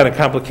gets kind of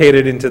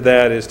complicated into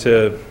that as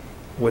to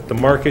what the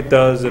market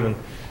does, and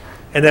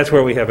that's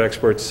where we have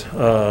experts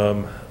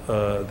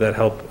that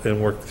help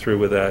and work through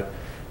with that.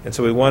 And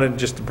so we wanted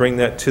just to bring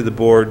that to the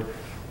board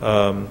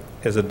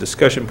as a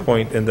discussion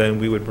point, and then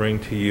we would bring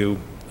to you,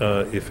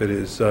 if it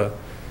is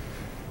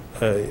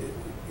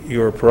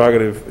your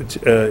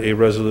prerogative, a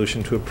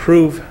resolution to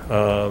approve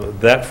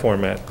that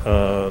format,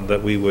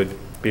 that we would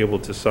be able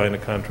to sign a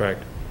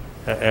contract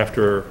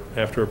after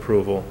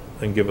approval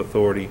and give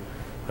authority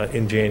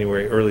in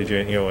January, early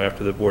January,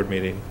 after the board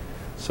meeting,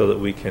 so that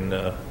we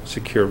can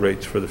secure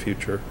rates for the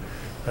future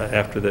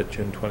after that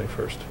June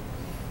 21st,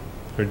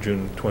 or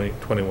June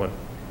 2021.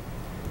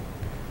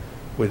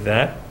 With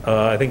that,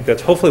 I think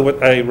that's hopefully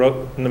what I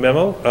wrote in the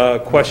memo.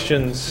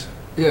 Questions?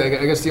 Yeah,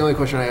 I guess the only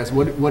question I asked,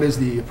 what is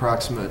the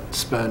approximate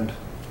spend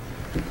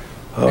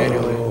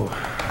annually?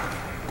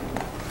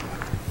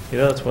 You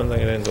know, that's one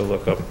thing I didn't go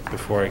look up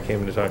before I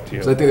came to talk to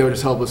you. So I think that would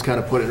just help us kind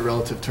of put it in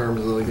relative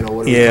terms, like, you know,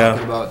 what are we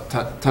talking about?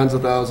 Tens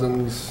of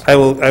thousands? I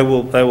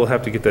will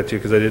have to get that to you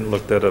because I didn't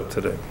look that up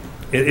today.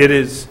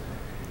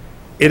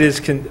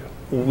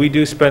 We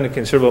do spend a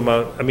considerable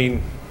amount. I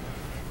mean,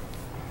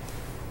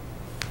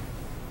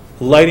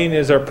 lighting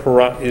is our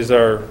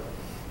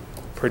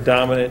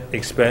predominant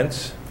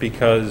expense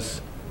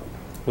because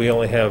we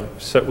only have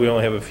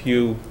a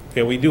few. You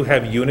know, we do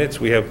have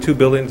units. We have 2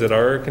 buildings that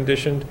are air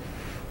conditioned.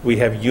 We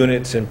have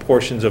units in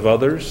portions of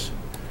others,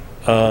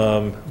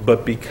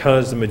 but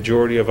because the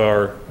majority of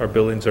our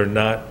buildings are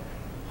not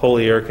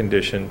wholly air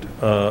conditioned,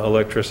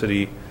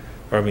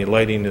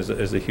 lighting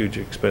is a huge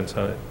expense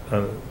on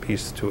a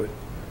piece to it.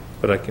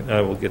 But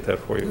I will get that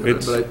for you.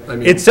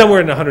 It's somewhere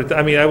in the 100.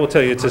 I mean, I will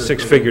tell you, it's a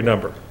 6-figure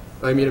number.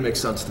 I mean, it makes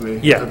sense to me.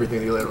 Yeah. Everything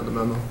that you laid out in the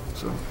memo.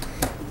 So.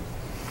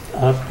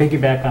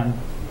 Piggyback on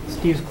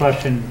Steve's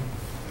question,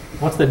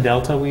 what's the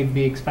delta we'd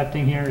be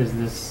expecting here? Is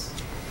this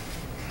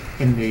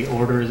in the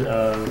orders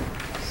of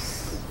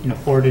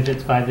 4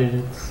 digits, 5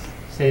 digits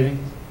savings,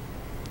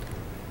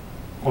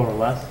 or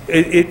less?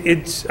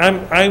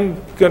 I'm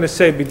going to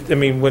say, I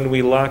mean, when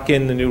we lock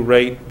in the new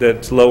rate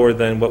that's lower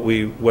than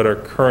what our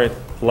current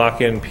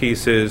lock-in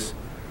piece is,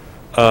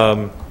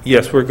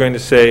 yes, we're going to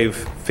save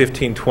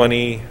 15,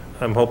 20.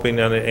 I'm hoping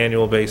on an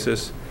annual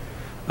basis.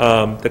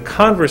 The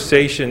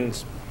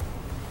conversations,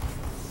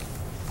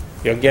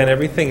 again,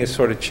 everything has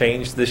sort of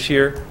changed this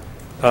year.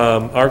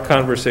 Our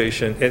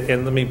conversation,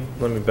 and let me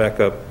back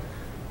up.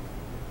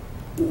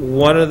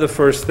 One of the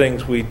first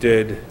things we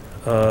did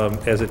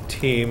as a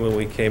team when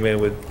we came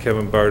in with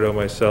Kevin Bardo,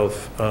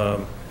 myself,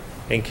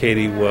 and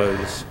Katie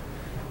was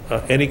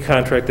any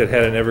contract that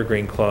had an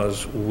evergreen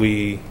clause,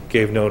 we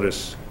gave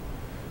notice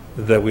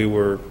that we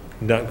were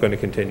not going to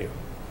continue.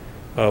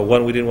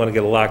 One, we didn't want to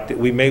get locked.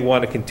 We may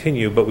want to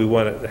continue, but we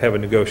want to have a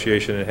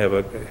negotiation and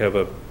have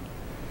a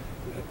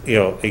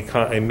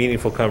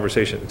meaningful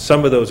conversation.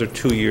 Some of those are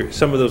 2 years.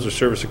 Some of those are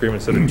service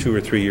agreements that are 2 or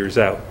 3 years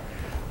out.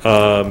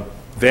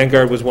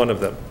 Vanguard was one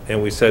of them,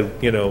 and we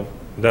said,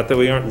 not that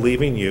we aren't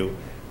leaving you,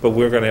 but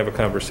we're going to have a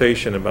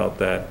conversation about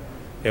that,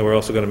 and we're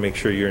also going to make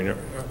sure you're in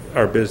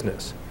our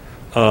business.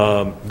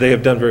 They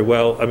have done very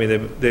well. I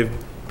mean, they've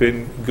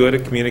been good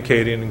at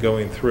communicating and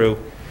going through.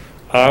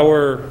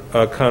 Our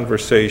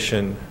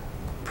conversation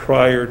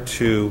prior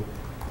to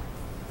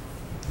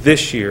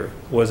this year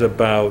was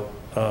about,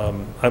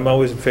 I'm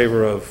always in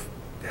favor of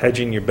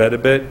hedging your bet a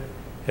bit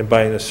and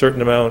buying a certain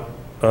amount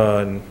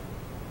on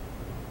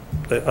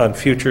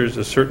futures,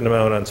 a certain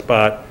amount on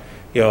spot,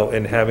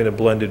 and having a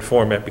blended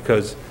format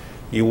because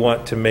you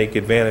want to make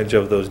advantage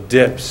of those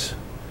dips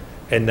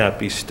and not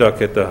be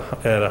stuck at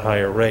a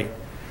higher rate.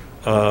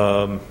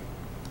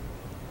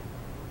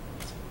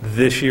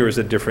 This year is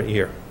a different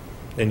year,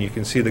 and you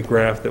can see the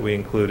graph that we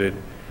included.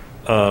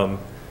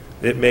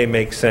 It may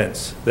make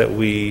sense that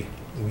we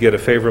get a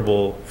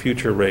favorable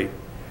future rate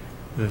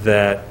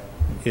that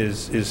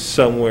is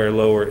somewhere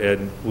lower,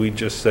 and we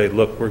just say,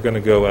 look, we're going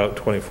to go out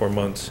 24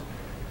 months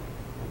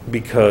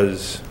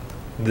because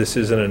this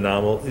is an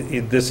anomaly.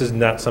 This is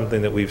not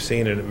something that we've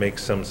seen, and it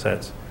makes some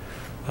sense.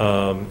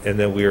 And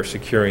then we are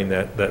securing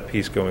that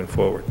piece going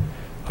forward.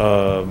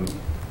 And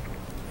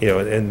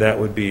that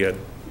would be a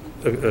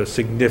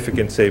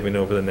significant saving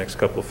over the next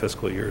couple of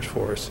fiscal years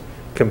for us,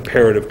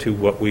 comparative to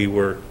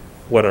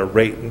what our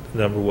rate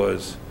number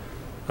was,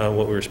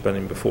 what we were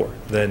spending before.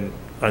 Then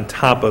on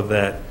top of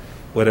that,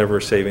 whatever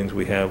savings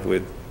we have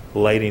with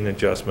lighting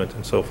adjustment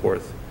and so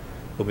forth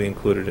will be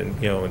included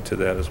into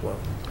that as well.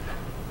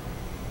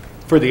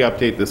 For the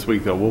update this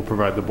week, though, we'll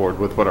provide the board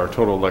with what our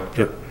total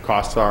electric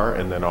costs are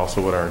and then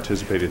also what our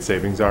anticipated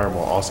savings are, and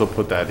we'll also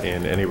put that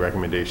in any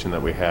recommendation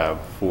that we have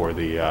for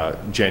the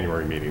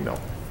January meeting, though.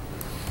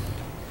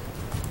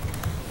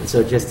 And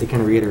so just to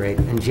kind of reiterate,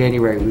 in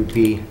January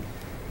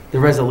the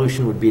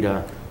resolution would be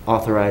to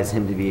authorize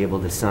him to be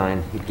able to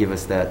sign. He'd give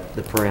us the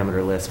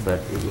parameter list, but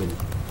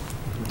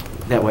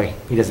that way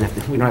we don't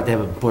have to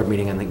have a board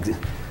meeting on the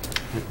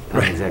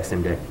exact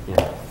same day.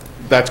 Yeah.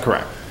 That's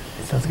correct.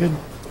 Sounds good.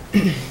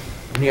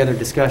 Any other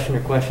discussion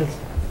or questions?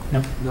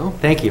 No. No.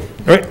 Thank you.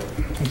 All right.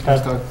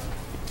 Thanks, Todd.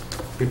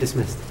 You're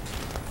dismissed.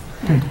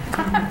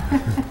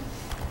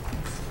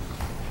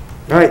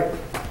 All right.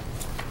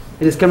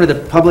 It has come to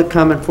the public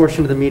comment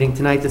portion of the meeting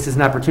tonight. This is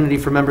an opportunity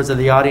for members of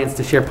the audience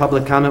to share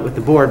public comment with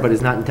the board, but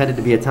is not intended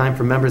to be a time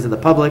for members of the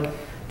public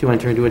to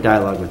enter into a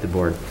dialogue with the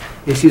board.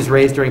 Issues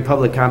raised during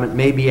public comment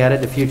may be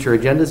added to future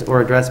agendas or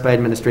addressed by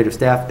administrative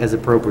staff as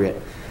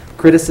appropriate.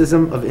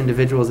 Criticism of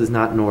individuals is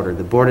not in order.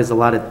 The board has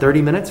allotted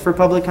 30 minutes for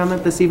public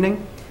comment this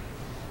evening,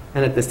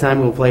 and at this time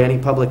we will play any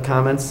public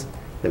comments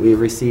that we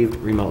have received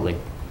remotely.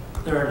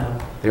 There are none.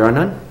 There are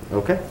none?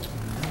 Okay.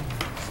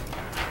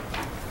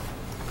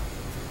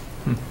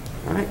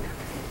 All right.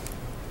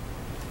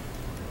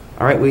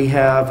 All right, we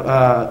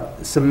have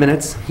some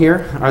minutes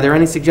here. Are there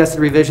any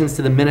suggested revisions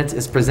to the minutes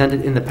as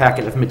presented in the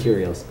packet of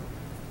materials?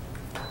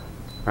 All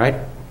right.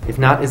 If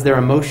not, is there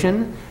a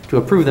motion to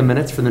approve the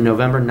minutes for the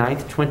November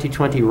 9th,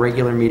 2020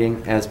 regular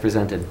meeting as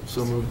presented?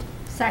 So moved.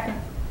 Second.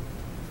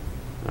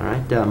 All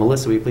right.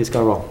 Melissa, will you please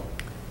call roll?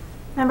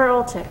 Member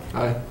Olchik.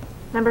 Aye.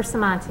 Member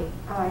Samanti.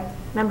 Aye.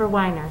 Member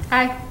Weiner.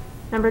 Aye.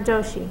 Member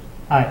Doshi.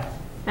 Aye.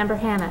 Member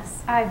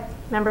Hannis. Aye.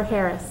 Member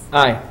Harris.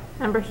 Aye.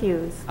 Member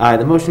Hughes. Aye.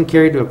 The motion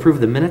carried to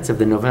approve the minutes of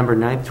the November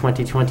 9th,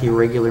 2020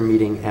 regular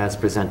meeting as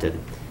presented.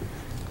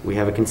 We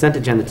have a consent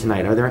agenda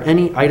tonight. Are there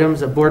any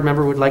items a board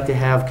member would like to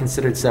have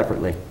considered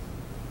separately?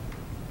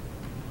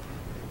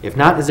 If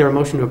not, is there a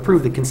motion to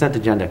approve the consent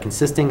agenda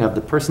consisting of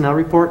the personnel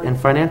report and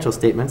financial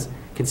statements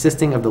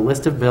consisting of the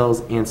list of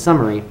bills and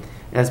summary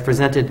as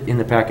presented in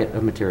the packet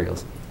of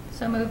materials?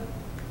 So moved.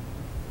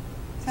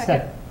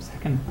 Second.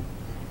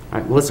 All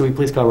right, Melissa, will you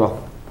please call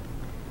roll?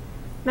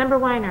 Member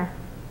Weiner.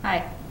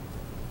 Aye.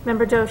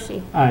 Member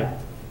Doshi. Aye.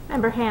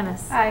 Member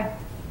Hannis. Aye.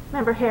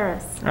 Member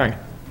Harris. Aye.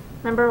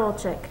 Member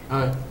Olchik.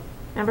 Aye.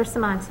 Member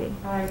Samanti.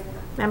 Aye.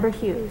 Member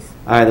Hughes.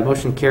 Aye, the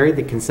motion carried.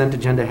 The consent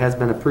agenda has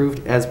been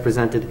approved as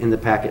presented in the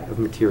packet of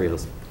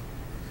materials.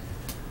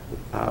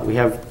 We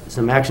have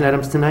some action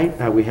items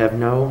tonight. We have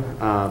no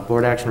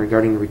board action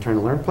regarding the Return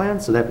to Learn plan,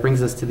 so that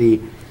brings us to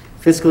the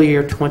fiscal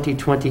year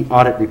 2020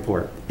 audit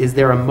report. Is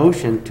there a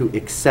motion to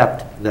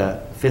accept the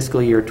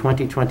fiscal year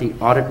 2020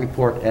 audit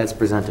report as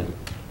presented?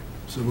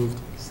 So moved.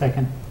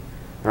 Second.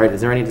 All right,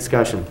 is there any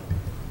discussion?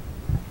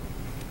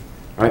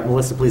 All right,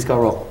 Melissa, please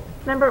call roll.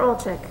 Member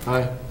Olchik.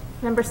 Aye.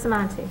 Member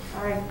Samanti.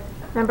 Aye.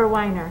 Member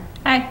Weiner.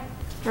 Aye.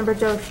 Member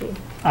Doshi.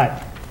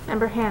 Aye.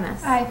 Member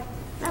Hannis. Aye.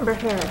 Member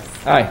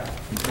Harris. Aye.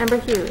 Member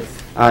Hughes.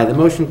 Aye, the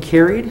motion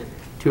carried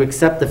to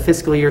accept the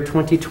fiscal year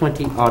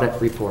 2020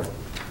 audit report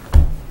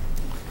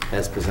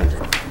as presented.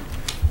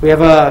 We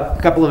have a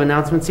couple of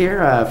announcements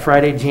here.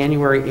 Friday,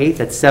 January 8th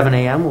at 7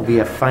 a.m. will be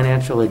a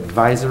financial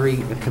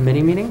advisory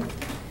committee meeting.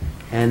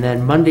 And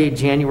then Monday,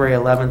 January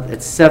 11th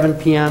at 7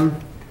 p.m.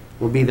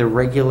 will be the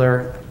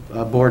regular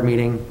board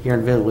meeting here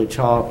in Village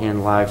Hall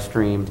and live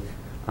streamed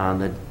on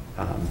the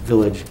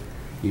Village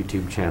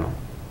YouTube channel.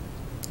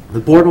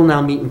 The board will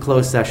now meet in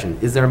closed session.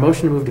 Is there a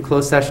motion to move to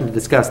closed session to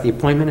discuss the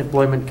appointment,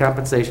 employment,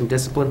 compensation,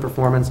 discipline,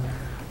 performance,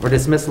 or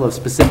dismissal of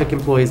specific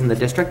employees in the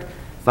district,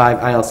 5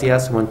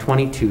 ILCS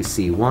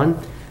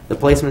 122C1, the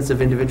placements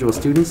of individual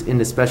students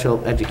into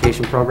special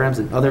education programs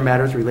and other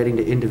matters relating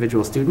to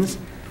individual students,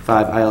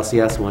 5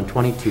 ILCS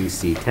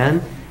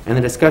 122C10, and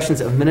the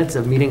discussions of minutes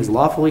of meetings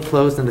lawfully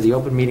closed under the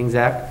Open Meetings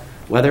Act,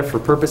 whether for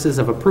purposes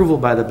of approval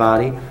by the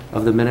body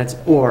of the minutes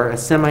or a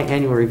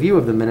semi-annual review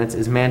of the minutes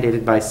is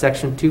mandated by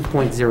Section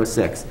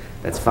 2.06.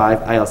 That's 5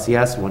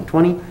 ILCS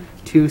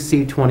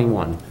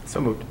 122C21.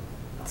 So moved.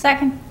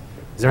 Second.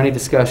 Is there any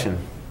discussion?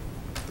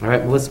 All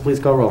right, Melissa, please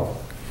call roll.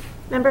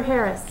 Member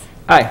Harris.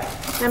 Aye.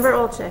 Member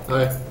Olchik.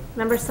 Aye.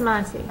 Member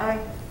Samanti. Aye.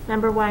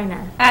 Member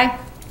Weiner. Aye.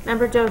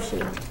 Member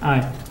Doshi.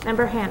 Aye.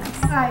 Member Hannis.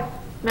 Aye.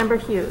 Member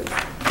Hughes.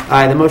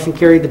 Aye, the motion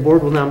carried. The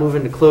board will now move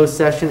into closed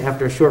session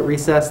after a short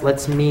recess.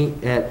 Let's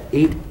meet at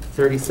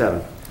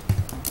 8:37.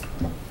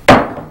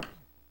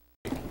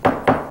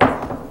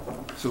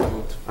 So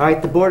moved. All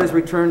right, the board has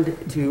returned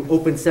to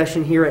open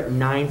session here at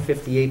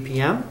 9:58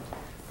 p.m.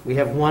 We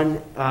have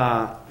one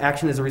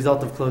action as a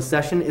result of closed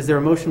session. Is there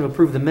a motion to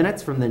approve the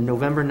minutes from the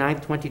November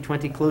 9th,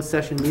 2020 closed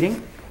session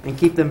meeting and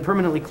keep them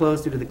permanently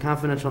closed due to the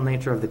confidential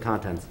nature of the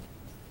contents?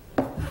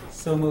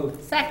 So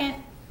moved. Second.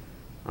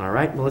 All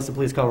right, Melissa,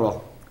 please call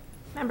roll.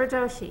 Member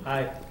Doshi.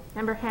 Aye.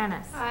 Member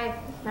Hannis. Aye.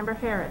 Member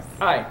Harris.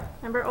 Aye.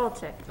 Member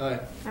Olchik. Aye.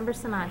 Member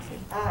Samanti.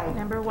 Aye.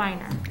 Member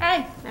Weiner.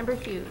 Aye. Member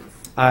Hughes.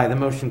 Aye, the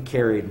motion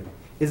carried.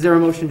 Is there a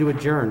motion to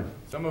adjourn?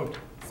 So moved.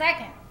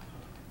 Second.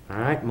 All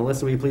right,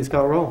 Melissa, will you please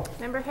call roll?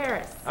 Member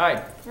Harris.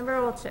 Aye. Member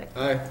Olchik.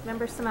 Aye.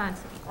 Member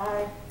Samanti.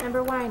 Aye.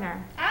 Member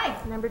Weiner. Aye.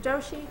 Member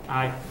Doshi.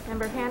 Aye.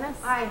 Member Hannis.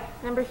 Aye.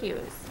 Member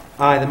Hughes.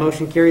 Aye, the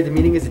motion carried. The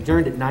meeting is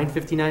adjourned at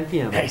 9:59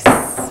 p.m. Nice.